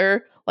my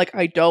mother. Like,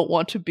 I don't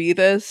want to be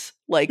this.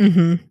 Like,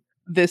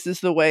 this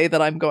is the way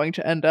that I'm going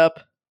to end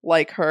up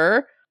like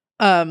her.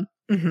 And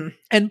Mm-hmm.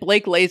 And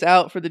Blake lays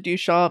out for the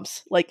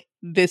Duchamps, like,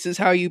 this is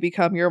how you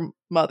become your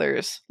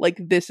mothers. Like,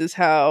 this is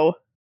how...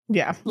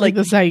 Yeah, like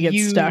this is how you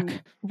get stuck.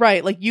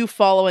 Right, like, you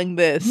following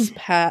this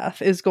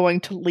path is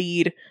going to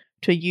lead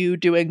to you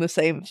doing the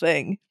same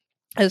thing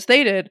as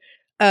they did.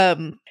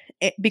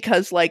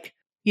 Because, like,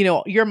 you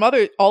know,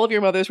 all of your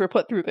mothers were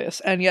put through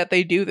this, and yet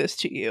they do this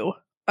to you.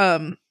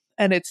 And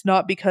it's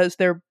not because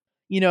they're,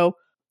 you know,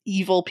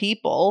 evil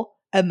people,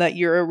 and that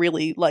you're a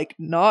really, like,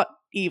 not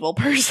evil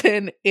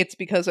person. It's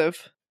because of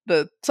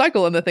the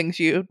cycle and the things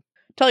you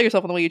tell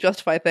yourself and the way you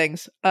justify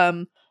things.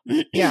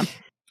 Yeah.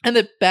 And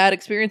the bad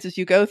experiences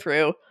you go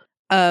through.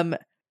 Yeah,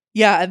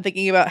 and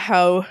thinking about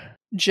how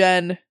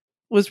Jen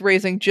was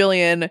raising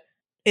Jillian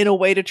in a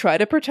way to try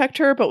to protect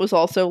her, but was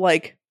also,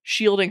 like,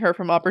 shielding her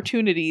from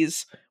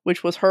opportunities,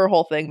 which was her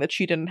whole thing, that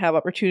she didn't have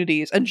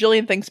opportunities. And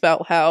Jillian thinks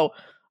about how,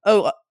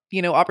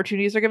 you know,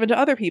 opportunities are given to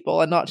other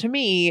people and not to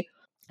me.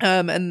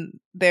 And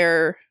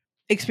their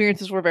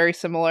experiences were very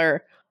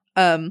similar.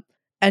 And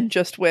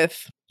just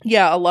with,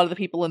 a lot of the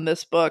people in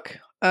this book,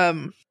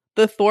 the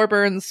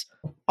Thorburns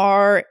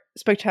are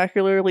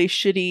spectacularly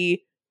shitty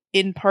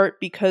in part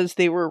because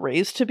they were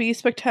raised to be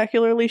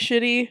spectacularly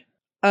shitty.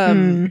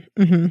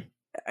 Mm-hmm.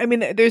 I mean,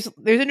 there's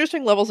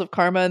interesting levels of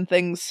karma and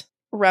things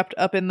wrapped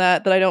up in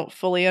that I don't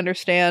fully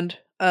understand.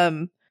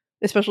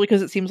 Especially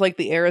because it seems like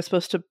the heir is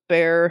supposed to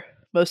bear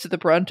most of the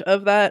brunt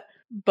of that.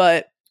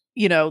 But,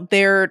 you know,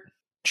 they're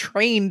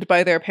trained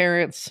by their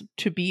parents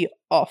to be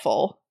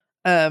awful.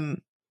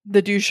 The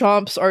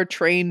Duchamps are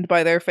trained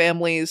by their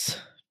families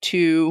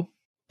to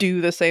do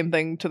the same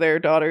thing to their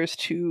daughters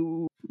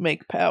to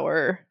make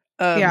power.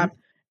 And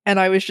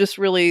I was just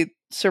really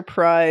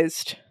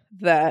surprised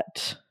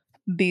that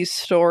these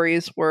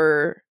stories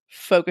were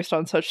focused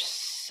on such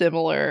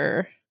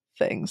similar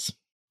things.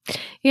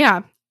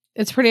 Yeah,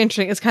 it's pretty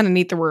interesting. It's kind of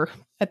neat that we're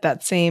at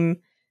that same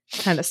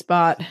kind of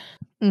spot.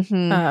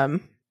 Mm-hmm.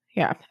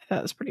 Yeah,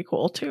 that was pretty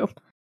cool too.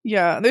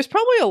 Yeah, there's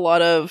probably a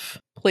lot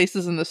of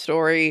places in the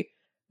story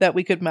that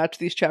we could match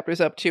these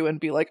chapters up to and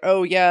be like,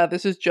 oh yeah,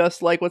 this is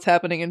just like what's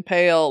happening in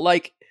Pale.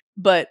 Like,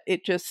 but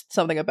it just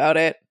something about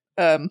it.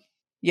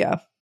 Yeah.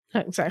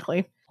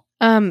 Exactly.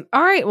 All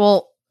right,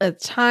 well,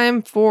 it's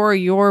time for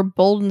your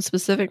bold and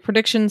specific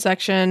prediction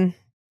section.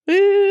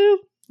 Woo!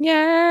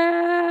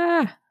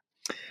 Yeah.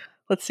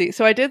 Let's see.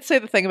 So I did say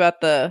the thing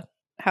about the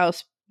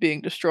house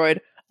being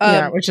destroyed.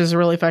 Yeah, which is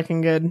really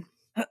fucking good.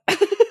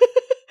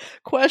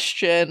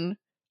 Question.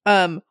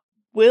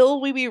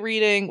 Will I be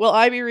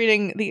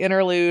reading the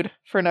interlude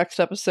for next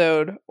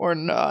episode or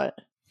not?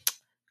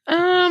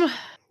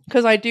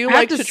 Because I do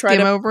like to try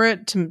to skim over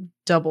it to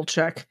double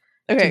check.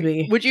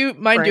 Okay. Would you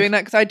mind doing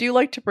that? Because I do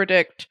like to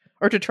predict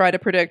or to try to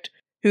predict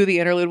who the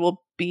interlude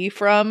will be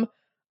from.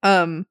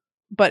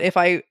 But if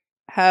I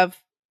have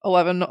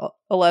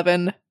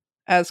 11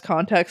 as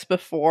context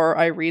before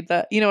I read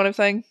that, you know what I'm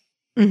saying?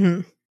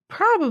 Mm-hmm.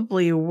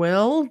 Probably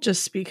will,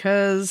 just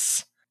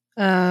because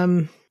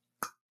I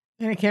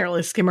can't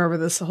really skim over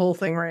this whole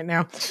thing right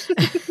now.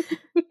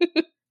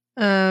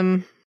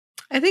 I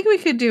think we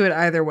could do it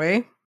either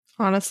way,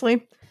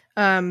 honestly.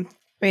 I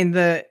mean,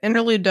 the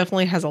interlude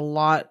definitely has a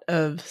lot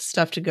of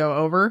stuff to go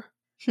over.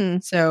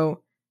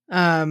 So,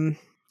 I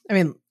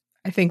mean,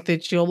 I think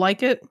that you'll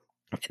like it.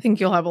 I think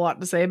you'll have a lot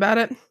to say about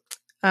it.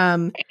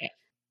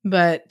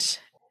 But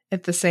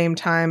at the same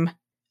time,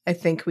 I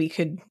think we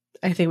could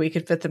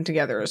fit them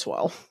together as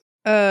well.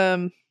 Yeah,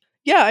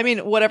 I mean,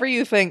 whatever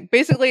you think.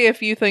 Basically,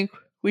 if you think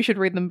we should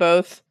read them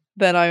both,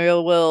 then I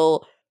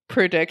will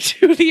predict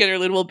who the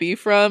interlude will be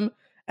from.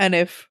 And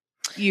if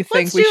you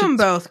think we should do them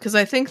both, because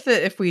I think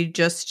that if we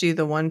just do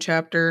the one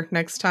chapter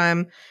next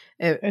time,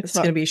 it's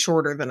going to be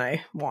shorter than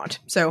I want.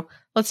 So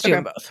let's do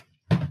them both.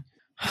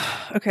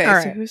 Okay. All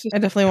right. So I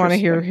definitely want to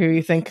hear who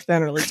you think the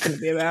interlude's going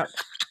to be about.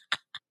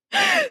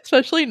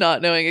 Especially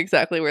not knowing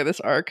exactly where this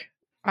arc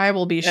I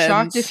will be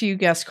shocked if you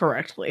guess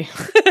correctly.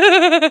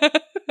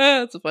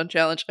 That's a fun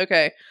challenge.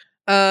 Okay.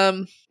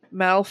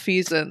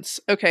 Malfeasance.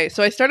 Okay,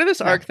 so I started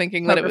this arc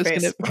thinking that it was going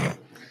to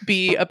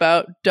be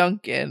about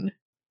Duncan,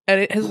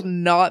 and it has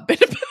not been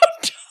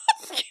about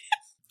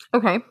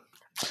Duncan.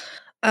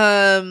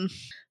 Okay.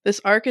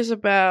 This arc is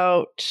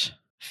about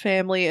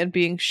family and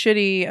being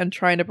shitty and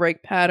trying to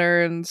break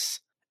patterns.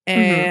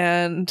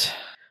 And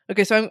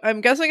okay, so I'm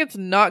guessing it's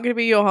not going to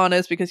be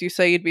Johannes because you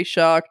say you'd be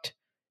shocked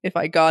if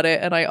I got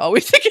it, and I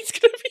always think it's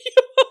going to be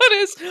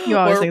Johannes. You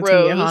always think it's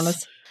going to be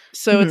Johannes.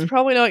 So it's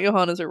probably not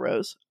Johannes or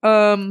Rose.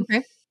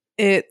 Okay.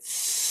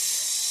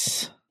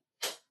 It's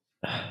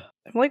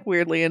I'm like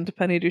weirdly into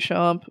Penny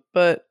Duchamp,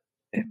 but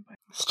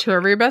it's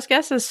whoever your best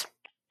guess is.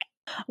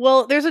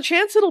 Well, there's a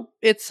chance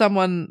it's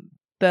someone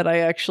that I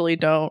actually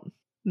don't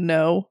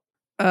know.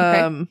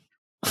 Okay,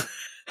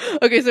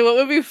 so what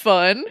would be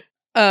fun?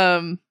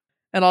 And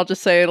I'll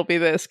just say it'll be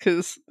this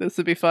because this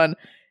would be fun.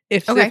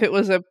 If it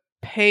was a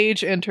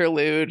Paige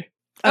interlude,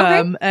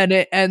 and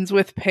it ends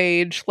with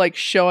Paige like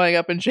showing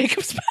up in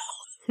Jacob's Bell.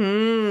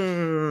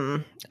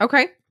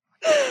 Okay.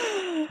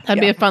 That'd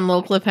be a fun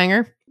little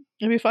cliffhanger.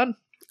 It'd be fun.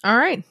 All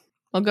right.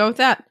 We'll go with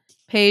that.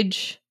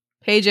 Paige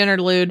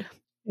interlude.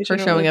 for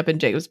showing up in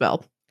Jacob's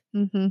Bell.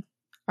 Mm-hmm.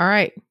 All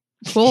right.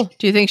 Cool.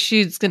 Do you think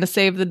she's going to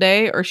save the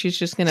day, or she's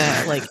just going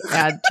to like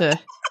add to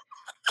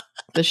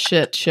the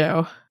shit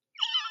show?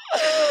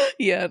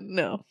 Yeah,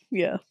 no.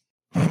 Yeah.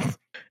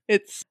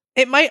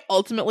 It might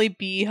ultimately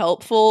be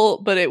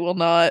helpful, but it will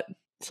not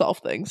solve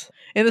things.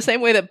 In the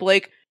same way that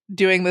Blake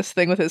doing this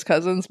thing with his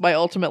cousins might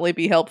ultimately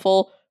be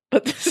helpful,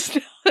 but this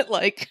is not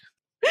like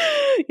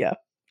yeah.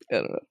 I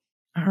don't know.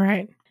 All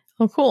right.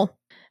 Well, cool.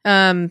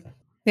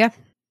 Yeah.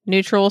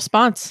 Neutral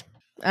response.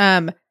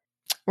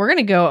 We're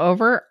gonna go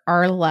over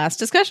our last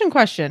discussion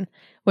question,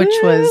 which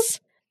was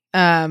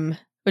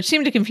which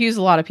seemed to confuse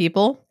a lot of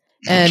people.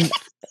 And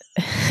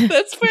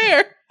that's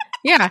fair.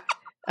 Yeah.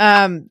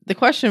 The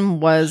question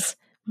was,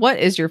 what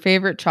is your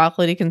favorite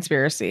chocolatey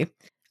conspiracy?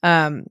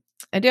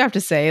 I do have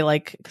to say,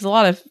 like, because a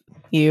lot of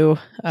you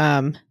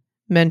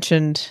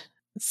mentioned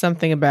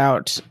something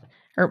about,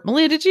 or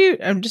Malia, did you?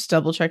 I'm just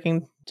double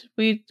checking. Did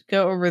we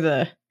go over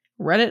the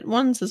Reddit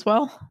ones as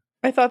well?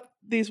 I thought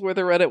these were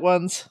the Reddit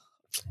ones.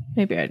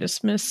 Maybe I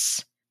just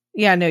miss.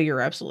 Yeah, no,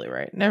 you're absolutely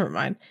right. Never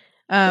mind.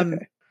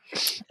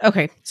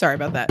 Okay, sorry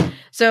about that.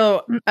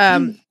 So,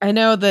 I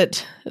know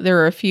that there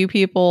were a few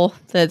people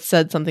that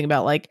said something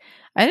about like,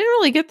 I didn't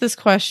really get this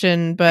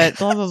question, but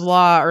blah blah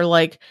blah, or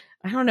like,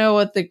 I don't know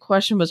what the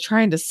question was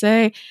trying to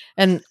say,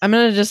 and I'm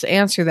gonna just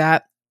answer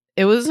that.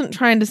 It wasn't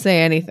trying to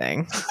say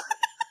anything.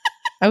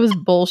 I was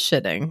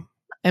bullshitting.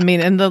 I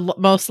mean, in the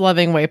most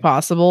loving way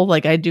possible.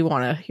 Like, I do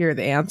want to hear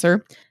the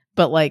answer,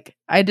 but like,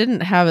 I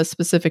didn't have a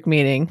specific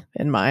meaning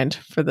in mind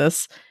for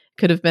this.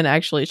 Could have been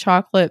actually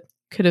chocolate.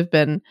 Could have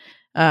been,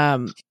 I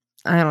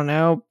don't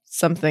know,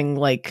 something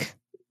like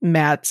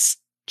Matt's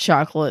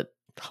chocolate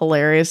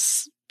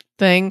hilarious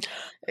thing.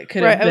 It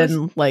could have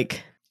been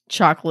like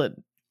chocolate,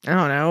 I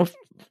don't know,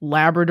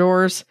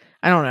 Labradors.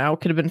 I don't know.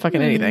 Could have been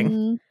fucking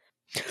anything.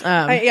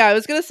 I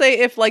was gonna say,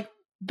 if like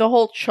the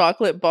whole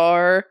chocolate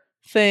bar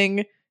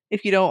thing,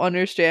 if you don't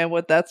understand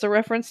what that's a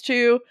reference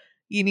to,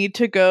 you need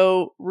to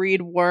go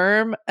read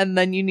Worm, and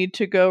then you need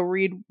to go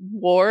read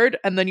Ward,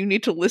 and then you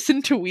need to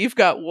listen to We've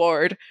Got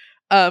Ward.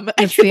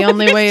 It's the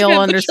only way you'll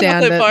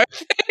understand it.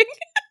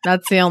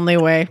 That's the only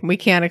way. We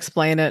can't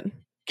explain it.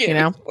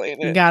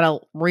 You gotta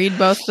read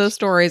both those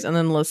stories and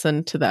then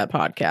listen to that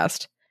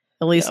podcast.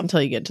 At least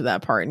until you get to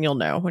that part, and you'll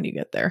know when you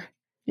get there.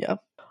 Yeah.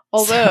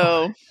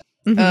 Although,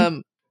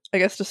 I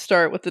guess to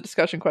start with the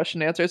discussion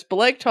question and answers,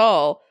 Beleg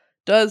Tall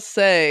does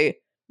say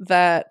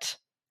that,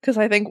 because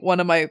I think one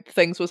of my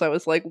things was I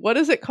was like, what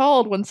is it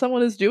called when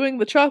someone is doing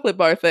the chocolate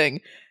bar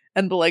thing?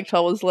 And Beleg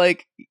Tall was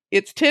like,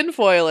 it's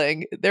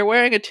tinfoiling. They're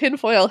wearing a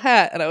tinfoil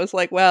hat. And I was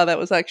like, wow, that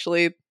was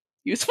actually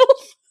useful.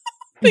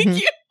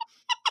 Thank you.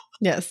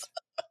 Yes.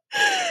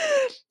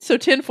 So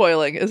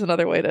tinfoiling is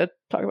another way to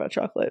talk about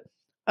chocolate.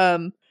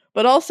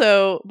 But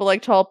also,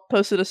 Beleg Tall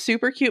posted a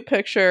super cute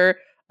picture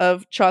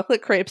of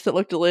chocolate crepes that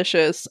look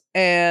delicious,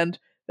 and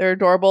they're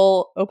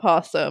adorable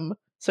opossum.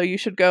 So you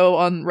should go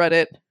on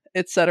Reddit,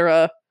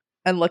 etc.,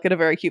 and look at a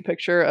very cute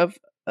picture of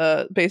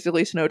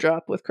basically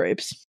Snowdrop with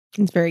crepes.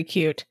 It's very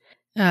cute.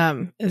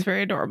 It's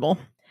very adorable.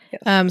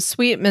 Yes.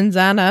 Sweet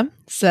Manzana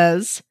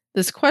says,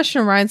 this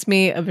question reminds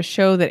me of a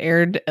show that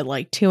aired at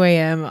like 2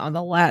 a.m. on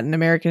the Latin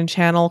American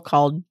channel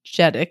called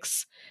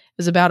Jetix. It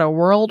was about a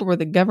world where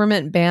the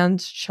government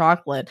bans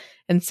chocolate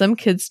and some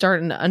kids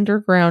start an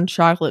underground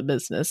chocolate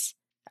business.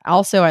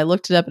 Also, I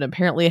looked it up and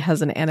apparently it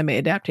has an anime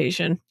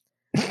adaptation.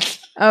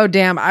 Oh,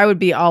 damn. I would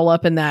be all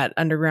up in that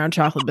underground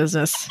chocolate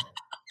business.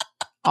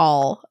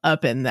 All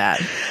up in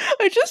that.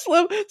 I just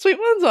love Sweet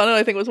Manzana.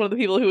 I think was one of the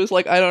people who was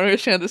like, I don't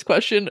understand this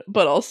question,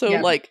 but also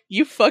like,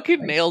 you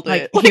fucking nailed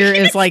it. Like, here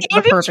is like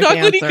the perfect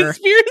answer.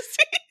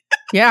 Conspiracy.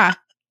 Yeah.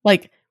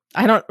 Like,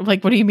 I don't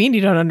like, what do you mean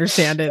you don't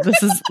understand it?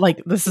 This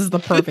is the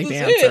perfect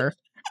answer.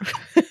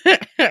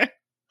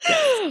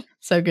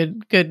 So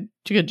good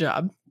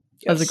job.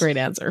 Yes. That was a great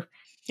answer.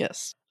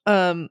 Yes.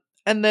 And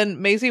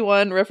then Maisie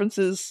 1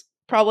 references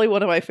probably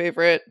one of my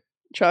favorite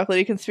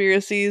chocolatey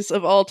conspiracies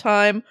of all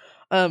time.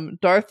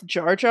 Darth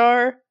Jar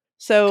Jar.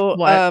 So,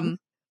 what?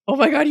 Oh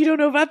my god, you don't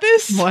know about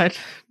this? What?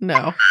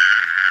 No.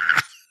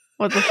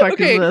 What the fuck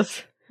is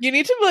this? You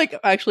need to like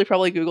actually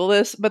probably Google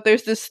this, but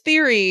there's this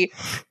theory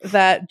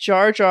that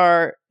Jar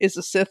Jar is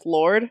a Sith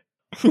Lord.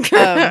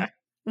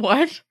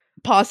 What?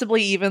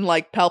 Possibly even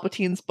like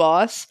Palpatine's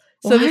boss.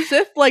 So the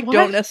Sith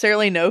don't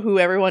necessarily know who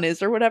everyone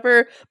is or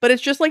whatever, but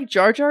it's just like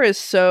Jar Jar is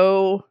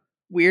so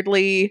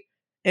weirdly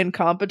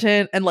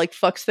incompetent and like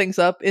fucks things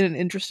up in an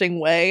interesting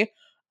way.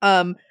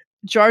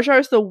 Jar Jar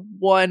is the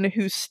one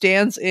who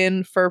stands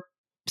in for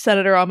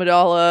Senator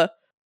Amidala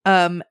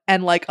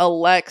and like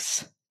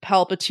elects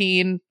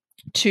Palpatine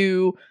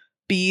to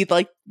be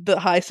like the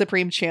High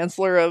Supreme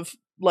Chancellor of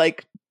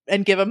like,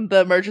 and give him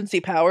the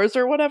emergency powers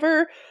or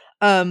whatever.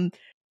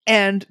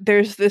 And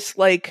there's this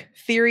like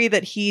theory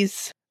that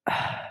he's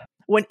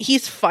when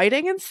he's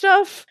fighting and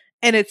stuff,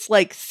 and it's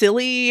like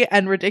silly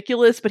and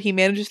ridiculous, but he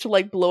manages to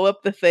like blow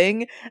up the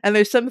thing. And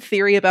there's some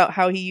theory about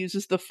how he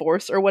uses the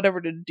Force or whatever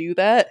to do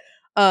that.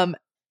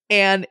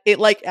 And it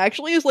like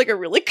actually is like a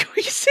really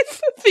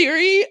cohesive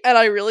theory, and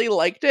I really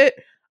liked it.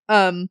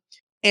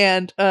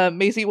 And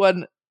Maisie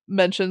One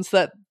mentions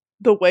that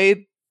the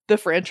way the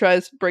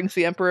franchise brings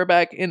the Emperor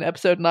back in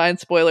episode 9,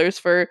 spoilers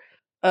for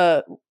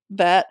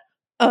that,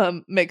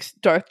 makes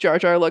Darth Jar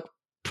Jar look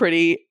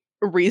pretty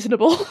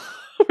reasonable,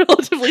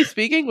 relatively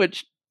speaking,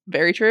 which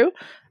very true.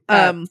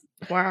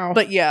 Wow.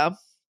 But yeah,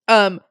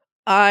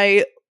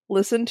 I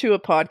listened to a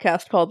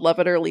podcast called Love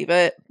It or Leave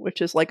It,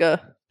 which is like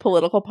a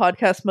political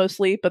podcast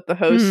mostly, but the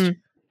host,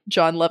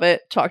 John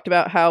Lovett, talked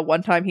about how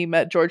one time he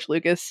met George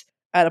Lucas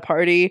at a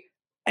party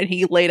and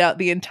he laid out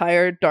the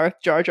entire Darth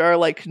Jar Jar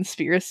like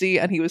conspiracy,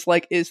 and he was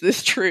like, "Is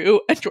this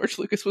true?" And George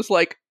Lucas was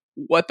like,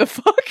 "What the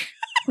fuck?"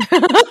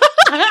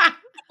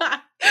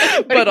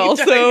 But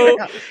also,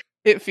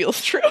 it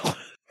feels true.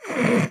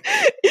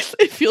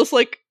 It feels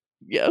like,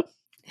 yeah.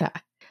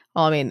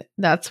 Well, I mean,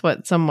 that's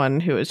what someone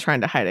who is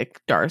trying to hide a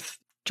Darth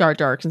Jar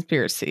Jar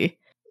conspiracy,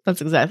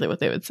 that's exactly what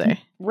they would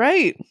say.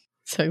 Right.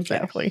 So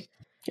exactly.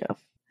 Yeah.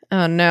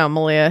 Oh no,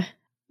 Malia.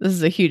 This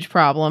is a huge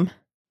problem.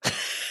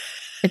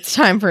 It's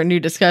time for a new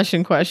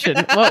discussion question.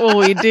 What will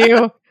we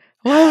do?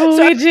 What will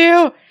we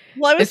do?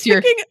 Well, I was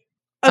thinking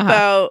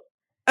about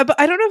I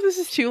don't know if this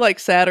is too like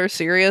sad or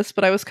serious,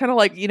 but I was kind of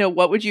like,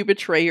 what would you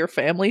betray your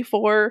family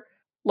for?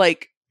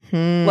 Like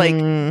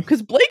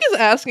because Blake is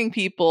asking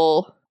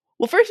people.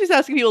 Well, first he's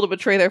asking people to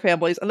betray their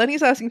families, and then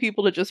he's asking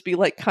people to just be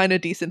like kind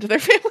of decent to their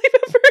family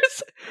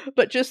members.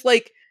 But just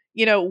like,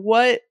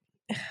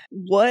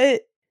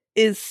 what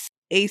is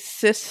a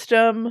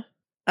system?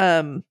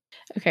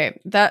 Okay,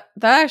 that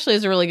actually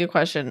is a really good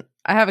question.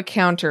 I have a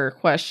counter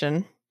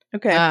question.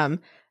 Okay.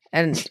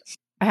 And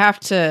I have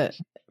to,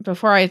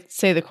 before I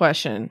say the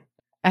question,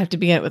 I have to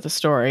begin it with a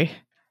story.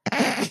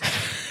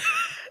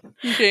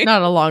 Okay.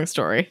 Not a long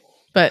story,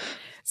 but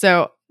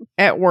so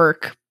at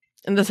work,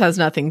 and this has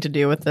nothing to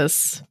do with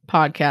this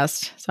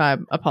podcast, so I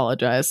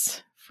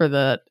apologize for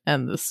the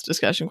end of this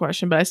discussion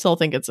question, but I still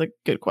think it's a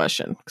good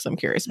question because I'm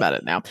curious about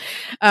it now.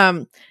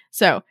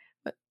 So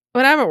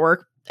when I'm at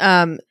work,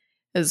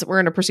 is we're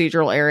in a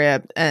procedural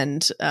area,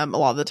 and a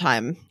lot of the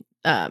time,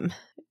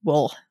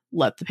 we'll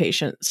let the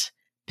patients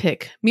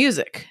pick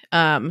music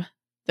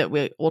that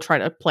we'll try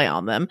to play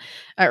on them,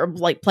 or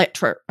like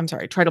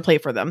try to play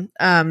for them.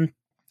 And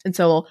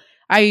so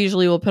I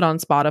usually will put on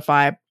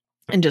Spotify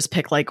and just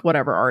pick like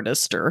whatever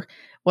artist or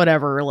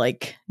whatever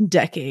like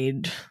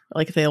decade,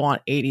 like if they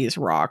want 80s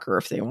rock, or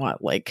if they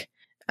want like,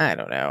 I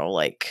don't know,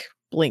 like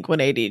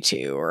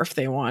Blink-182, or if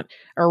they want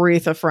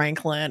Aretha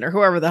Franklin or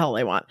whoever the hell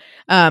they want.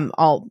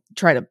 I'll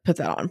try to put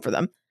that on for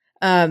them.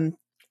 And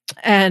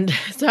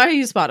so I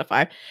use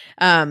Spotify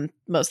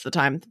most of the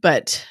time,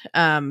 but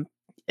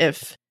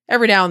if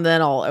every now and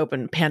then I'll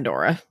open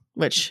Pandora,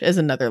 which is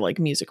another like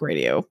music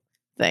radio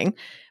thing,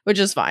 which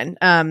is fine.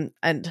 And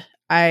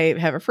I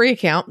have a free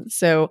account,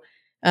 so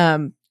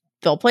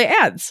they'll play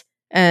ads,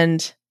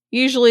 and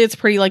usually it's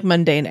pretty like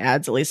mundane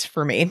ads, at least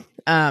for me.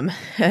 And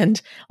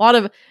a lot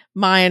of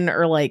mine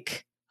are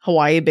like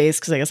Hawaii based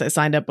because I guess I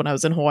signed up when I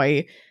was in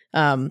Hawaii.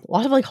 A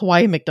lot of like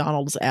Hawaii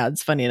McDonald's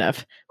ads, funny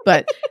enough.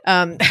 But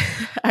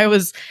I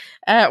was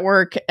at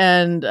work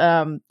and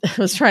I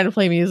was trying to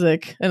play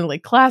music, and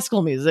like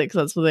classical music,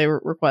 because that's what they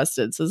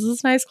requested. So this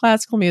is nice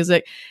classical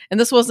music, and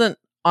this wasn't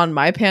on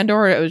my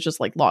Pandora. It was just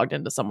like logged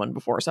into someone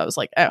before, so I was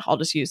like, I'll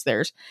just use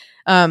theirs.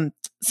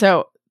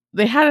 So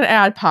they had an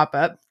ad pop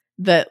up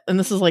and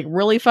this is like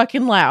really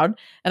fucking loud,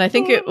 and I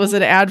think it was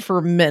an ad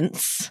for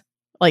mints,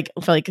 like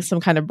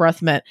some kind of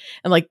breath mint,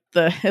 and like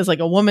it's like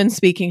a woman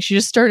speaking. She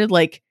just started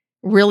like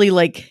really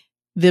like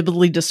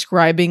vividly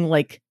describing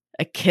like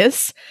a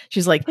kiss.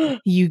 She's like,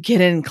 you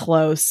get in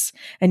close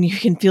and you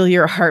can feel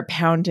your heart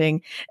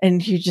pounding,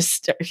 and you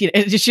just, she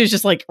was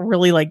just like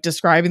really like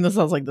describing this.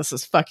 I was like, this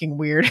is fucking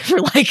weird for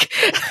like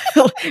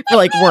for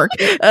like work.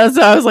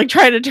 So I was like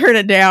trying to turn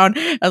it down.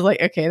 I was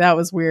like, okay, that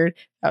was weird.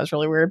 That was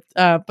really weird.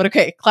 But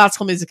okay,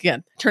 classical music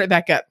again. Turn it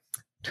back up.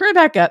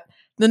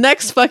 The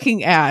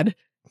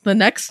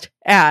next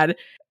ad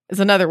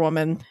is another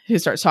woman who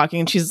starts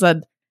talking, and she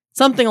said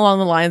something along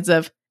the lines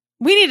of,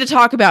 we need to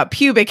talk about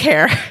pubic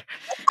hair.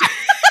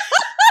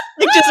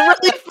 Like, just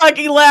really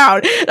fucking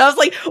loud. And I was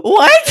like,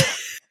 what?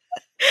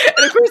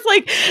 And of course,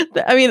 like,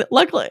 I mean,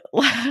 luckily,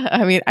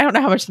 I don't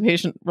know how much the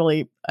patient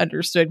really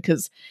understood,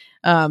 because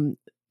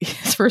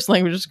his first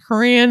language is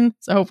Korean,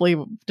 so hopefully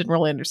he didn't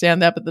really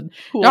understand that. But the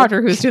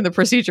doctor who's doing the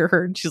procedure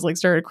heard, she's like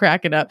started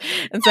cracking up.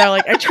 And so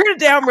like I turned it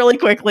down really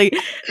quickly,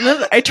 and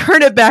then I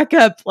turned it back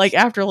up like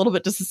after a little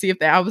bit just to see if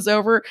the ad was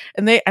over.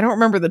 And I don't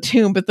remember the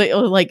tune, but they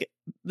like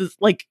this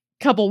like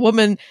couple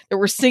women that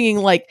were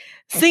singing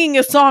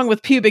a song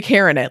with pubic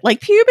hair in it,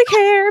 like pubic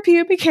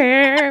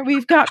hair,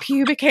 we've got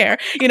pubic hair,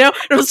 you know. And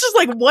it was just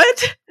like,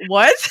 what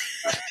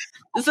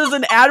This is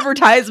an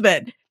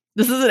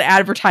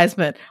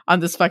advertisement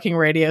on this fucking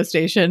radio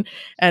station,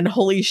 and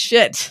holy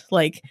shit,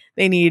 like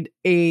they need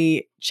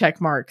a check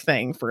mark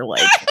thing for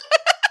like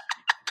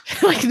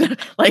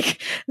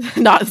like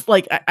not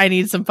like I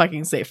need some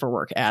fucking safe for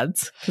work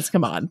ads, because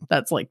come on,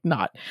 that's like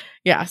not,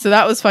 yeah. So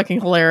that was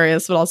fucking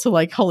hilarious, but also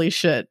like holy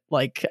shit,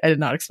 like I did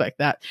not expect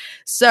that.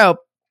 So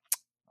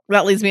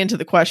that leads me into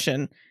the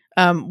question: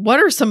 What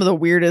are some of the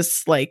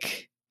weirdest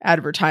like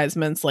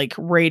advertisements, like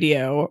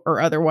radio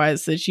or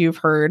otherwise, that you've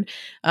heard?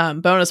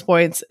 Bonus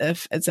points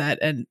if it's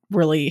at a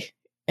really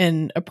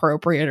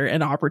inappropriate or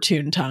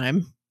inopportune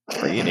time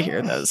for you to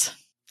hear those.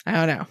 I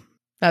don't know.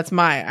 That's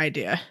my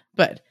idea.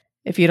 But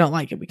if you don't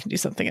like it, we can do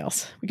something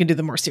else. We can do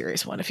the more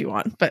serious one if you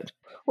want. But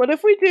what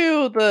if we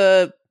do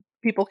the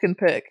people can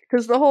pick?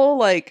 Because the whole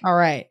like... All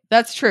right.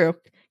 That's true.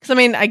 Because I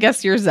mean, I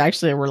guess yours is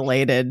actually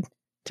related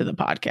to the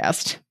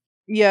podcast.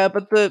 Yeah,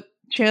 but the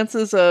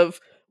chances of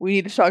we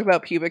need to talk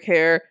about pubic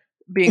hair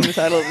being the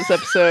title of this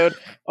episode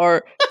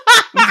are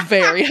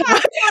very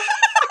high.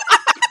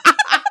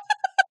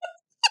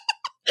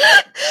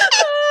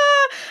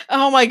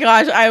 Oh my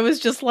gosh, I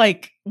was just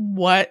like,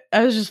 what?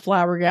 I was just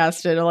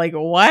flabbergasted. Like,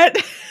 what?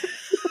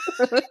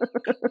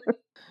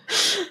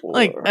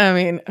 Like, I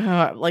mean,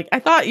 like, I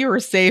thought you were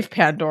safe,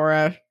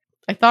 Pandora.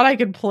 I thought I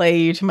could play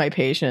you to my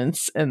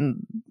patients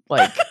and,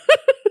 like,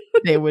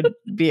 they would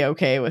be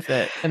okay with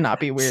it and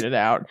not be weirded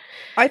out.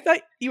 I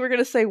thought you were going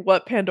to say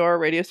what Pandora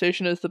radio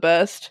station is the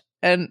best,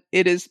 and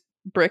it is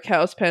Brick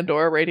House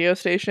Pandora radio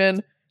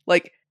station.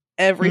 Like,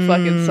 every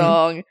fucking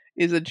song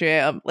is a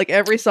jam. Like,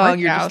 every song Brick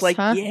you're house, just like,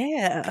 huh?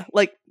 yeah.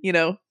 Like, you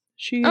know,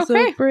 she's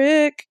Okay. a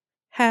brick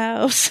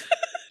house.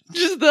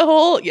 Just the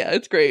whole, yeah,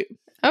 it's great.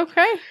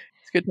 Okay.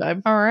 It's a good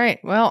time. All right.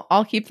 Well,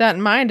 I'll keep that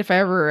in mind if I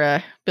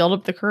ever build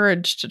up the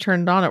courage to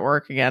turn it on at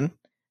work again.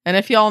 And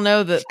if y'all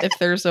know that if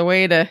there's a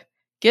way to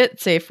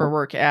get safe for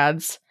work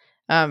ads,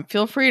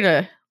 feel free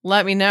to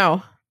let me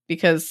know,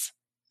 because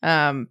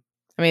I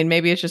mean,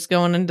 maybe it's just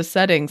going into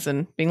settings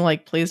and being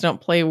like, please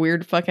don't play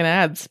weird fucking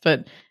ads.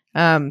 But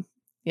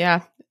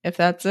yeah, if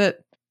that's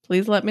it,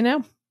 please let me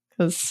know,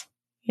 because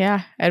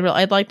yeah,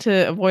 I'd like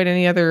to avoid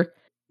any other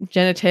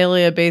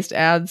genitalia based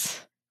ads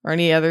or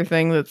any other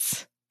thing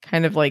that's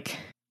kind of like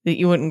that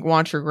you wouldn't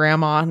want your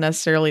grandma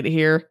necessarily to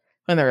hear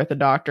when they're at the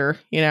doctor,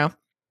 you know?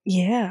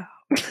 Yeah.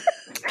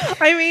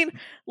 I mean,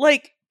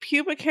 like,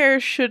 pubic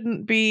hair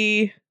shouldn't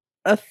be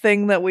a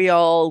thing that we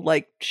all,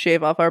 like,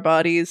 shave off our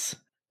bodies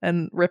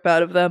and rip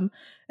out of them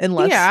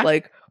unless,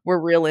 like, we're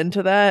real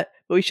into that.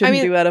 But we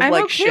shouldn't do out of,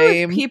 like,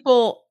 shame.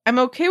 I'm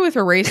okay with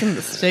erasing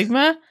the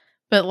stigma,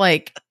 but,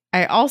 like,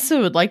 I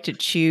also would like to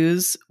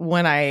choose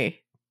when I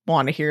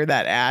want to hear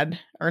that ad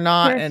or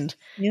not. Sure. And,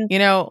 you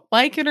know,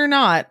 like it or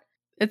not,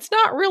 it's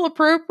not real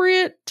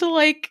appropriate to,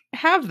 like,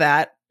 have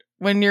that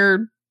when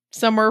you're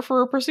somewhere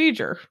for a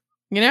procedure.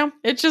 You know,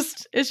 it's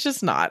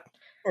just not.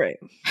 Right.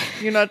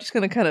 You're not just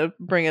going to kind of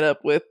bring it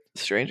up with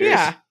strangers.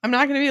 Yeah. I'm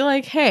not going to be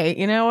like, hey,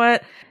 you know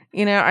what?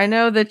 You know, I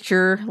know that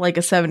you're like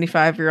a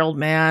 75-year-old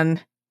man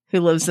who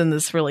lives in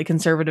this really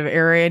conservative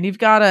area, and you've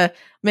got a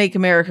Make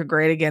America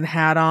Great Again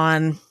hat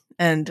on.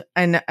 And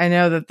I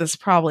know that this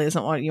probably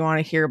isn't what you want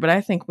to hear, but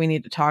I think we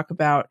need to talk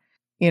about,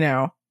 you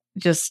know,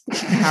 just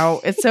how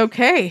it's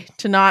okay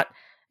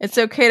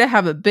to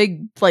have a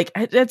big, like,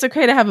 it's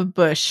okay to have a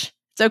bush.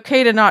 It's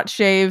okay to not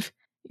shave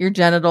your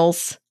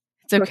genitals.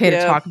 It's okay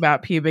to talk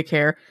about pubic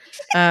hair.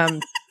 I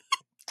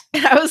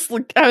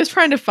was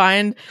trying to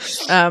find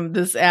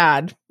this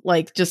ad,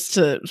 like, just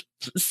to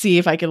see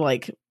if I could,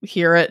 like,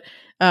 hear it.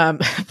 I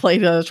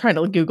was trying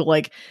to Google,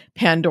 like,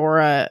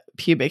 Pandora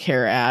pubic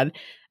hair ad.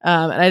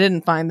 And I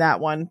didn't find that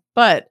one,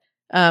 but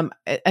I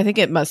think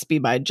it must be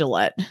by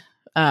Gillette,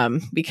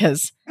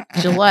 because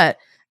Gillette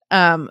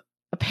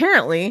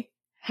apparently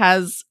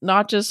has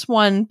not just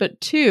one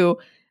but two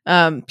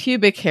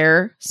pubic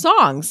hair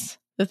songs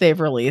that they've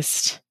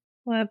released.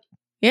 What?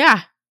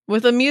 Yeah,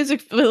 with a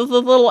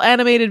little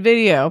animated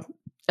video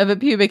of a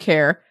pubic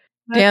hair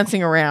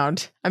dancing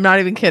around. I'm not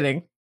even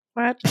kidding.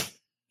 What?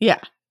 Yeah.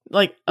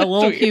 Like a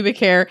little pubic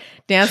hair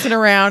dancing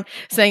around,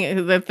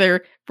 saying that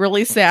they're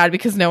really sad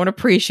because no one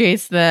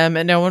appreciates them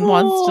and no one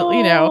wants to,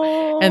 you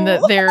know, and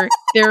that they're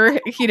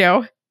you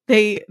know,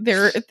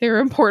 they're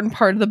an important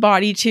part of the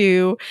body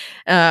too,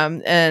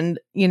 and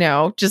you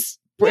know, just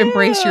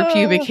embrace your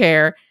pubic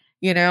hair,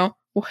 you know.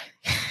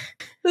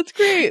 That's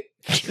great.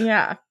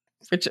 Yeah,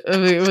 which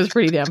it was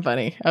pretty damn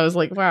funny. I was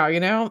like, wow,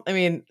 you know, I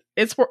mean,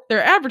 it's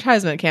their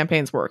advertisement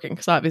campaign's working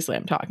because obviously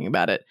I'm talking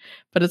about it,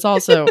 but it's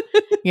also,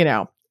 you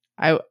know.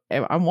 I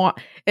want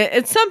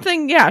it's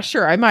something. Yeah,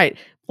 sure. I might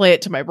play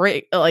it to my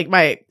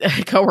my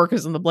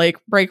coworkers in the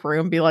break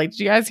room, be like,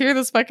 "Did you guys hear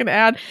this fucking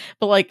ad?"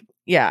 But like,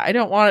 yeah, I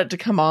don't want it to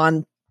come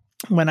on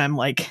when I'm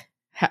like,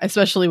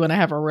 especially when I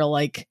have a real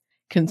like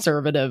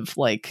conservative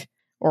like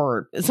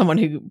or someone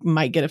who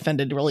might get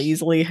offended really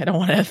easily. I don't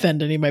want to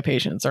offend any of my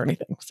patients or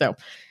anything. So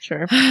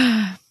sure.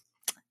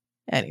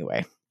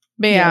 Anyway,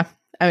 but yeah,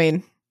 I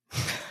mean,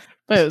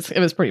 it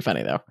was pretty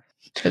funny though.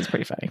 It was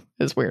pretty funny.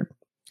 It was weird.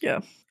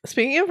 Yeah.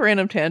 Speaking of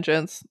random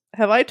tangents,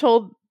 have I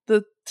told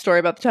the story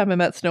about the time I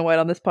met Snow White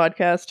on this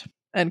podcast?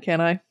 And can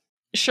I?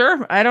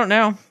 Sure. I don't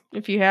know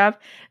if you have.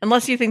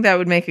 Unless you think that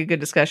would make a good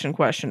discussion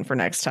question for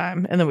next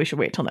time. And then we should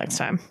wait till next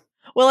time.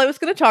 Well, I was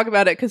going to talk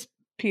about it because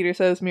Peter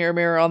says, mirror,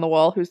 mirror on the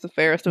wall, who's the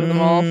fairest of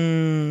them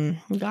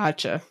all?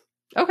 Gotcha.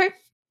 Okay.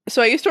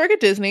 So I used to work at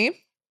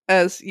Disney,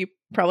 as you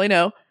probably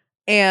know.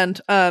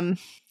 And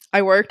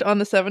I worked on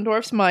the Seven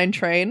Dwarfs Mine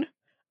Train.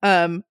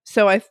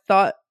 So I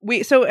thought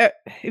if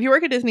you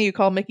work at Disney, you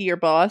call Mickey your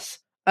boss.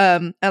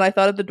 And I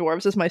thought of the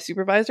dwarves as my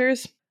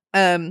supervisors.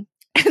 And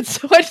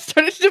so I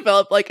started to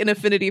develop like an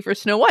affinity for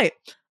Snow White.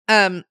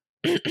 And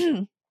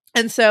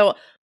so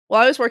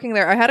while I was working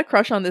there, I had a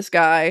crush on this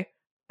guy,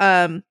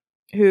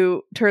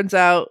 who turns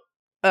out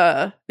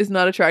is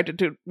not attracted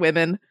to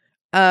women.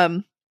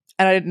 And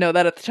I didn't know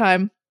that at the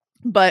time.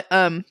 But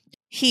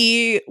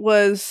his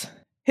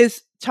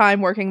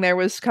time working there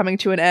was coming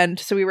to an end,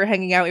 so we were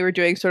hanging out, we were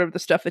doing sort of the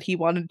stuff that he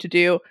wanted to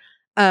do.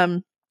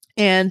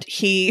 And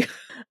he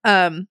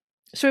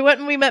so we went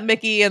and we met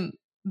Mickey, and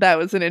that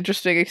was an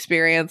interesting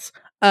experience.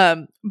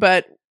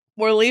 But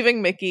we're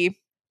leaving Mickey,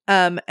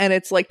 and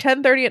it's like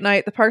 10:30 at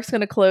night. The park's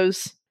gonna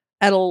close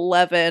at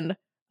 11.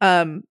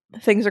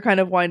 Things are kind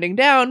of winding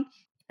down,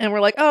 and we're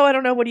like, oh, I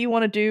don't know, what do you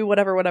want to do?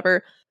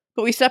 Whatever.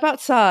 But we step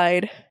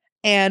outside,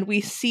 and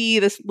we see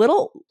this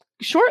little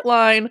short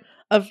line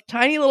of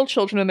tiny little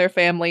children and their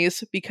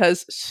families,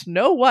 because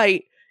Snow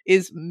White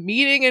is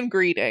meeting and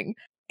greeting.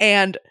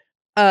 And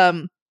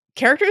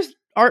characters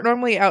aren't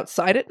normally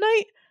outside at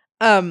night,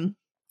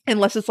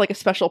 unless it's like a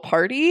special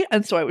party.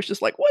 And so I was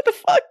just like, what the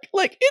fuck?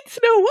 Like, it's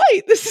Snow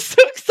White! This is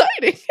so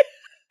exciting!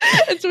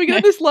 And so we go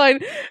this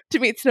line to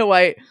meet Snow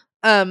White.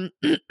 And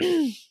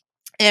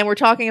we're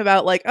talking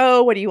about like,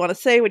 oh, what do you want to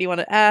say? What do you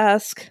want to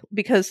ask?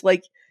 Because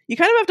like, you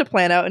kind of have to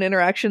plan out an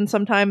interaction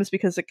sometimes,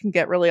 because it can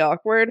get really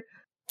awkward.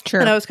 Sure.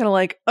 And I was kind of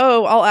like,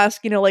 oh, I'll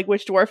ask, like,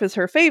 which dwarf is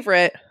her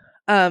favorite?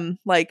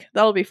 Like,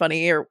 that'll be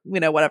funny, or,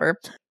 whatever.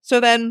 So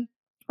then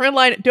we're in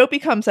line, Dopey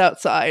comes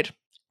outside,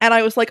 and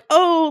I was like,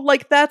 oh,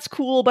 like, that's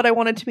cool, but I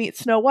wanted to meet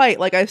Snow White.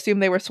 Like, I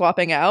assumed they were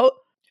swapping out.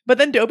 But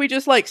then Dopey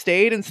just, like,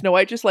 stayed, and Snow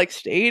White just, like,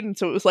 stayed, and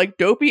so it was, like,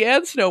 Dopey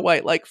and Snow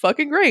White, like,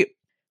 fucking great.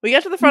 We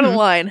get to the front of the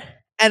line,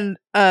 and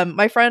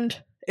my friend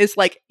is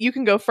like, you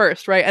can go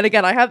first, right? And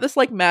again, I have this,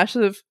 like,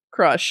 massive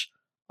crush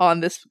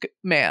on this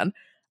man.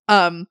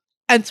 And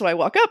so I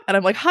walk up and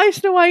I'm like, hi,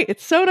 Snow White.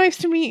 It's so nice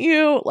to meet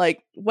you.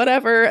 Like,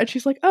 whatever. And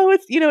she's like, oh,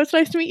 it's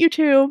nice to meet you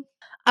too.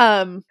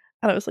 And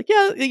I was like,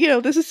 yeah,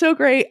 this is so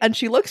great. And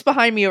she looks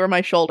behind me over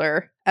my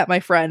shoulder at my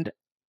friend,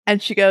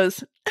 and she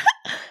goes,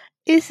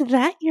 is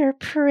that your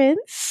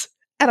prince?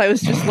 And I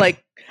was just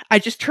like, I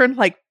just turned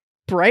like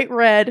bright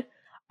red.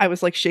 I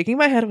was like shaking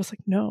my head. I was like,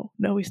 no,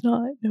 he's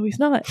not. No, he's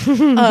not.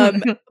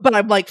 But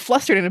I'm like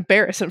flustered and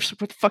embarrassed. I'm just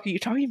like, what the fuck are you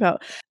talking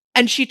about?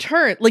 And she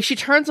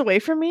turns away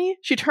from me.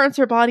 She turns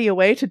her body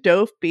away to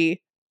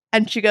Dopey,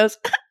 and she goes,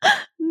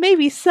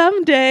 maybe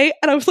someday.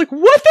 And I was like,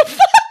 what the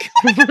fuck?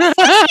 He's right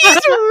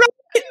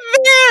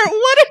there.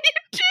 What are you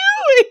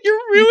doing? You're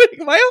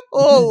ruining my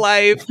whole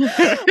life.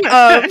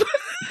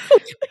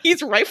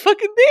 He's right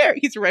fucking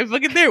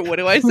there. What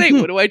do I say?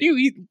 What do I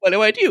do? What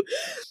do I do?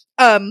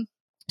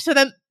 So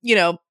then,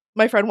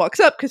 my friend walks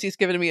up because he's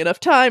given me enough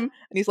time,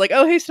 and he's like,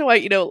 oh, hey, Snow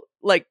White,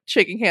 like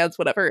shaking hands,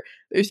 whatever.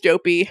 There's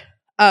Dopey.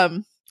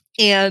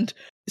 And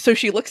so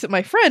she looks at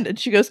my friend and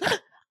she goes,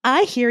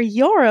 I hear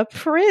you're a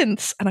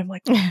prince. And I'm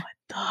like, what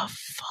the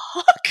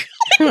fuck?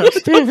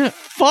 What the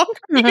fuck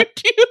are you doing?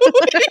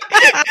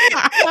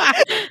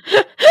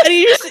 And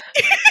he says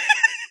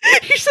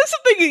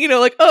something,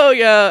 like, oh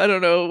yeah, I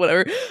don't know,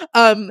 whatever.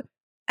 And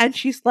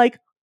she's like,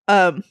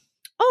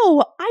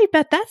 oh, I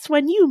bet that's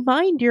when you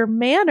mind your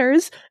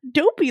manners.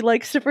 Dopey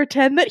likes to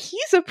pretend that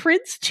he's a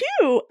prince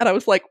too. And I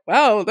was like,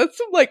 wow, that's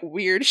some like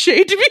weird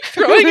shade to be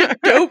throwing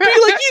at Dopey.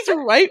 Like, he's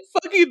right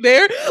fucking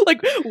there.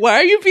 Like, why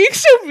are you being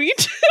so mean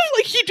to him?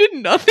 Like, he did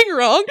nothing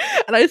wrong.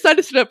 And I decided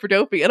to stand up for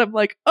Dopey. And I'm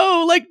like,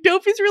 oh, like,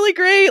 Dopey's really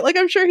great. Like,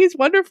 I'm sure he's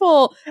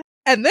wonderful.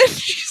 And then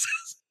she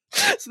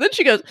says, so then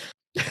she goes,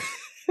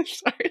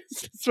 sorry,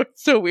 it's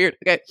so weird.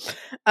 Okay.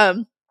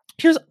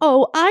 She goes,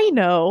 oh, I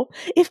know.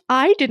 If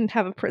I didn't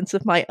have a prince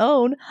of my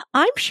own,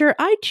 I'm sure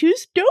I'd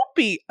choose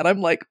Dopey. And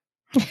I'm like,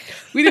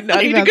 we did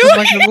not need to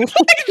go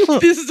here.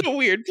 This is a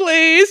weird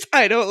place.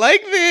 I don't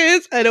like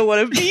this. I don't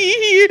want to be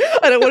here.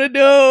 I don't want to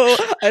know.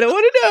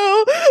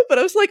 But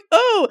I was like,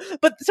 oh.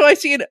 But so I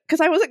see it,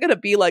 because I wasn't going to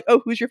be like,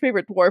 oh, who's your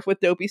favorite dwarf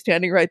with Dopey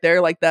standing right there?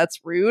 Like, that's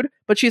rude.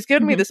 But she's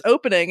given me this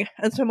opening.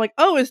 And so I'm like,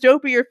 oh, is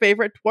Dopey your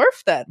favorite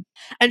dwarf then?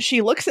 And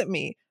she looks at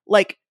me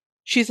like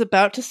she's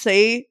about to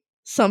say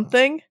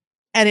something.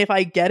 And if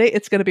I get it,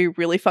 it's going to be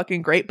really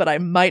fucking great, but I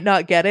might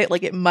not get it.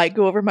 Like, it might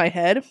go over my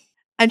head.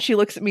 And she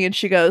looks at me and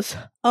she goes,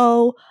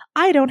 oh,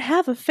 I don't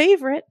have a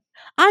favorite.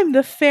 I'm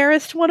the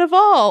fairest one of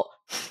all.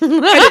 And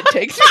it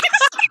takes me.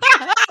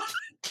 And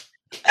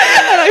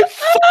I that's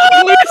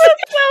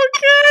so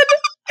good.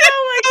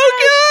 Oh my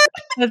God.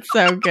 That's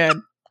so good.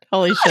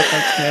 Holy shit,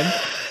 that's good.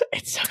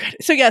 It's so good.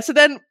 So yeah, so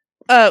then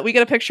we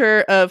get a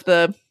picture of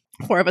the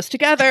four of us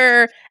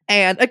together,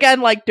 and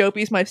again, like,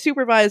 Dopey's my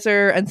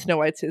supervisor and Snow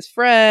White's his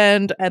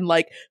friend, and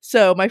like,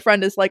 so my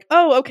friend is like,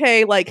 oh,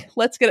 okay, like,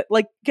 let's get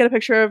a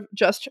picture of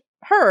just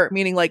her,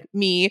 meaning like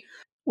me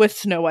with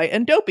Snow White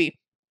and Dopey.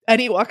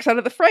 And he walks out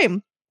of the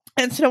frame,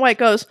 and Snow White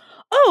goes,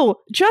 oh,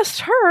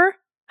 just her?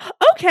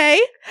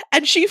 Okay.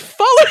 And she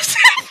follows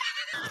him.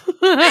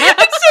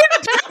 And so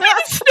Dopey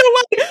and Snow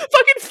White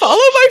fucking follow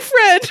my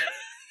friend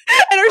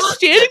and are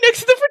standing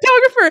next to the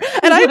photographer,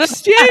 and I'm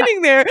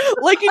standing there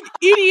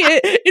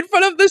idiot in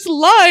front of this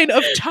line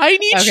of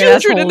tiny Okay,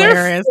 children and their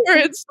hilarious.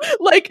 parents.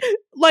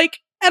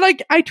 And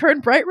I turn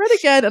bright red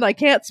again, and I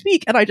can't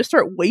speak, and I just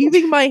start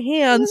waving my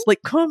hands,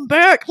 like, come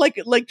back,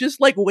 just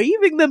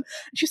waving them.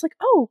 And she's like,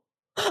 oh,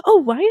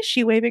 why is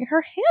she waving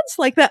her hands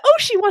like that? Oh,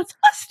 she wants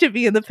us to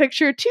be in the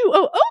picture too.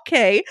 Oh,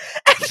 okay.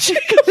 And she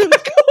comes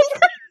back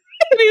over.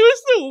 And it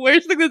was the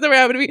worst thing that's ever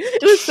happened to me.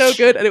 It was so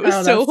good, and it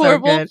was so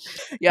horrible.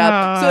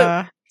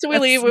 Yeah. So we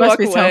leave. We walk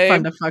away. Must be so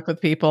fun to fuck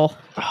with people.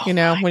 When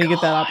you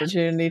get that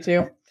opportunity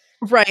to.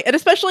 Right, and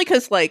especially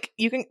because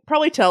you can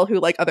probably tell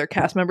who other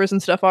cast members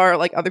and stuff are,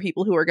 other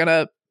people who are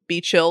gonna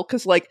be chill.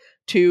 Because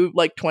two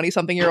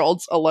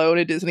 20-something-year-olds alone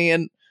at Disney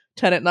and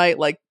 10 at night,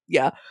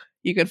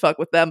 you can fuck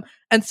with them.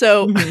 And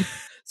so,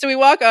 so we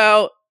walk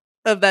out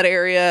of that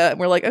area, and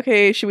we're like,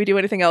 okay, should we do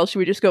anything else? Should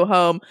we just go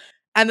home?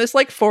 And this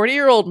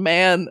 40-year-old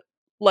man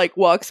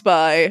walks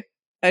by,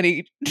 and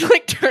he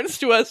turns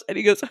to us, and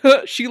he goes,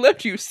 huh, "She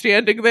left you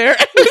standing there."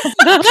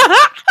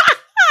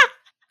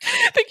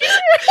 Thank you.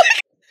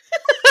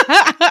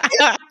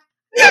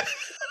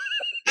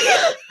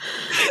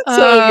 I'm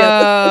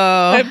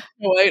so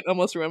white,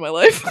 almost ruined my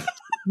life.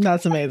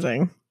 That's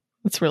amazing.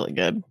 That's really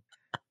good.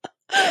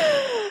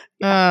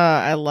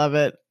 I love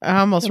it. I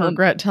almost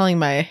regret telling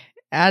my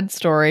ad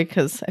story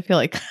because I feel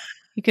like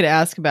you could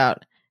ask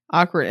about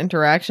awkward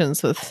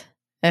interactions with.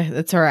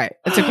 It's all right.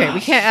 It's okay. We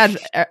can't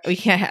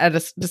add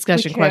a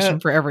discussion question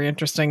for every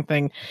interesting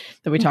thing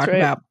that we talk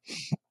about.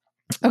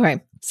 Okay,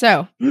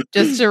 so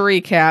just to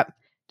recap,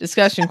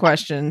 discussion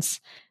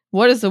questions.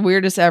 What is the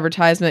weirdest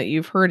advertisement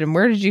you've heard, and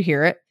where did you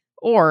hear it?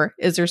 Or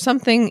is there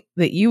something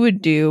that you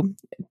would do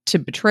to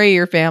betray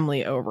your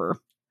family over?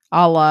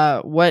 A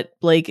la what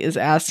Blake is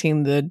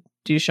asking the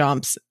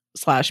Duchamps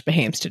 /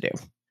 Behames to do.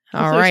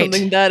 All right.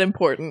 Something that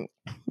important.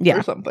 Yeah.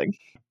 Or something.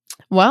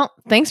 Well,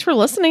 thanks for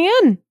listening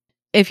in.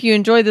 If you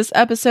enjoyed this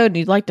episode and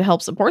you'd like to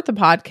help support the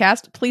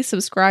podcast, please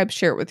subscribe,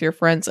 share it with your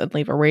friends, and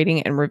leave a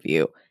rating and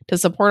review. To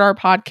support our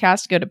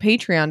podcast, go to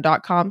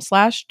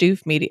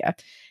patreon.com/doofmedia.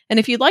 And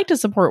if you'd like to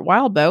support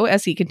Wildbow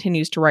as he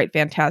continues to write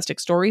fantastic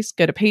stories,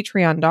 go to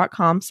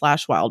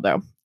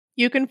patreon.com/wildbow.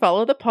 You can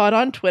follow the pod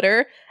on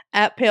Twitter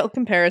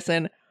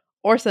 @PaleComparison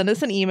or send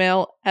us an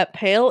email at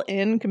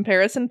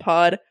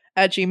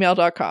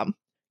paleincomparisonpod@gmail.com.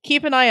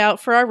 Keep an eye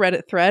out for our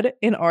Reddit thread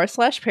in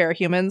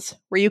r/parahumans,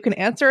 where you can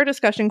answer a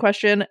discussion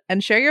question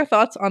and share your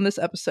thoughts on this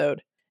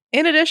episode.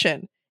 In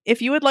addition, if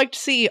you would like to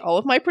see all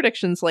of my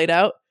predictions laid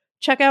out,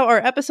 check out our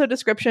episode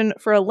description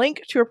for a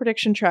link to a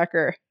prediction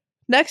tracker.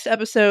 Next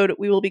episode,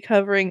 we will be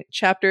covering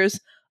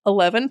chapters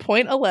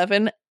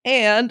 11.11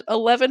 and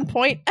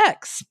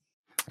 11.x.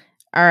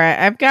 All right,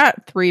 I've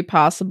got 3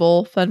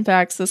 possible fun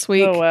facts this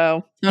week. Oh,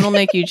 wow. It'll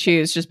make you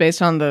choose just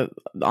based on the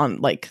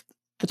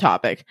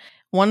topic.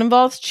 One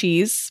involves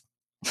cheese,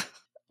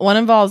 one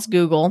involves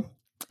Google,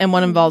 and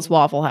one involves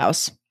Waffle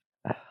House.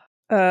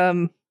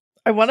 I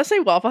want to say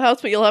Waffle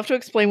House, but you'll have to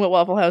explain what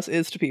Waffle House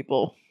is to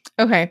people.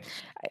 Okay.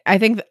 I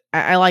think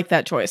I like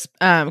that choice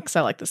because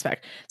I like this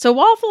fact. So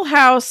Waffle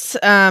House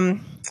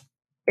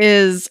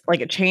is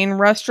like a chain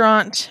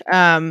restaurant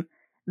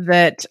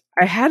that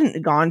I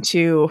hadn't gone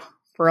to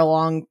for a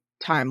long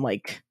time. In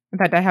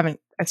fact, I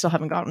still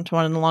haven't gone to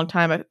one in a long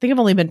time. I think I've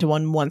only been to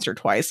one once or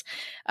twice.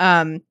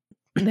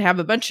 They have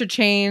a bunch of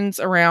chains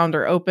around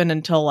or open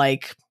until I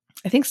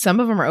think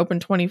some of them are open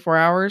 24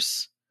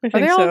 hours. Are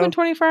they all open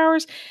 24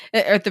 hours?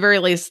 At the very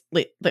least,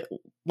 at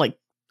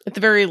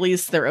the very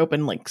least, they're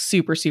open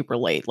super, super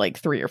late,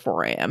 3 or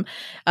 4 a.m.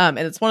 And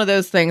it's one of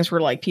those things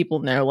where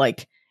people know,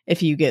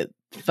 if you get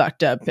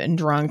fucked up and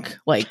drunk,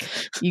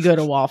 you go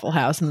to Waffle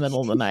House in the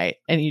middle of the night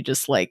and you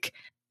just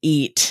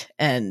eat,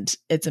 and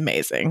it's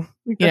amazing.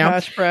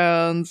 Hash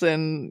browns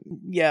and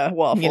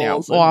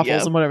waffles,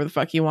 and whatever the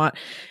fuck you want.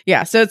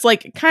 Yeah, so it's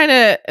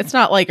it's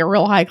not a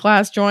real high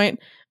class joint,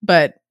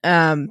 but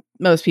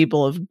most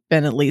people have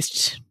been at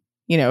least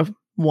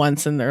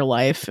once in their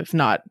life, if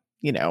not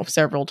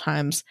several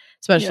times,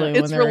 especially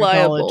when they're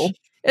reliable. In college.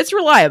 It's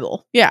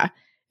reliable. Yeah,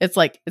 it's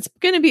it's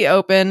going to be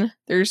open.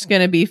 There's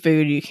going to be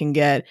food you can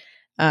get,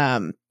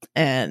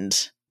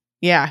 and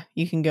yeah,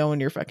 you can go when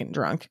you're fucking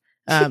drunk.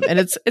 And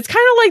it's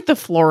kind of like the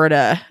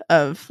Florida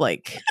of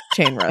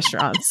chain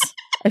restaurants.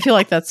 I feel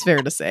like that's fair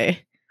to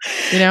say,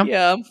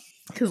 Yeah.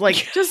 Because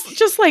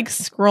just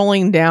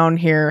scrolling down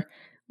here,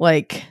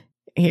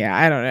 yeah,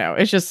 I don't know.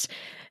 It's just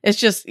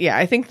yeah.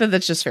 I think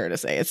that's just fair to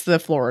say. It's the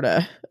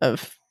Florida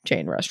of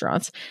chain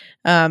restaurants.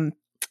 And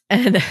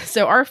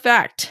so our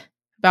fact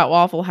about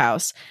Waffle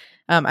House,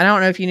 I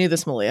don't know if you knew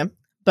this, Malia,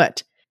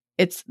 but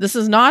this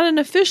is not an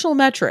official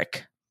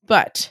metric,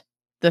 but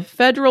the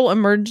Federal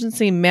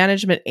Emergency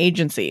Management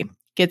Agency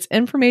gets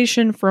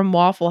information from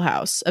Waffle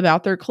House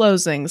about their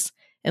closings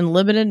and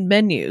limited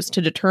menus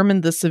to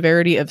determine the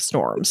severity of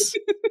storms.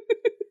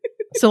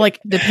 So,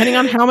 depending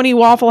on how many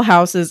Waffle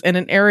Houses in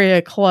an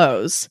area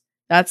close,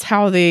 that's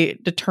how they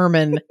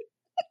determine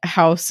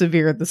how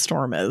severe the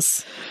storm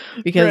is.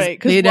 Because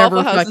they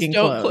never fucking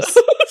close.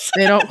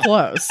 They don't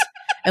close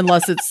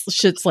unless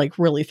shit's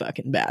really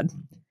fucking bad.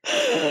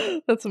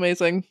 That's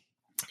amazing.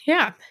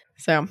 Yeah.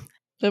 So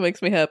That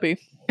makes me happy.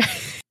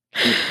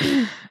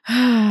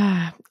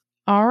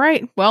 All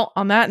right. Well,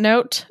 on that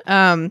note,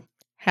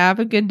 have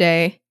a good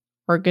day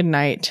or good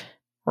night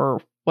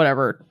or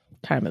whatever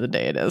time of the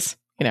day it is.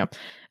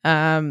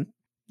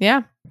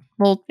 Yeah.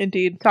 We'll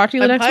Indeed. talk to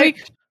you next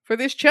week for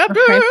these chapters.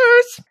 Okay.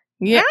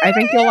 Yeah, I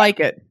think you'll like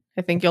it.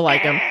 I think you'll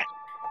like them.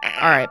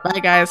 All right. Bye,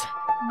 guys.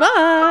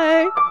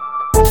 Bye.